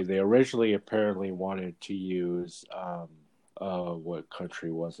they originally apparently wanted to use what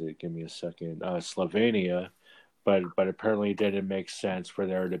country was it? Give me a second. Slovenia, but apparently it didn't make sense for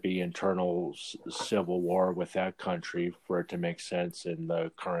there to be internal civil war with that country for it to make sense in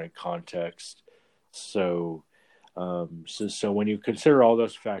the current context. So when you consider all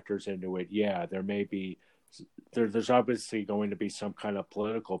those factors into it, yeah, there may be. There's obviously going to be some kind of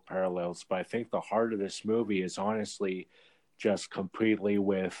political parallels, but I think the heart of this movie is honestly just completely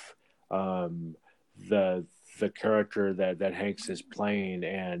with the character that Hanks is playing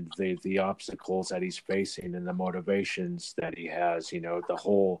and the obstacles that he's facing and the motivations that he has. The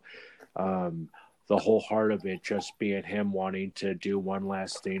whole heart of it just being him wanting to do one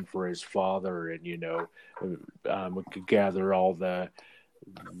last thing for his father, and we could gather all the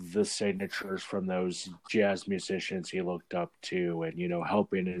signatures from those jazz musicians he looked up to, and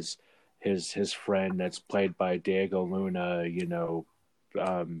helping his friend that's played by Diego Luna,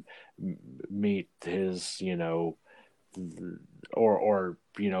 meet his, or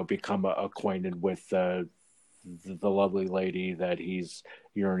become acquainted with the lovely lady that he's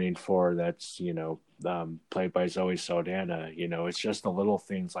yearning for. That's played by Zoe Saldana. It's just the little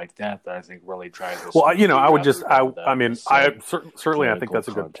things like that I think really drive this. Well, I would just, certainly I think that's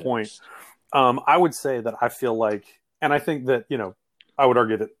a good point. I would say that I feel like, and I think that I would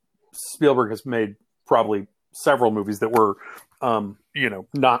argue that Spielberg has made probably several movies that were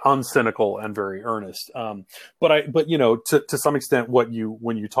not uncynical and very earnest. But to some extent, when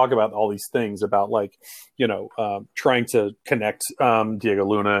you talk about all these things about trying to connect Diego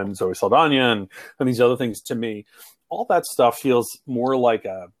Luna and Zoe Saldana and these other things, to me, all that stuff feels more like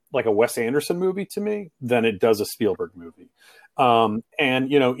a Wes Anderson movie to me than it does a Spielberg movie. And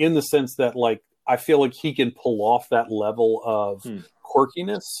in the sense that I feel like he can pull off that level of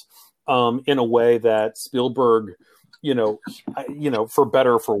quirkiness in a way that Spielberg, for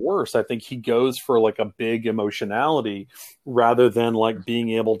better or for worse, I think he goes for a big emotionality rather than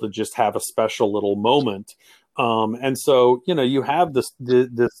being able to just have a special little moment. And so, you have this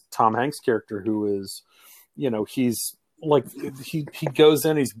Tom Hanks character who is, he's he goes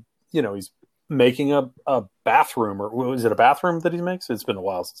in, he's making a bathroom, or is it a bathroom that he makes? It's been a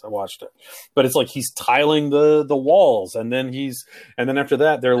while since I watched it, but it's he's tiling the walls, and then after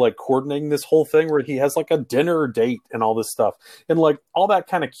that they're coordinating this whole thing where he has a dinner date and all this stuff, and all that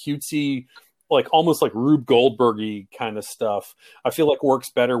kind of cutesy, almost Rube Goldberg-y kind of stuff. I feel works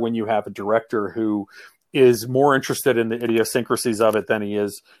better when you have a director who is more interested in the idiosyncrasies of it than he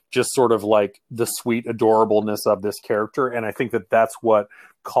is just sort of the sweet adorableness of this character. And I think that that's what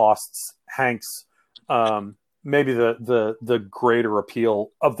costs Hanks maybe the greater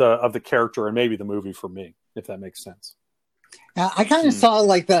appeal of the character and maybe the movie for me, if that makes sense. I kind of saw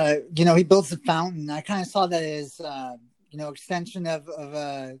he builds the fountain. I kind of saw that as extension of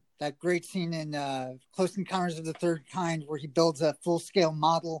that great scene in Close Encounters of the Third Kind where he builds a full scale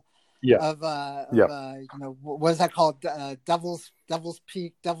model of what is that called? Devil's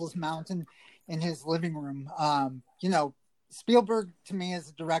Peak, Devil's Mountain in his living room. Spielberg to me is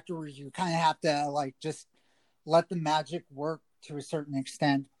a director where you kind of have to just let the magic work to a certain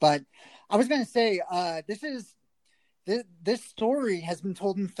extent. But I was going to say, this story has been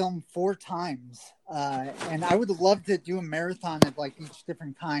told in film 4 times. And I would love to do a marathon of each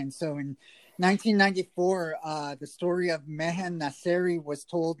different kind. So in 1994, the story of Mehen Nasseri was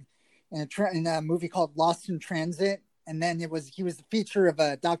told in a movie called Lost in Transit. And then he was the feature of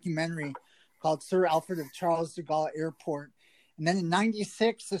a documentary called Sir Alfred of Charles de Gaulle Airport. And then in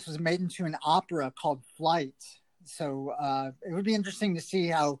 96, this was made into an opera called Flight. So it would be interesting to see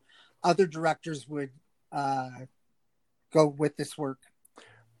how other directors would go with this work.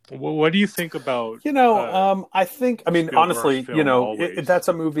 Well, what do you think about? I think. Honestly, that's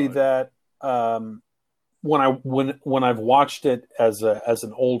a movie that when I've watched it as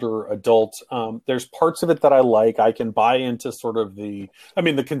an older adult, there's parts of it that I like. I can buy into sort of the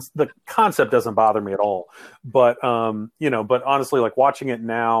concept doesn't bother me at all. But but honestly, watching it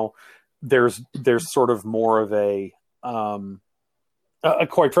now, there's sort of more of a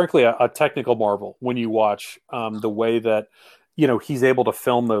quite frankly, a technical marvel when you watch the way that he's able to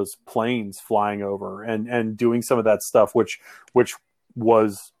film those planes flying over and doing some of that stuff, which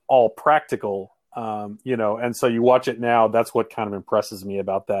was all practical And so you watch it now, that's what kind of impresses me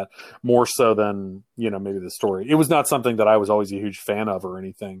about that more so than, maybe the story. It was not something that I was always a huge fan of or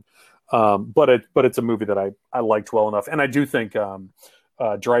anything. But it's a movie that I liked well enough. And I do think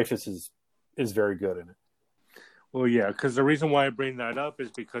Dreyfuss is very good in it. Well, yeah, because the reason why I bring that up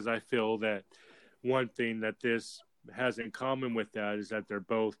is because I feel that one thing that this has in common with that is that they're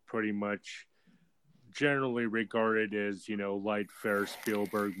both pretty much generally regarded as, light fare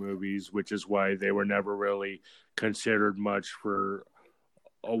Spielberg movies, which is why they were never really considered much for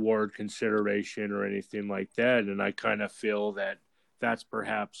award consideration or anything like that. And I kind of feel that that's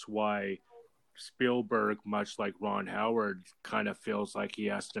perhaps why Spielberg, much like Ron Howard, kind of feels like he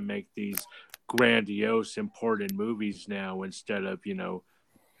has to make these grandiose, important movies now instead of,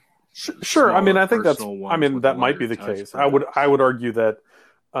 Sure. I mean, I think that might be the case. Perhaps. I would argue that,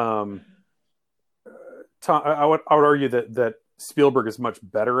 I would argue that Spielberg is much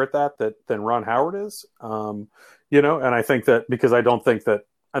better at that than Ron Howard is. And I think that because I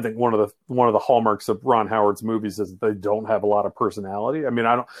think one of the hallmarks of Ron Howard's movies is they don't have a lot of personality. I mean,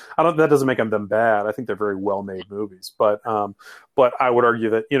 I don't. That doesn't make them bad. I think they're very well made movies. But I would argue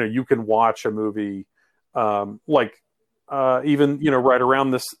that you can watch a movie even right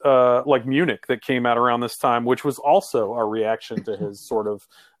around this like Munich that came out around this time, which was also a reaction to his sort of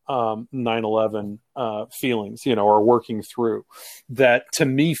 9/11 feelings, or working through that. To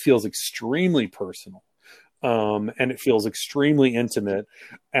me, feels extremely personal. And it feels extremely intimate.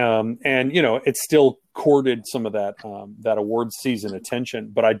 And it still courted some of that awards season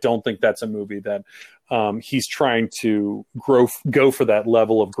attention, but I don't think that's a movie that he's trying to go for that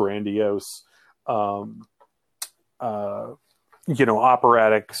level of grandiose,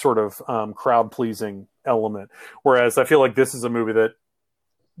 operatic sort of crowd pleasing element. Whereas I feel like this is a movie that,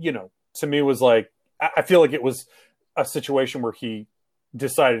 to me was like, I feel like it was a situation where he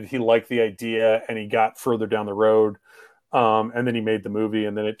decided he liked the idea and he got further down the road. And then he made the movie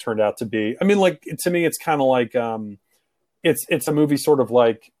and then it turned out to be, I mean, like, to me, it's kind of like, it's a movie sort of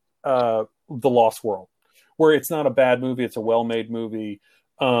like The Lost World, where it's not a bad movie. It's a well-made movie.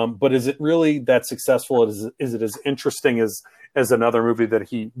 But is it really that successful? Is it as interesting as another movie that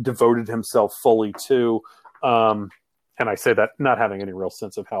he devoted himself fully to? And I say that not having any real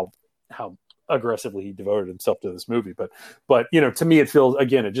sense of how aggressively he devoted himself to this movie, but to me,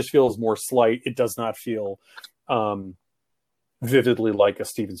 it just feels more slight. It does not feel vividly like a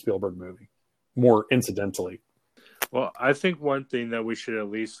Steven Spielberg movie, more incidentally. Well, I think one thing that we should at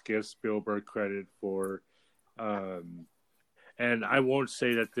least give Spielberg credit for, and I won't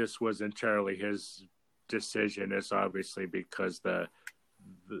say that this was entirely his decision, it's obviously because the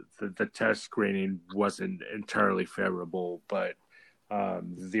test screening wasn't entirely favorable, but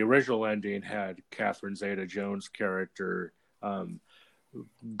the original ending had Catherine Zeta-Jones' character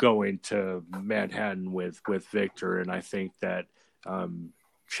going to Manhattan with Victor, and I think that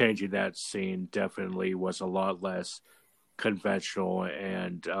changing that scene definitely was a lot less conventional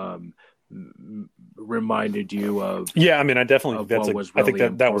and reminded you of. Yeah, I mean, I definitely I think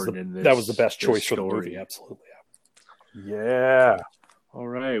that was the best choice for the movie. Absolutely. Yeah. All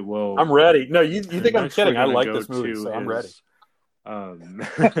right. Well, I'm ready. No, you think I'm kidding? I like this movie, so I'm ready.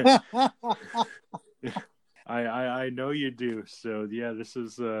 I know you do. So yeah, this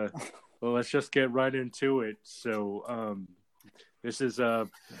is well, let's just get right into it. So this is well,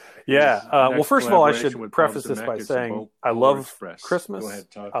 first of all, I should preface this by saying I love Christmas. Go ahead,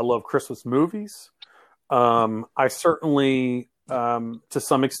 I love Christmas movies. I certainly to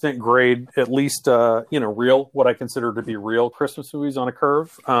some extent grade at least what I consider to be real Christmas movies on a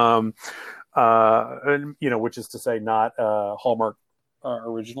curve. And which is to say not Hallmark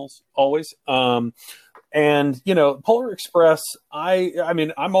originals always. And Polar Express, I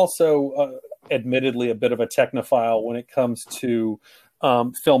mean I'm also admittedly a bit of a technophile when it comes to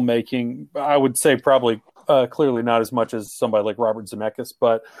filmmaking. I would say probably clearly not as much as somebody like Robert Zemeckis,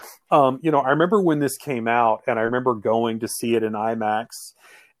 but I remember when this came out and I remember going to see it in IMAX,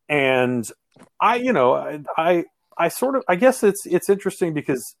 and I sort of, I guess it's interesting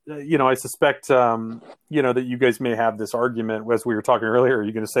because, I suspect, that you guys may have this argument as we were talking earlier.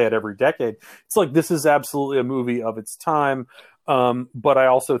 You're going to say it every decade. It's like, this is absolutely a movie of its time. But I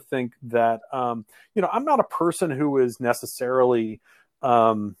also think that, I'm not a person who is necessarily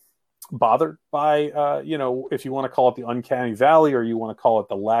bothered by, if you want to call it the uncanny valley or you want to call it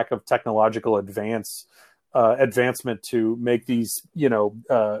the lack of technological advancement to make these,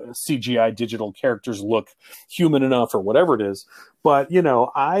 CGI digital characters look human enough or whatever it is. But,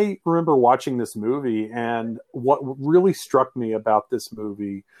 I remember watching this movie, and what really struck me about this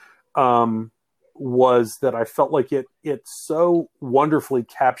movie was that I felt like it so wonderfully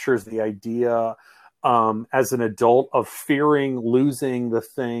captures the idea as an adult of fearing losing the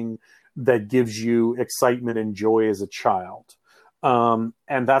thing that gives you excitement and joy as a child. And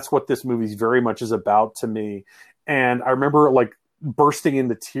that's what this movie very much is about to me. And I remember like bursting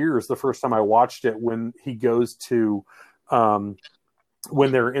into tears the first time I watched it when he goes to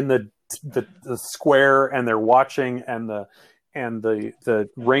when they're in the square and they're watching and the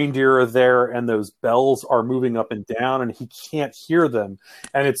reindeer are there and those bells are moving up and down and he can't hear them.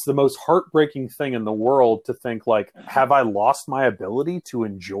 And it's the most heartbreaking thing in the world to think like, have I lost my ability to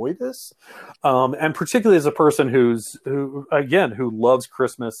enjoy this? And particularly as a person who loves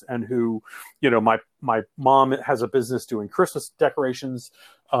Christmas and who, you know, my mom has a business doing Christmas decorations.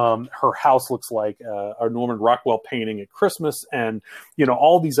 Her house looks like a Norman Rockwell painting at Christmas, and you know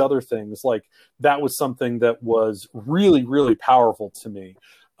all these other things. Like that was something that was really, really powerful to me.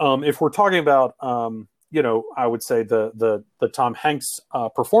 If we're talking about, you know, I would say the Tom Hanks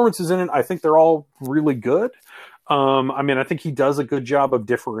performances in it. I think they're all really good. I mean, I think he does a good job of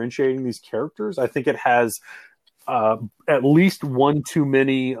differentiating these characters. I think it has at least one too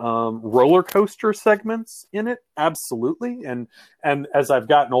many roller coaster segments in it, absolutely. And as I've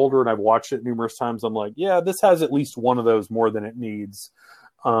gotten older and I've watched it numerous times, I'm like, yeah, this has at least one of those more than it needs.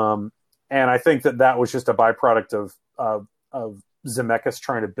 And I think that was just a byproduct of Zemeckis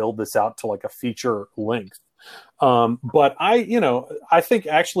trying to build this out to like a feature length. But I think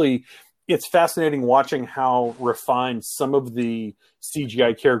actually it's fascinating watching how refined some of the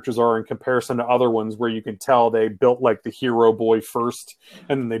CGI characters are in comparison to other ones where you can tell they built like the hero boy first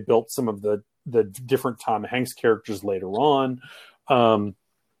and then they built some of the different Tom Hanks characters later on.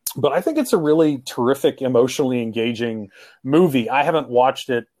 But I think it's a really terrific, emotionally engaging movie. I haven't watched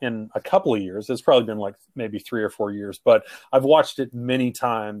it in a couple of years. It's probably been like maybe 3 or 4 years, but I've watched it many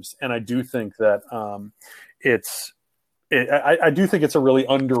times. And I do think that I do think it's a really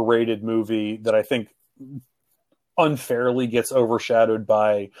underrated movie that I think unfairly gets overshadowed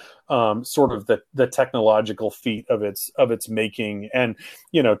by sort of the technological feat of its making. And,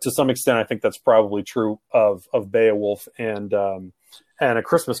 you know, to some extent, I think that's probably true of Beowulf and A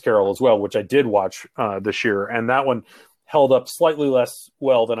Christmas Carol as well, which I did watch this year. And that one held up slightly less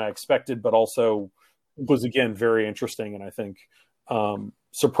well than I expected, but also was, again, very interesting. And I think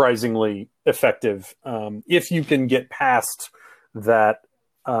surprisingly effective if you can get past that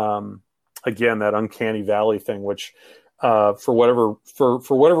again, that uncanny valley thing, which for whatever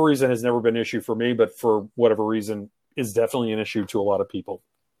reason has never been an issue for me, but for whatever reason is definitely an issue to a lot of people.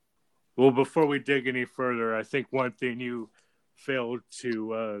 Well, before we dig any further, I think one thing you failed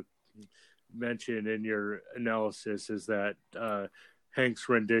to mention in your analysis is that Hank's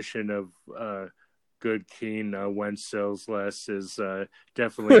rendition of Good King Wenceslas is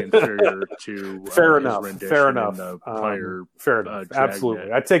definitely inferior to fair his enough. rendition Fair enough. in the prior, fair enough. Absolutely.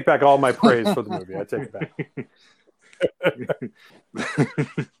 Dragnet. I take back all my praise for the movie. I take it back.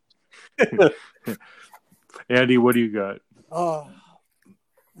 Andy, what do you got? Oh.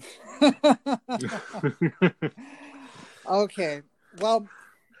 Okay. Well,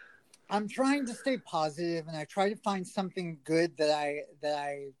 I'm trying to stay positive, and I try to find something good that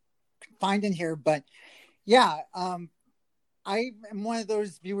I find in here. But yeah, I am one of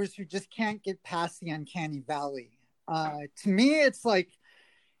those viewers who just can't get past the uncanny valley. To me, it's like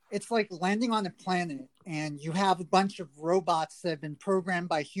landing on a planet and you have a bunch of robots that have been programmed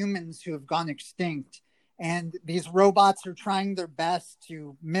by humans who have gone extinct. And these robots are trying their best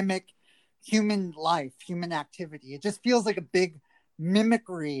to mimic human life, human activity. It just feels like a big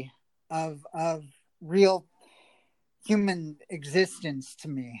mimicry of real human existence to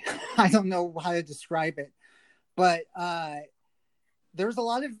me. I don't know how to describe it, but there's a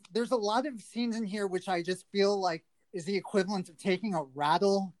lot of scenes in here which I just feel like is the equivalent of taking a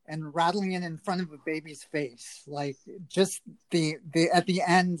rattle and rattling it in front of a baby's face. Like just the at the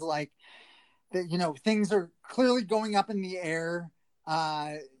end, like you know, things are clearly going up in the air.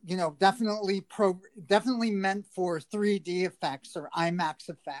 You know, definitely meant for 3D effects or IMAX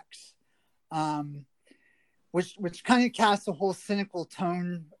effects. Which kind of casts a whole cynical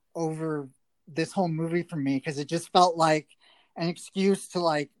tone over this whole movie for me, because it just felt like an excuse to,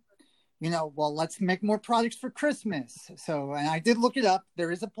 like, you know, well, let's make more products for Christmas. So, and I did look it up.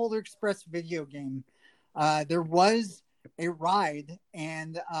 There is a Polar Express video game. There was a ride,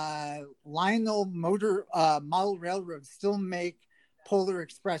 and Lionel Model Railroad still make Polar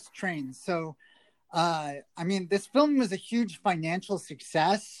Express trains. So, I mean, this film was a huge financial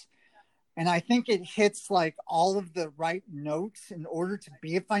success. And I think it hits like all of the right notes in order to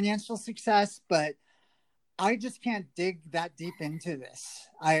be a financial success. But I just can't dig that deep into this.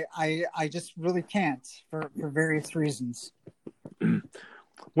 I just really can't for various reasons.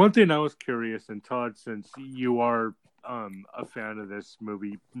 One thing I was curious, and Todd, since you are a fan of this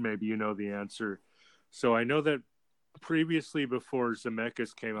movie, maybe you know the answer. So I know that previously, before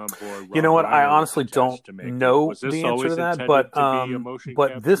Zemeckis came on board, you know what? Reiner I honestly don't know the answer to that, but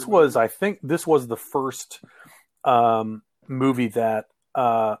this was, I think, this was the first movie that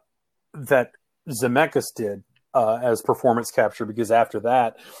that Zemeckis did as performance capture, because after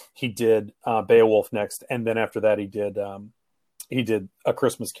that he did Beowulf next, and then after that he did A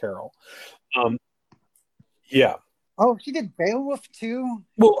Christmas Carol. Yeah. Oh, he did Beowulf too?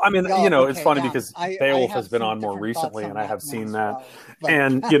 Well, I mean, it's funny because I Beowulf have has been some on more different recently, thoughts and on I have that seen one that. as well,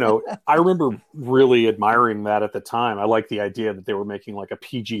 And, I remember really admiring that at the time. I liked the idea that they were making like a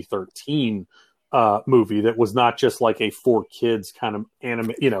PG-13 movie that was not just like a for kids kind of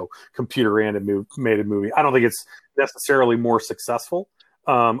computer animated movie. I don't think it's necessarily more successful.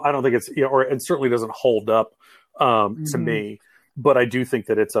 I don't think it's, or it certainly doesn't hold up to me, but I do think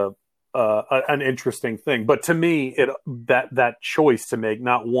that it's an interesting thing. But to me, that choice to make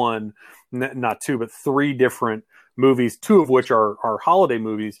not one, not two, but three different movies, two of which are holiday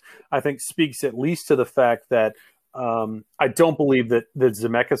movies, I think speaks at least to the fact that I don't believe that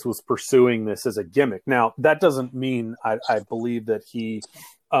Zemeckis was pursuing this as a gimmick. Now, that doesn't mean I believe that he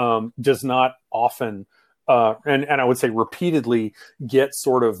does not often and I would say repeatedly get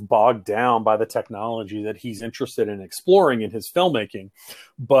sort of bogged down by the technology that he's interested in exploring in his filmmaking.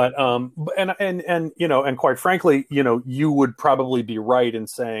 But and quite frankly, you would probably be right in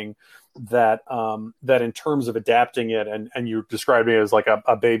saying that that in terms of adapting it, and you described it as like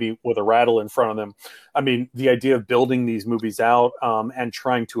a baby with a rattle in front of them. I mean, the idea of building these movies out and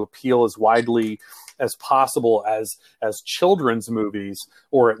trying to appeal as widely as possible as children's movies,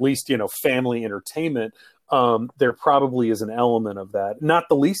 or at least family entertainment. There probably is an element of that, not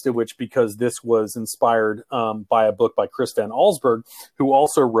the least of which because this was inspired by a book by Chris Van Allsburg, who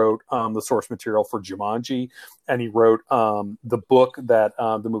also wrote the source material for Jumanji, and he wrote the book that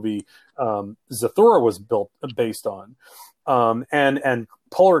the movie Zathura was based on. And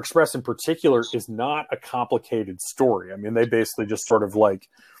Polar Express in particular is not a complicated story. I mean, they basically just sort of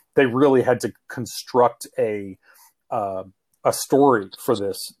they really had to construct a story for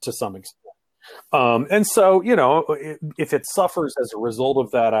this to some extent. And so, if it suffers as a result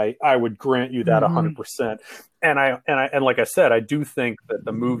of that, I would grant you that 100%. And like I said, I do think that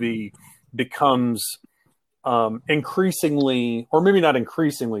the movie becomes increasingly, or maybe not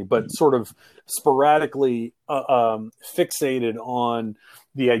increasingly, but sort of sporadically fixated on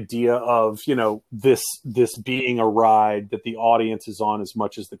the idea of this being a ride that the audience is on as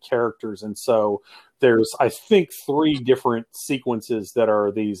much as the characters. And so there's, I think, 3 different sequences that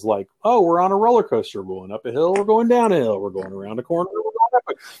are these we're on a roller coaster, we're going up a hill, we're going down a hill, we're going around a corner, we're going up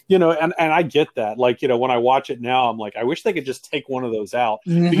and I get that. When I watch it now, I'm like, I wish they could just take one of those out,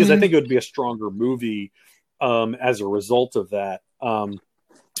 because I think it would be a stronger movie as a result of that.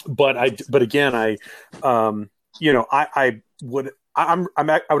 But again, I would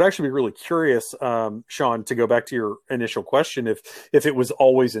actually be really curious, Sean, to go back to your initial question, if it was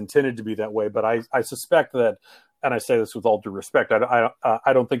always intended to be that way. But I suspect that, and I say this with all due respect, I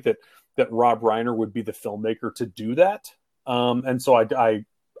don't think that Rob Reiner would be the filmmaker to do that. And so I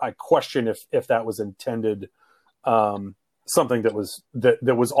question if that was intended, something that was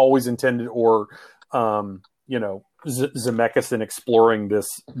always intended, or Zemeckis in exploring this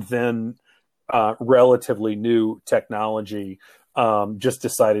then relatively new technology just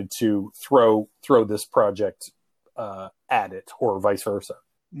decided to throw this project at it, or vice versa.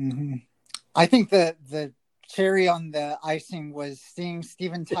 I think the cherry on the icing was seeing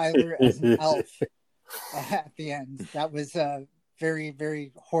Steven Tyler as an elf at the end. That was very,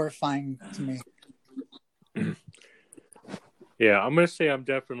 very horrifying to me. Yeah, I'm going to say I'm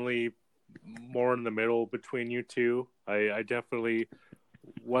definitely more in the middle between you two. I definitely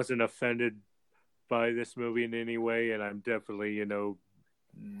wasn't offended by this movie in any way, and I'm definitely,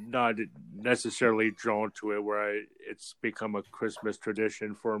 not necessarily drawn to it where it's become a Christmas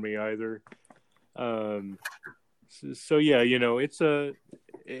tradition for me either. So yeah, it's a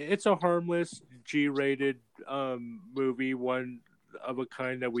harmless G-rated movie, one of a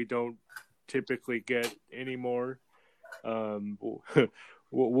kind that we don't typically get anymore. One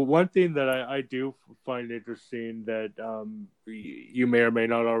thing that I do find interesting that you may or may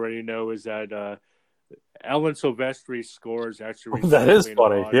not already know is that Alan Silvestri's scores actually. That is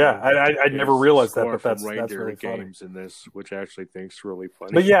funny. Yeah, I never realized that, but that's really games funny in this, which I actually think's really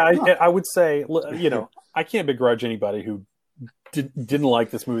funny. But yeah, I would say, I can't begrudge anybody who didn't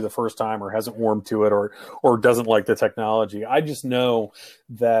like this movie the first time, or hasn't warmed to it, or doesn't like the technology. I just know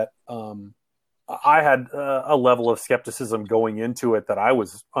that I had a level of skepticism going into it that I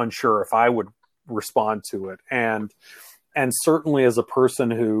was unsure if I would respond to it, and certainly as a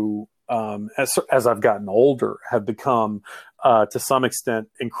person who, as I've gotten older, have become to some extent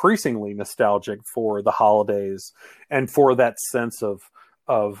increasingly nostalgic for the holidays and for that sense of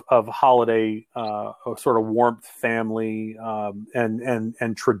holiday sort of warmth, family,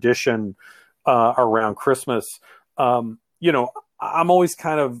 and tradition around Christmas. I'm always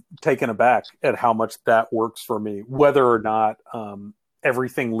kind of taken aback at how much that works for me, whether or not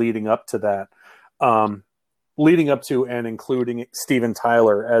everything leading up to that, and including Steven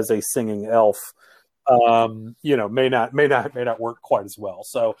Tyler as a singing elf, may not work quite as well.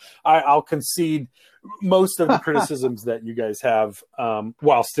 So I'll concede most of the criticisms that you guys have,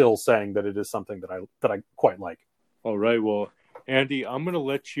 while still saying that it is something that I quite like. All right, well, Andy, I'm going to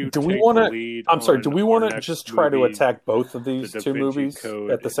let you. Do we want to? I'm sorry. Do we want to just try to attack both of these two movies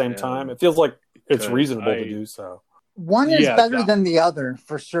at the same time? It feels like it's reasonable to do so. One is better than the other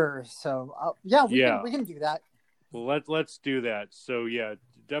for sure. So we can do that. Well, let's do that. So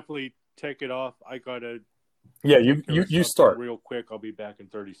definitely take it off. I gotta. Yeah, you start real quick. I'll be back in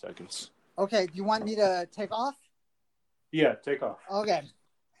 30 seconds. Okay. Do you want me to take off? Yeah, take off. Okay.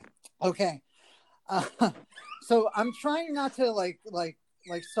 So I'm trying not to like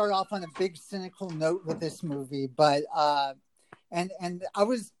start off on a big cynical note with this movie, but and I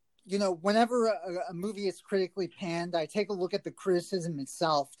was, whenever a movie is critically panned, I take a look at the criticism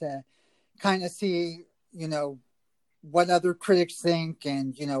itself to kind of see, what other critics think,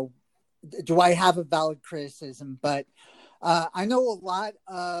 and do I have a valid criticism? But I know a lot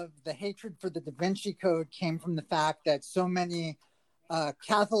of the hatred for the Da Vinci Code came from the fact that so many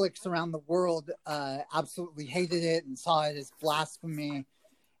Catholics around the world absolutely hated it and saw it as blasphemy,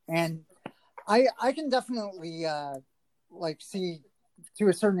 and I can definitely see to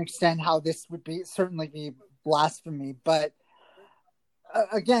a certain extent how this would certainly be blasphemy. But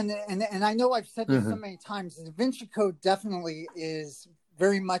again, and I know I've said this so many times, the Da Vinci Code definitely is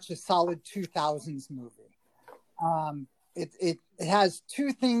very much a solid 2000s movie. It has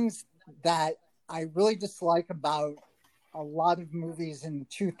two things that I really dislike about a lot of movies in the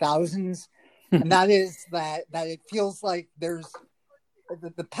 2000s, and that is that it feels like there's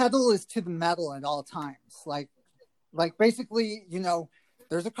the pedal is to the metal at all times. Like basically,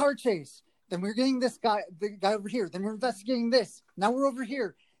 there's a car chase, then we're getting the guy over here, then we're investigating this, now we're over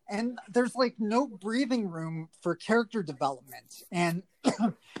here, and there's like no breathing room for character development. And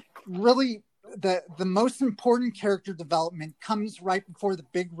really, the most important character development comes right before the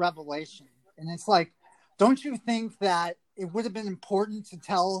big revelation, and it's like, don't you think that it would have been important to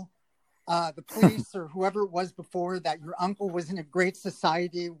tell the police or whoever it was before that your uncle was in a great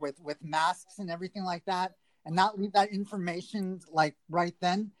society with masks and everything like that, and not leave that information like right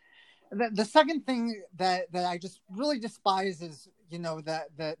then? The second thing that I just really despise is,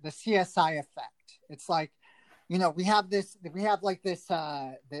 the CSI effect. It's like, we have this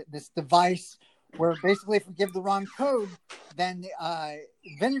device where basically if we give the wrong code, then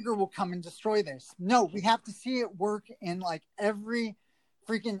vinegar will come and destroy this. No, we have to see it work in like every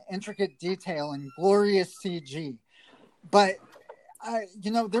freaking intricate detail and glorious CG. But,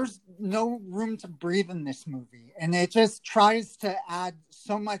 there's no room to breathe in this movie. And it just tries to add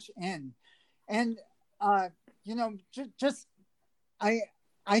so much in. And, I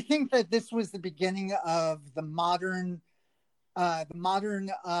think that this was the beginning of the modern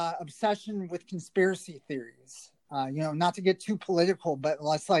obsession with conspiracy theories. Not to get too political, but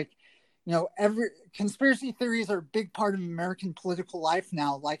it's like, every conspiracy theories are a big part of American political life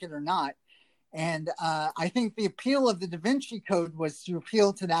now, like it or not. And I think the appeal of the Da Vinci Code was to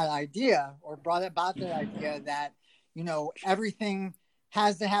appeal to that idea, or brought about that idea that, everything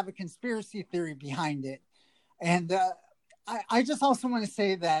has to have a conspiracy theory behind it. And I just also want to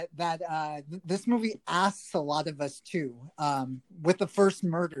say that this movie asks a lot of us too, with the first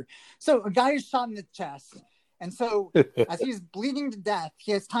murder. So a guy is shot in the chest, and so as he's bleeding to death,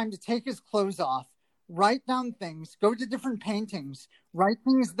 he has time to take his clothes off, write down things, go to different paintings, write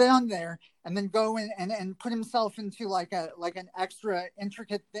things down there, and then go and put himself into like an extra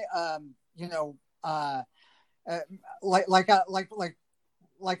intricate, like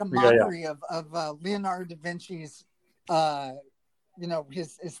a mockery of Leonardo da Vinci's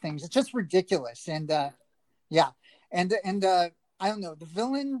his things. It's just ridiculous. And I don't know, the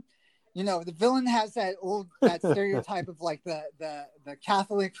villain, the villain has that stereotype of like the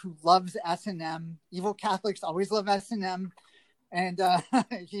Catholic who loves S&M. Evil Catholics always love S&M, and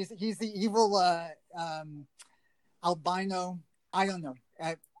he's the evil albino I don't know.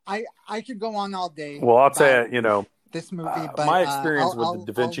 I could go on all day. Well, I'll tell you, this movie, but my experience with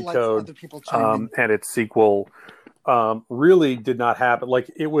the Da Vinci let Code other people chime in. and its sequel really did not happen.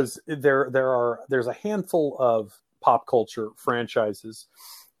 Like it was there's a handful of pop culture franchises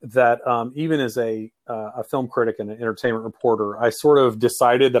that even as a film critic and an entertainment reporter, I sort of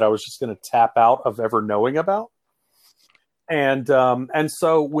decided that I was just going to tap out of ever knowing about. And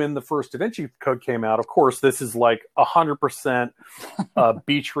so when the first Da Vinci Code came out, of course, this is like 100%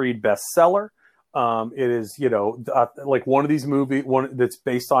 beach read bestseller. It is, like one of these movies, one that's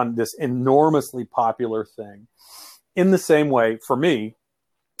based on this enormously popular thing. In the same way, for me,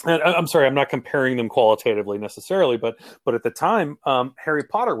 and I'm sorry, I'm not comparing them qualitatively necessarily, but at the time, Harry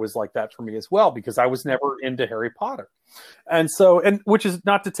Potter was like that for me as well, because I was never into Harry Potter. And so, which is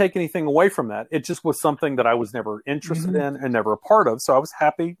not to take anything away from that. It just was something that I was never interested in and never a part of. So I was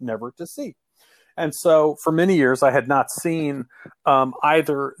happy never to see. And so for many years, I had not seen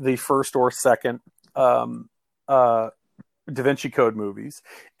either the first or second Da Vinci Code movies.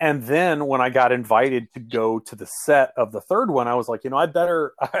 And then when I got invited to go to the set of the third one, I was like,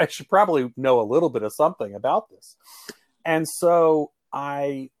 I should probably know a little bit of something about this. And so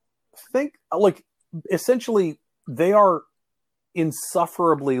I think, like, essentially they are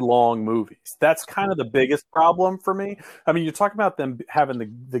insufferably long movies. That's kind of the biggest problem for me. I mean, you're talking about them having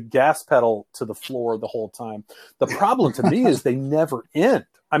the gas pedal to the floor the whole time. The problem to me is they never end.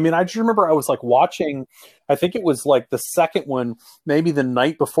 I mean, I just remember I was like watching, I think it was like the second one, maybe the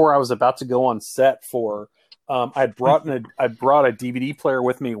night before I was about to go on set for, I brought a DVD player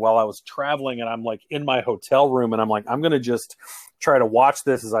with me while I was traveling, and I'm like in my hotel room, and I'm like, I'm going to just try to watch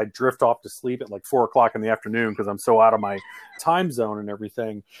this as I drift off to sleep at like 4:00 in the afternoon, because I'm so out of my time zone and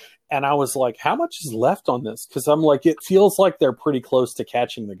everything. And I was like, how much is left on this? Because I'm like, it feels like they're pretty close to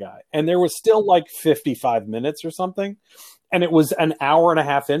catching the guy. And there was still like 55 minutes or something. And it was an hour and a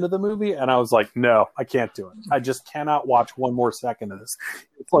half into the movie. And I was like, no, I can't do it. I just cannot watch one more second of this.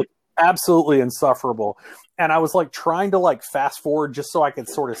 It's like absolutely insufferable. And I was like trying to like fast forward just so I could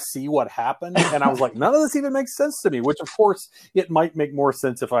sort of see what happened. And I was like, none of this even makes sense to me, which of course it might make more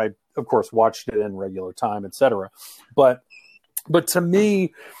sense if I, of course, watched it in regular time, etc. But to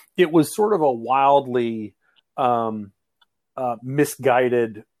me, it was sort of a wildly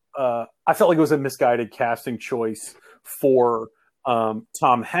misguided, I felt like it was a misguided casting choice for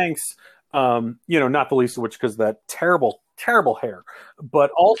Tom Hanks, not the least of which because of that terrible hair,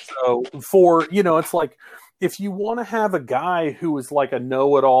 but also for, it's like, if you want to have a guy who is like a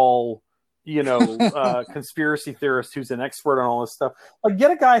know-it-all, conspiracy theorist who's an expert on all this stuff, like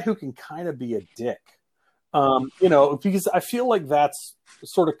get a guy who can kind of be a dick, because I feel like that's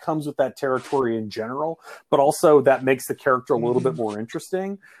sort of comes with that territory in general, but also that makes the character a little bit more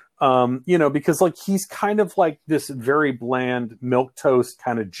interesting. Because like he's kind of like this very bland milquetoast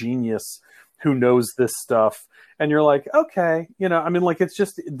kind of genius who knows this stuff. And you're like, okay, like it's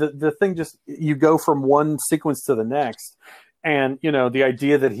just the thing, just you go from one sequence to the next. And, the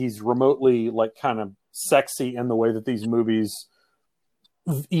idea that he's remotely like kind of sexy in the way that these movies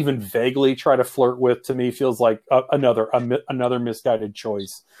even vaguely try to flirt with, to me, feels like another misguided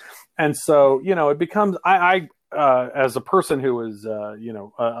choice. And so, it becomes, I as a person who is,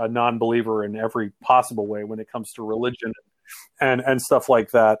 a non-believer in every possible way when it comes to religion and stuff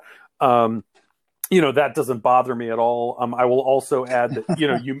like that, that doesn't bother me at all. I will also add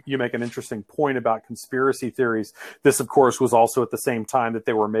that, you make an interesting point about conspiracy theories. This, of course, was also at the same time that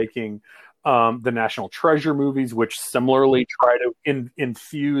they were making the National Treasure movies, which similarly try to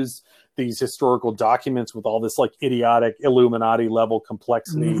infuse these historical documents with all this like idiotic Illuminati level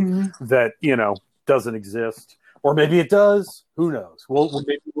complexity that, doesn't exist. Or maybe it does. Who knows?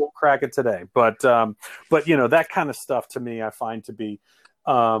 Maybe we'll crack it today. But that kind of stuff to me, I find to be,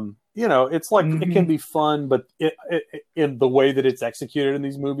 it's like it can be fun, but it in the way that it's executed in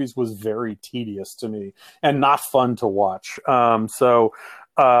these movies was very tedious to me and not fun to watch. So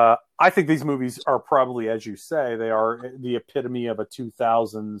I think these movies are probably, as you say, they are the epitome of a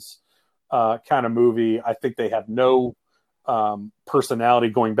 2000s kind of movie. I think they have no personality,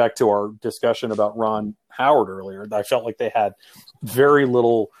 going back to our discussion about Ron Howard earlier. I felt like they had very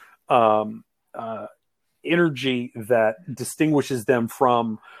little energy that distinguishes them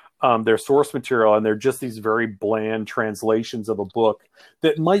from their source material, and they're just these very bland translations of a book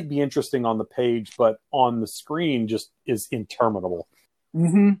that might be interesting on the page, but on the screen just is interminable.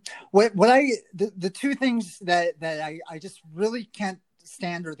 The two things that I just really can't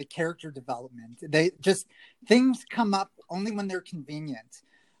stand are the character development. They just, things come up only when they're convenient.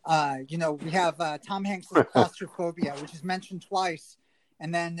 We have Tom Hanks' claustrophobia, which is mentioned twice,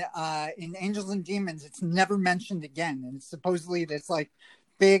 And then in Angels and Demons, it's never mentioned again. And it's supposedly this like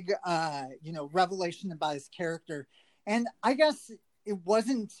big, revelation about his character. And I guess it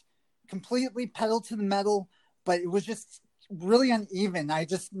wasn't completely pedal to the metal, but it was just really uneven.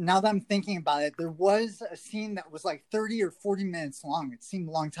 Now that I'm thinking about it, there was a scene that was like 30 or 40 minutes long. It seemed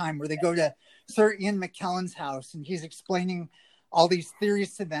a long time, where they go to Sir Ian McKellen's house and he's explaining all these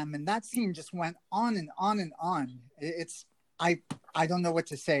theories to them. And that scene just went on and on and on. I don't know what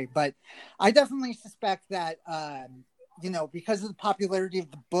to say, but I definitely suspect that, because of the popularity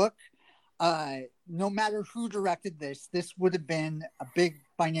of the book, no matter who directed this would have been a big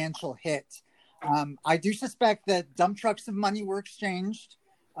financial hit. I do suspect that dump trucks of money were exchanged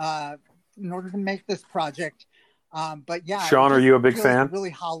in order to make this project. But yeah, Sean, are you a big fan? Really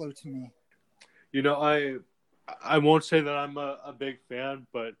hollow to me. I won't say that I'm a big fan,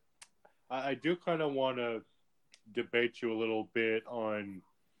 but I do kind of want to debate you a little bit on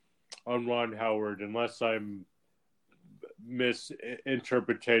Ron Howard, unless I'm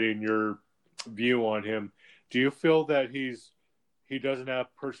misinterpreting your view on him. Do you feel that he doesn't have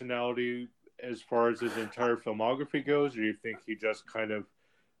personality as far as his entire filmography goes, or do you think he just kind of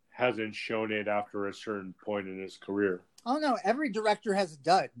hasn't shown it after a certain point in his career? Oh no, every director has a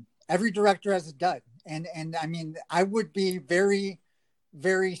dud. And I mean, I would be very,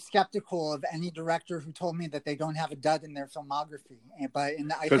 very skeptical of any director who told me that they don't have a dud in their filmography.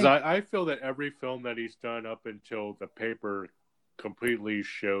 Because I feel that every film that he's done up until The Paper completely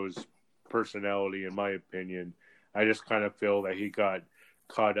shows personality, in my opinion. I just kind of feel that he got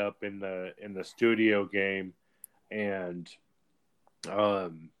caught up in the studio game, and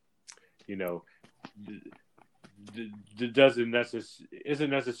isn't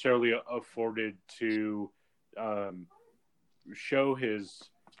necessarily afforded to show his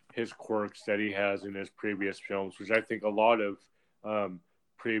quirks that he has in his previous films, which I think a lot of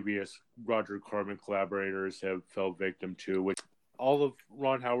previous Roger Corman collaborators have fell victim to. Which all of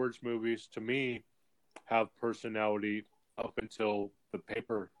Ron Howard's movies, to me, have personality up until The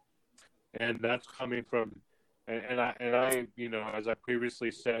Paper, and that's coming from. And I, as I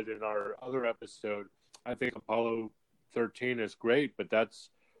previously said in our other episode, I think Apollo 13 is great, but that's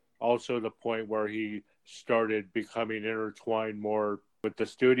also the point where he started becoming intertwined more with the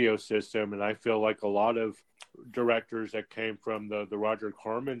studio system. And I feel like a lot of directors that came from the Roger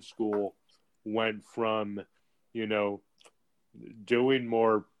Corman school went from, doing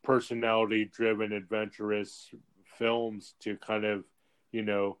more personality-driven, adventurous films to kind of,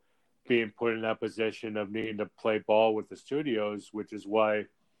 being put in that position of needing to play ball with the studios, which is why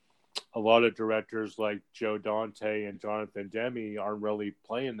a lot of directors like Joe Dante and Jonathan Demme aren't really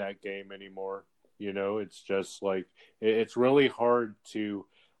playing that game anymore. It's just like, it's really hard to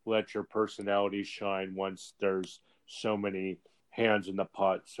let your personality shine once there's so many hands in the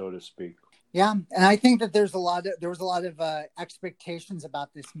pot, so to speak. Yeah, and I think that there was a lot of expectations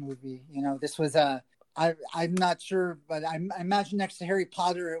about this movie. This was I'm not sure, but I imagine next to Harry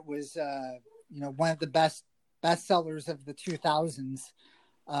Potter, it was one of the best bestsellers of the 2000s.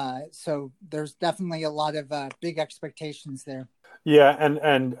 So there's definitely a lot of big expectations there. Yeah,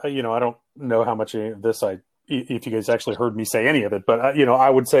 and I don't know how much of this if you guys actually heard me say any of it, but I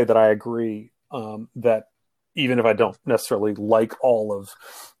would say that I agree that even if I don't necessarily like all of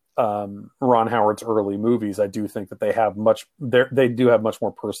Ron Howard's early movies, I do think that they do have much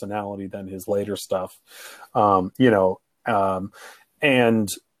more personality than his later stuff. But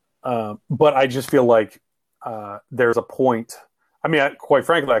I just feel like there's a point. I mean, quite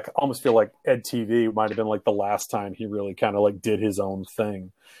frankly, I almost feel like Ed TV might have been like the last time he really kind of like did his own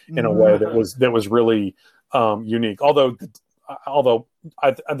thing in a way that was really unique. Although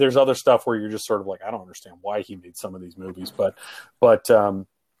there's other stuff where you're just sort of like, I don't understand why he made some of these movies, but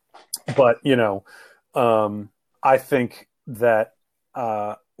I think that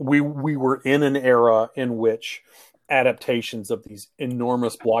we were in an era in which adaptations of these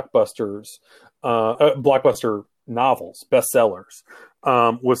enormous blockbuster novels, bestsellers,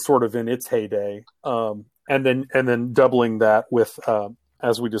 was sort of in its heyday, and then doubling that with,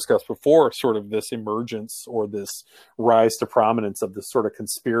 as we discussed before, sort of this emergence or this rise to prominence of this sort of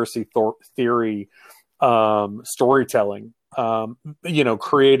conspiracy theory storytelling,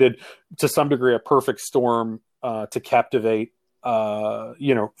 created to some degree a perfect storm to captivate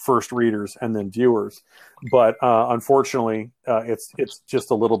first readers and then viewers. But unfortunately, it's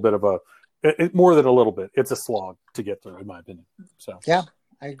just a little bit of more than a little bit. It's a slog to get through, in my opinion. So yeah,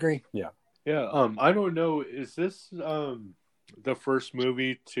 I agree. Yeah. I don't know. Is this the first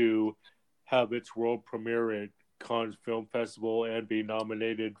movie to have its world premiere at Cannes Film Festival and be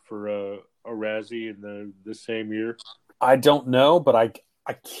nominated for a Razzie in the same year? I don't know, but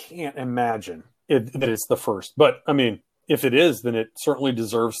I can't imagine that it's the first. But I mean, if it is, then it certainly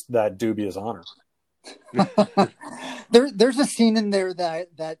deserves that dubious honor. There's a scene in there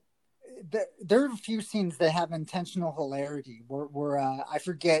that there are a few scenes that have intentional hilarity where I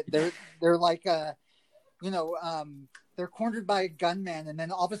forget they're like they're cornered by a gunman, and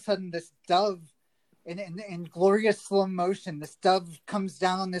then all of a sudden this dove in glorious slow motion, this dove comes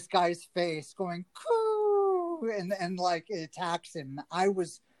down on this guy's face going coo, and like it attacks him. I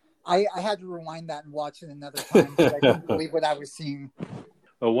had to rewind that and watch it another time because I couldn't believe what I was seeing.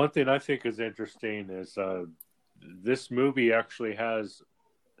 Well, one thing I think is interesting is this movie actually has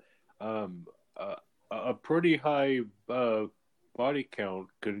a pretty high body count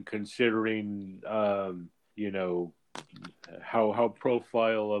considering how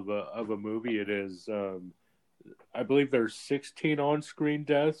profile of a movie it is. I believe there's 16 on-screen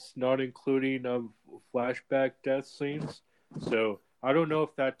deaths, not including flashback death scenes. So I don't know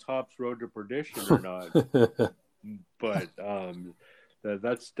if that tops Road to Perdition or not, but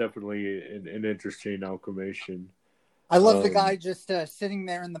that's definitely an interesting amalgamation. I love the guy just sitting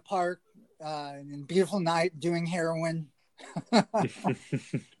there in the park in a beautiful night doing heroin.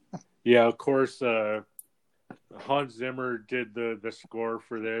 Yeah, of course. Hans Zimmer did the score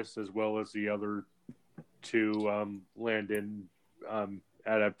for this as well as the other two Landon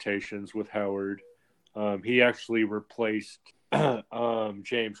adaptations with Howard. He actually replaced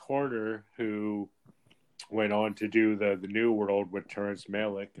James Horner, who went on to do the New World with Terrence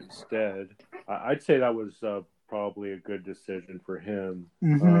Malick instead. I'd say that was probably a good decision for him.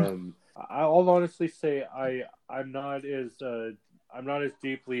 Mm-hmm. I'll honestly say I'm not as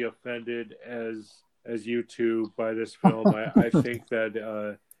deeply offended as you two by this film. I think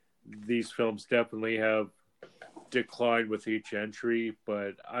that these films definitely have declined with each entry,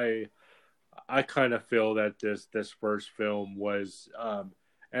 but I kind of feel that this first film was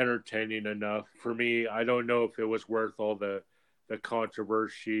entertaining enough for me. I don't know if it was worth all the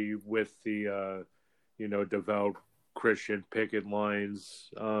controversy with the devout Christian picket lines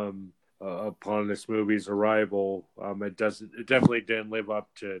upon this movie's arrival. It definitely didn't live up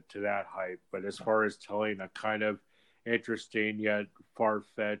to that hype. But as far as telling a kind of interesting yet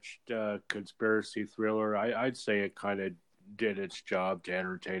far-fetched conspiracy thriller, I'd say it kind of did its job to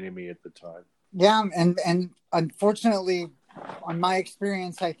entertaining me at the time. Yeah, and unfortunately, on my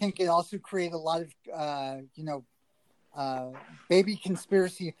experience, I think it also created a lot of baby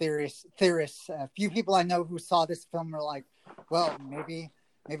conspiracy theorists. A few people I know who saw this film were like, well,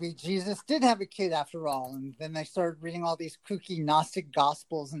 maybe Jesus did have a kid after all. And then they started reading all these kooky Gnostic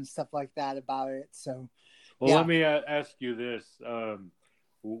gospels and stuff like that about it. So, well, let me ask you this.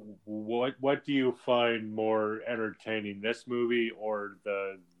 What do you find more entertaining, this movie or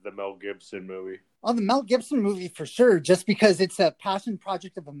the Mel Gibson movie? Oh, the Mel Gibson movie for sure, just because it's a passion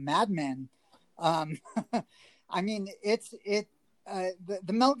project of a madman. I mean, the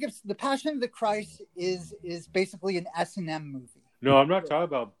Mel Gibson, The Passion of the Christ is basically an S&M movie. No, I'm not talking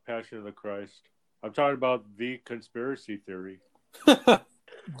about Passion of the Christ. I'm talking about The Conspiracy Theory.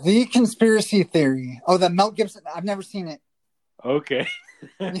 The Conspiracy Theory. Oh, the Mel Gibson. I've never seen it. Okay.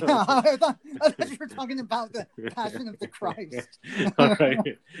 Yeah, I thought you were talking about The Passion of the Christ. All right.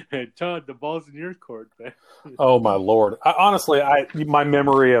 Hey, Todd, the ball's in your court, man. Oh my Lord! Honestly, my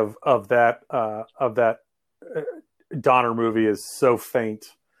memory of that Donner movie is so faint.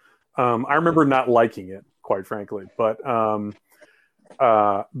 I remember not liking it, quite frankly, but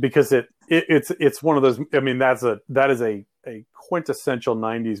because it's one of those. I mean, that is a quintessential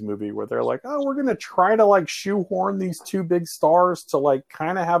 90s movie where they're like, oh, we're going to try to like shoehorn these two big stars to like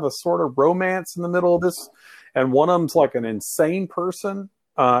kind of have a sort of romance in the middle of this. And one of them's like an insane person.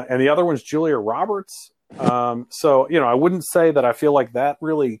 And the other one's Julia Roberts. So, I wouldn't say that I feel like that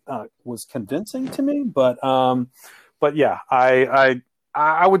really was convincing to me, but yeah, I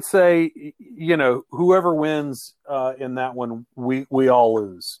would say, whoever wins in that one, we all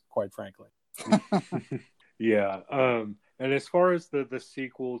lose, quite frankly. Yeah. And as far as the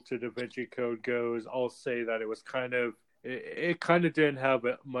sequel to Da Vinci Code goes, I'll say that it was it kind of didn't have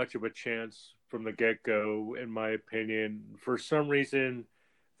much of a chance from the get-go, in my opinion. For some reason,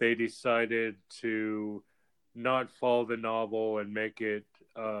 they decided to not follow the novel and make it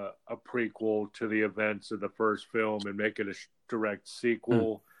a prequel to the events of the first film and make it a direct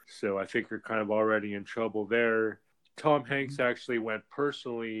sequel. So I think you're kind of already in trouble there. Tom Hanks actually went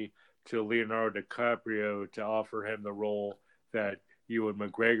personally to Leonardo DiCaprio to offer him the role that Ewan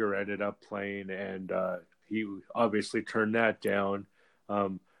McGregor ended up playing, and he obviously turned that down.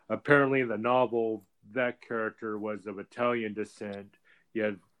 Apparently in the novel, that character was of Italian descent,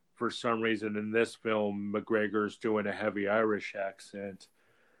 yet for some reason in this film, McGregor's doing a heavy Irish accent.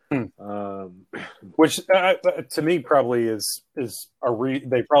 Which to me probably is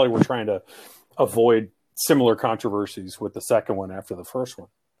they probably were trying to avoid similar controversies with the second one after the first one.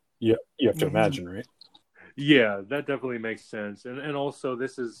 You have to imagine, right? Yeah, that definitely makes sense. And also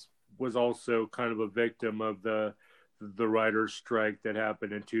was also kind of a victim of the writer's strike that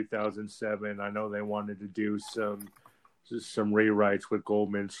happened in 2007. I know they wanted to do some rewrites with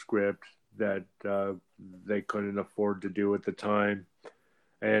Goldman's script that they couldn't afford to do at the time.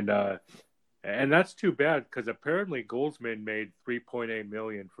 And that's too bad, because apparently Goldsman made $3.8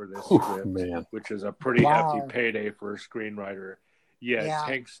 million for this script, which is a pretty hefty payday for a screenwriter. Yeah,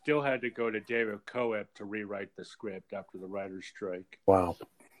 Hank still had to go to David Coeb to rewrite the script after the writer's strike. Wow.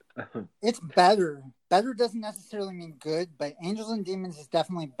 It's better. Better doesn't necessarily mean good, but Angels and Demons is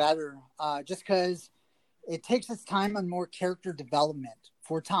definitely better, just because it takes its time on more character development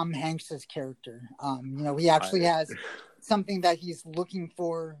for Tom Hanks's character. He actually has something that he's looking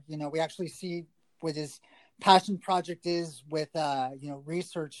for. We actually see what his passion project is with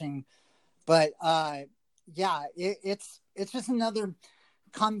researching. But it's just another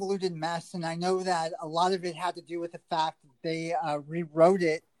convoluted mess, and I know that a lot of it had to do with the fact that they rewrote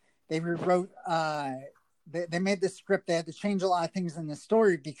it. They made the script. They had to change a lot of things in the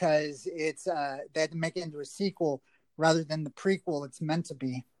story because it's they had to make it into a sequel rather than the prequel it's meant to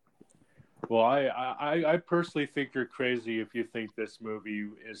be. Well, I personally think you're crazy if you think this movie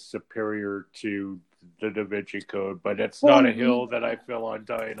is superior to the Da Vinci Code, but it's not a hill that I feel on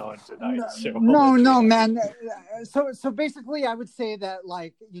dying on tonight. No, man. So basically, I would say that,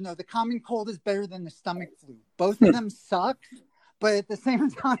 the common cold is better than the stomach flu. Both of them suck, but at the same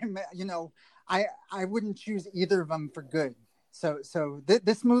time, I wouldn't choose either of them for good. So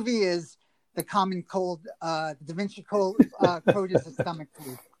this movie is the common cold. The Da Vinci Code is the stomach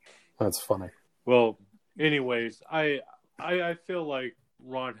flu. That's funny. Well, anyways, I feel like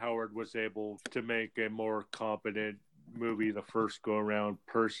Ron Howard was able to make a more competent movie the first go around.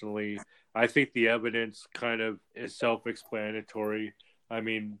 Personally, I think the evidence kind of is self-explanatory. I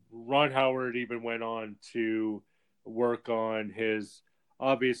mean, Ron Howard even went on to work on his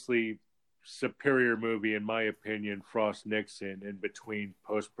obviously superior movie, in my opinion, Frost Nixon, in between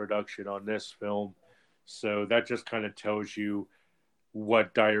post-production on this film. So that just kind of tells you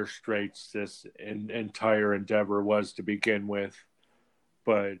what dire straits this entire endeavor was to begin with.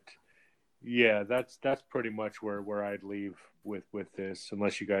 But yeah, that's pretty much where I'd leave with this,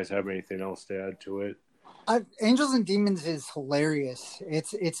 unless you guys have anything else to add to it. Angels and Demons is hilarious.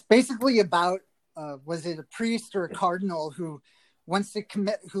 It's basically about was it a priest or a cardinal who wants to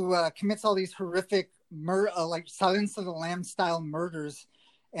commits all these horrific like Silence of the Lambs style murders,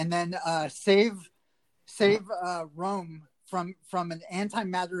 and then save Rome from an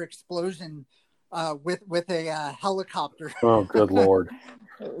antimatter explosion with a helicopter. Oh, good Lord.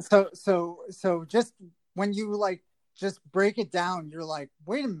 So just when you just break it down, you're like,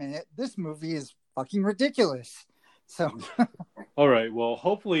 wait a minute, this movie is fucking ridiculous. So all right, well,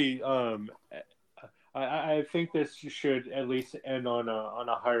 hopefully I think this should at least end on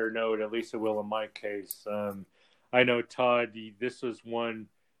a higher note. At least it will in my case. I know, Todd, this was one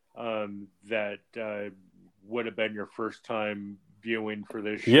that would have been your first time viewing for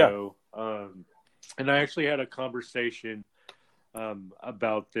this show. Yeah. And I actually had a conversation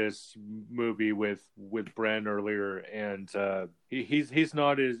about this movie with Brent earlier, and he's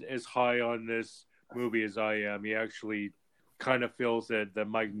not as high on this movie as I am. He actually kind of feels that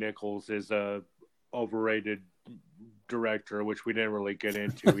Mike Nichols is a overrated director, which we didn't really get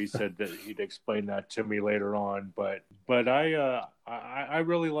into. He said that he'd explain that to me later on, but I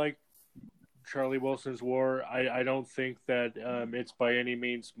really like Charlie Wilson's War. I don't think that it's by any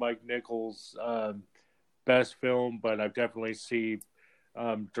means Mike Nichols' best film, but I definitely see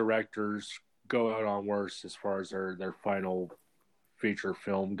directors go out on worse as far as their final feature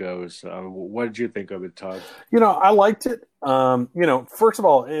film goes. What did you think of it, Todd? I liked it. First of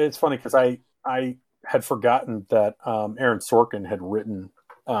all, it's funny because I had forgotten that Aaron Sorkin had written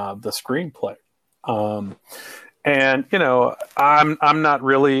the screenplay. And I'm not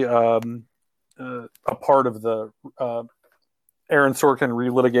really a part of the Aaron Sorkin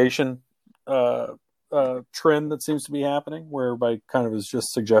relitigation trend that seems to be happening, where everybody kind of is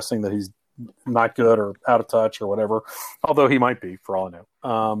just suggesting that he's not good or out of touch or whatever, although he might be, for all I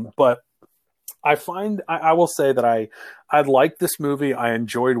know. But I will say that I liked this movie. I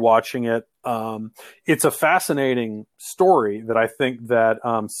enjoyed watching it. It's a fascinating story that I think that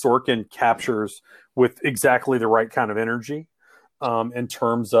Sorkin captures with exactly the right kind of energy in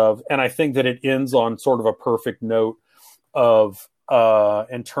terms of, and I think that it ends on sort of a perfect note of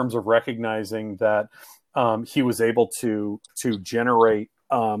in terms of recognizing that he was able to generate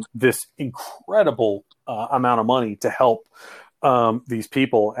this incredible amount of money to help these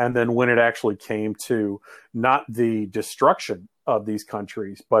people. And then when it actually came to not the destruction of these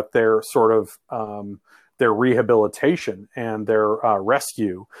countries, but their sort of their rehabilitation and their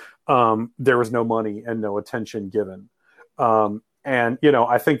rescue, there was no money and no attention given. And, you know,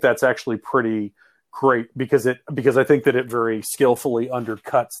 I think that's actually pretty great because I think that it very skillfully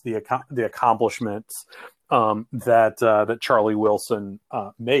undercuts the accomplishments that Charlie Wilson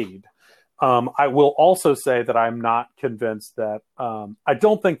made. I will also say that I'm not convinced that I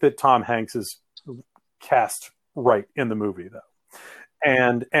don't think that Tom Hanks is cast right in the movie, though.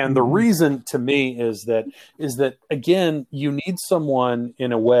 And the reason to me is that again, you need someone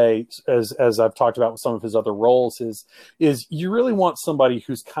in a way, as I've talked about with some of his other roles, is you really want somebody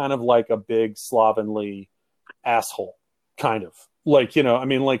who's kind of like a big slovenly asshole, kind of like, you know, I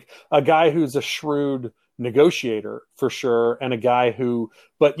mean, like a guy who's a shrewd negotiator for sure, and a guy who,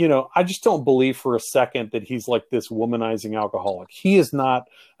 but you know, I just don't believe for a second that he's like this womanizing alcoholic. He is not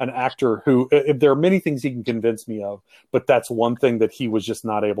an actor who, if there are many things he can convince me of, but that's one thing that he was just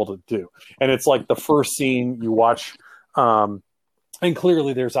not able to do. And it's like the first scene you watch, and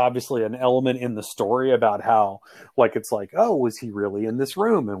clearly there's obviously an element in the story about how, like, it's like, oh, was he really in this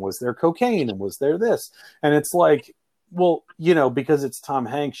room, and was there cocaine, and was there this, and it's like, well, you know, because it's Tom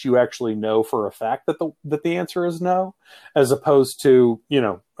Hanks, you actually know for a fact that the answer is no, as opposed to, you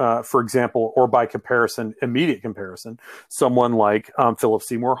know, for example, or by comparison, immediate comparison, someone like Philip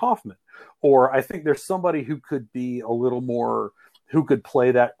Seymour Hoffman. Or I think there's somebody who could be a little more, who could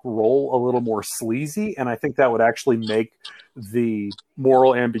play that role a little more sleazy. And I think that would actually make the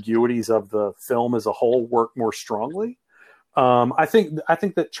moral ambiguities of the film as a whole work more strongly. I think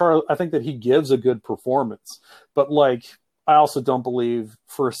that he gives a good performance, but like, I also don't believe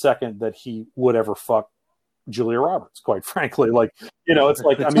for a second that he would ever fuck Julia Roberts, quite frankly. Like, you know, it's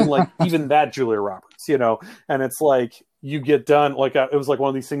like, I mean, like even that Julia Roberts, you know, and it's like, you get done, like, it was like one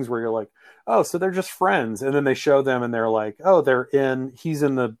of these things where you're like, oh, so they're just friends. And then they show them and they're like, oh, he's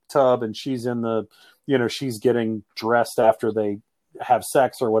in the tub and she's in the, you know, she's getting dressed after they have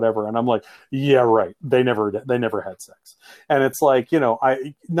sex or whatever, and I'm like, yeah, right, they never had sex. And it's like, you know,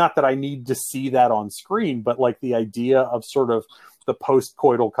 not that I need to see that on screen, but like the idea of sort of the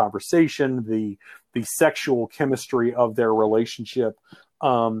post-coital conversation, the sexual chemistry of their relationship,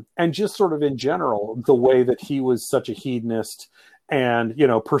 and just sort of in general the way that he was such a hedonist and, you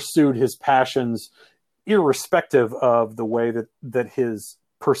know, pursued his passions irrespective of the way that his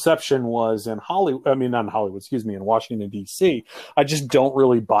perception was in Hollywood. I mean, not in Hollywood, excuse me, in Washington, D.C. I just don't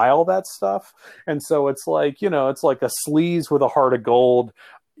really buy all that stuff. And so it's like, you know, it's like a sleaze with a heart of gold.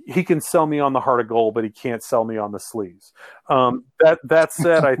 He can sell me on the heart of gold, but he can't sell me on the sleaze. That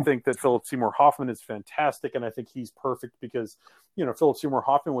said, I think that Philip Seymour Hoffman is fantastic. And I think he's perfect because, you know, Philip Seymour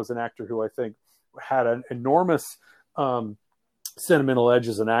Hoffman was an actor who I think had an enormous sentimental edge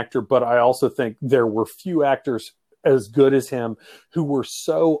as an actor. But I also think there were few actors as good as him who were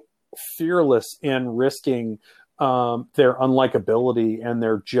so fearless in risking their unlikability and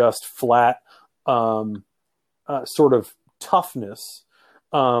their just flat sort of toughness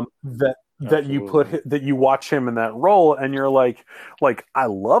that you watch him in that role and you're like I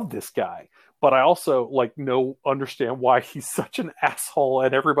love this guy, but I also understand why he's such an asshole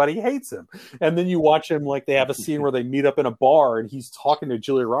and everybody hates him. And then you watch him, like they have a scene where they meet up in a bar and he's talking to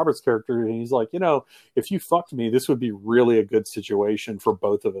Julia Roberts' character and he's like, you know, if you fucked me, this would be really a good situation for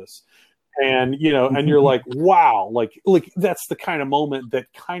both of us. And, you know, and you're like, wow, like that's the kind of moment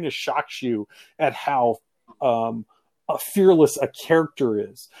that kind of shocks you at how fearless a character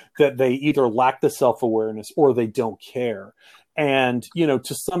is, that they either lack the self-awareness or they don't care. And, you know,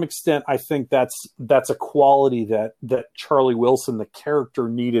 to some extent, I think that's a quality that Charlie Wilson, the character,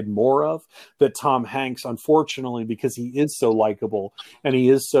 needed more of, that Tom Hanks, unfortunately, because he is so likable and he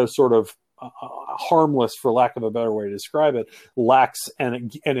is so sort of harmless, for lack of a better way to describe it, lacks,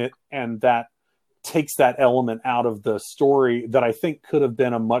 and that takes that element out of the story that I think could have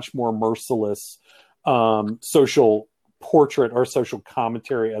been a much more merciless social portrait or social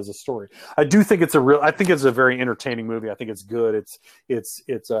commentary as a story. I do think I think it's a very entertaining movie. I think it's good. It's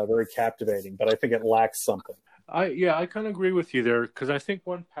very captivating, but I think it lacks something. I kind of agree with you there, because I think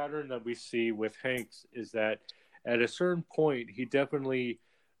one pattern that we see with Hanks is that at a certain point he definitely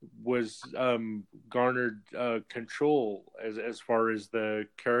was garnered control as far as the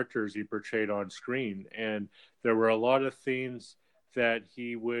characters he portrayed on screen, and there were a lot of themes that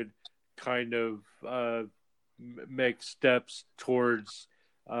he would kind of make steps towards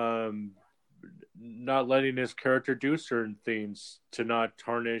not letting his character do certain things to not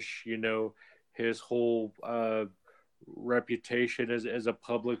tarnish, his whole reputation as a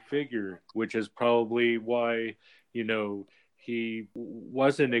public figure, which is probably why, he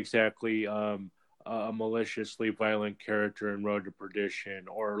wasn't exactly a maliciously violent character in Road to Perdition,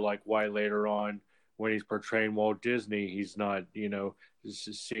 or like why later on when he's portraying Walt Disney, he's not,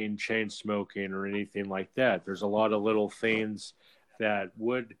 seen chain smoking or anything like that. There's a lot of little things that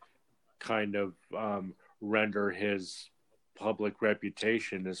would kind of render his public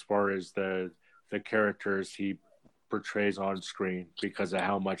reputation as far as the characters he portrays on screen because of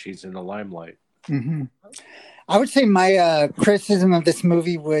how much he's in the limelight. Mm-hmm. I would say my criticism of this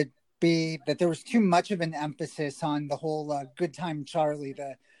movie would be that there was too much of an emphasis on the whole Good Time Charlie,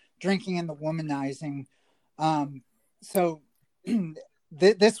 the drinking and the womanizing. So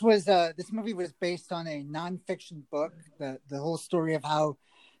this movie was based on a nonfiction book, the whole story of how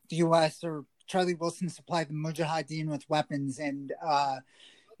the U.S. or Charlie Wilson supplied the Mujahideen with weapons. And,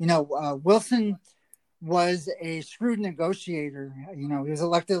 Wilson was a shrewd negotiator. He was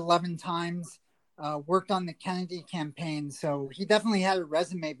elected 11 times, worked on the Kennedy campaign. So he definitely had a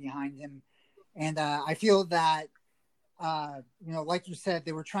resume behind him. And I feel that, like you said,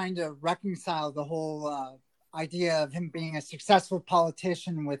 they were trying to reconcile the whole idea of him being a successful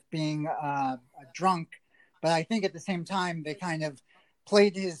politician with being a drunk. But I think at the same time, they kind of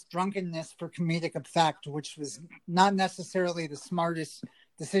played his drunkenness for comedic effect, which was not necessarily the smartest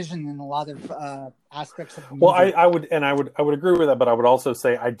decision in a lot of aspects of the movie. Well, I would agree with that, but I would also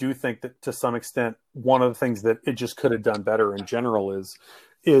say I do think that to some extent one of the things that it just could have done better in general is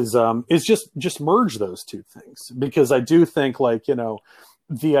just merge those two things, because I do think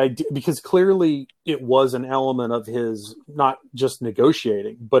the idea, because clearly it was an element of his not just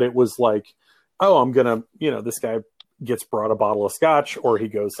negotiating, but it was like, oh, I'm gonna, this guy gets brought a bottle of scotch, or he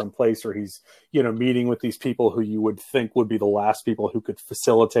goes someplace, or he's, meeting with these people who you would think would be the last people who could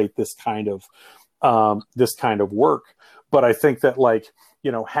facilitate this kind of work. But I think that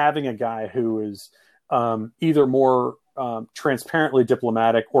having a guy who is either more transparently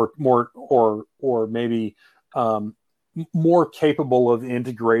diplomatic or maybe more capable of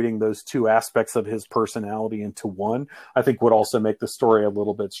integrating those two aspects of his personality into one, I think would also make the story a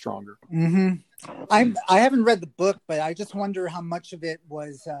little bit stronger. Mm-hmm. I haven't read the book, but I just wonder how much of it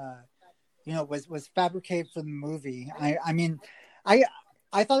was fabricated for the movie. I mean, I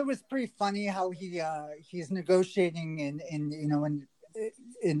thought it was pretty funny how he's negotiating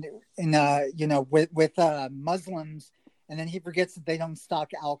with Muslims, and then he forgets that they don't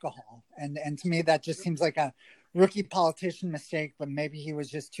stock alcohol, and to me that just seems like a rookie politician mistake, but maybe he was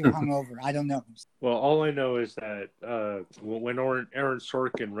just too hungover. I don't know. Well, all I know is that when Aaron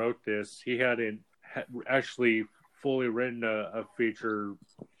Sorkin wrote this, he hadn't actually fully written a feature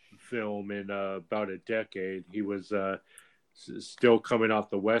film in about a decade. He was still coming off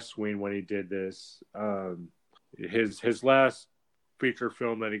The West Wing when he did this. His last feature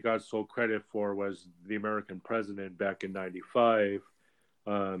film that he got sole credit for was The American President back in '95.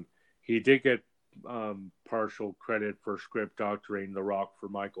 He did get partial credit for script doctoring The Rock for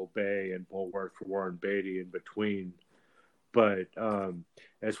Michael Bay and Bulworth for Warren Beatty in between. But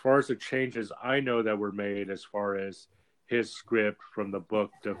as far as the changes I know that were made as far as his script from the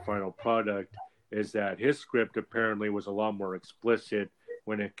book to final product, is that his script apparently was a lot more explicit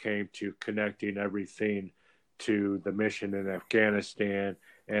when it came to connecting everything to the mission in Afghanistan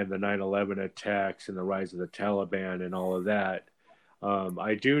and the 9/11 attacks and the rise of the Taliban and all of that.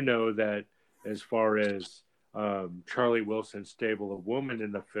 I do know that as far as Charlie Wilson's stable of women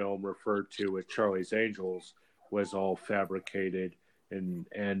in the film, referred to as Charlie's Angels, was all fabricated, and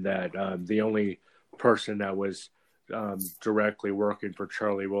that the only person that was directly working for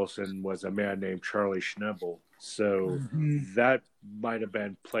Charlie Wilson was a man named Charlie Schnebel. So that might have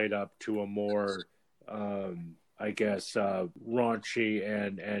been played up to a more, raunchy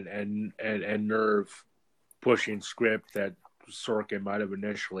and nerve pushing script that Sorkin might have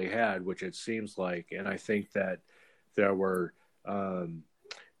initially had, which it seems like. And I think that there were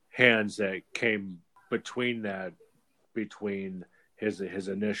hands that came between his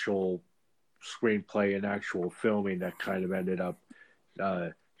initial screenplay and actual filming that kind of ended up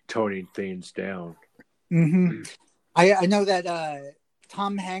toning things down. Mm-hmm. I know that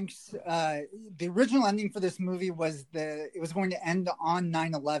Tom Hanks, the original ending for this movie was it was going to end on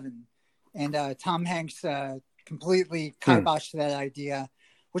 9/11, and Tom Hanks completely kiboshed that idea,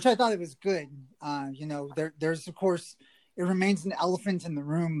 which I thought it was good. There's of course, it remains an elephant in the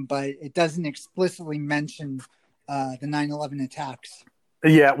room, but it doesn't explicitly mention the 9/11 attacks.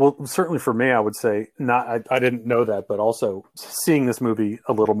 Yeah, well, certainly for me, I would say not. I didn't know that, but also seeing this movie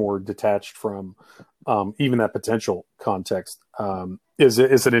a little more detached from even that potential context is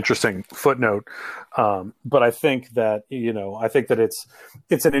an interesting footnote. But I think that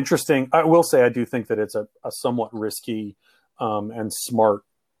it's an interesting. I will say I do think that it's a somewhat risky and smart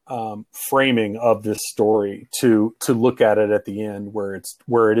framing of this story to look at it at the end where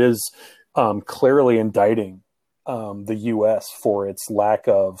it is clearly indicting the U.S. for its lack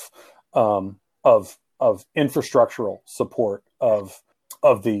of infrastructural support of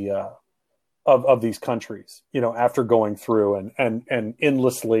these countries, after going through and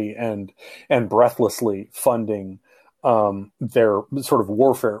endlessly and breathlessly funding their sort of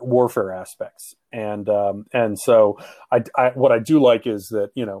warfare aspects. And so I what I do like is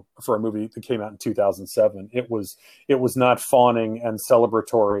that, for a movie that came out in 2007, it was not fawning and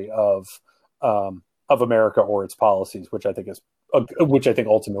celebratory of America or its policies, which I think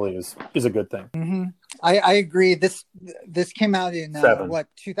ultimately is a good thing. Mm-hmm. I agree. This came out in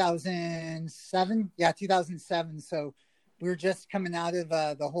 2007? Yeah, 2007. So we were just coming out of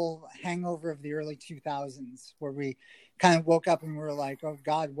the whole hangover of the early 2000s, where we kind of woke up and we were like, "Oh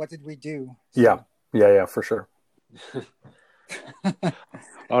God, what did we do?" So. Yeah, for sure.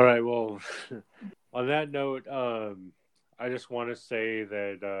 All right. Well, on that note, I just want to say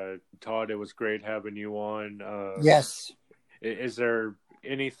that Todd, it was great having you on. Yes. Is there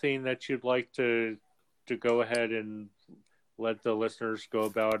anything that you'd like to go ahead and let the listeners go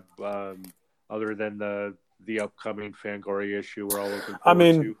about other than the upcoming Fangoria issue we're all looking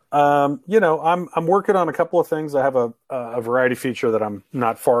forward to? I'm working on a couple of things. I have a variety feature that I'm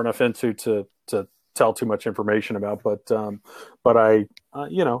not far enough into to tell too much information about, but I'm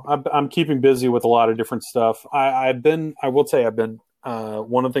keeping busy with a lot of different stuff. I've been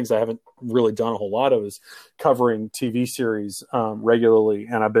one of the things I haven't really done a whole lot of is covering TV series regularly,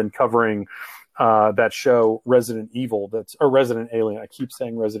 and I've been covering that show Resident Alien. I keep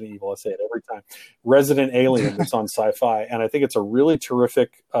saying Resident Evil. I say it every time. Resident Alien that's on Sci-Fi, and I think it's a really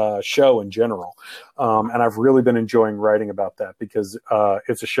terrific show in general. And I've really been enjoying writing about that because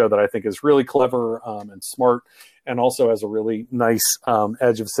it's a show that I think is really clever and smart, and also has a really nice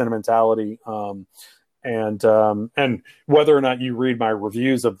edge of sentimentality. And whether or not you read my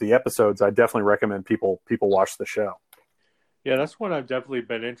reviews of the episodes, I definitely recommend people watch the show. Yeah, that's what I've definitely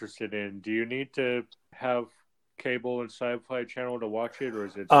been interested in. Do you need to have cable and Sci-Fi Channel to watch it, or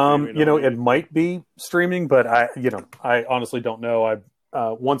is it streaming? It might be streaming, but I honestly don't know.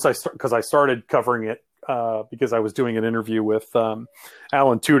 Because I started covering it because I was doing an interview with Alan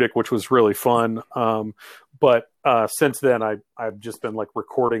Tudyk, which was really fun. But since then, I've just been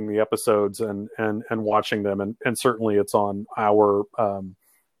recording the episodes and watching them, and certainly it's on our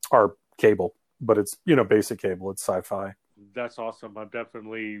cable, but it's basic cable. It's Sci-Fi. That's awesome. I'm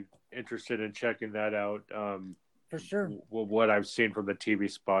definitely interested in checking that out. For sure. What I've seen from the TV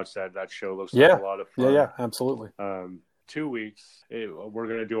spots, that show looks like a lot of fun. Yeah, absolutely. 2 weeks, we're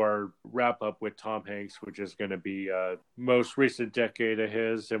going to do our wrap up with Tom Hanks, which is going to be most recent decade of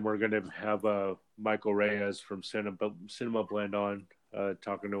his, and we're going to have Michael Reyes from Cinema Blend on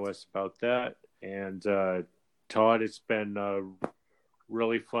talking to us about that. And Todd, it's been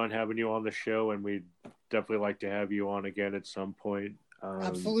really fun having you on the show, and we'd definitely like to have you on again at some point.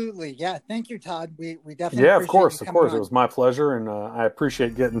 Absolutely. Yeah. Thank you, Todd. We definitely. Yeah, of course. It was my pleasure. And I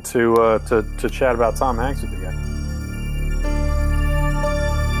appreciate getting to chat about Tom Hanks with you guys.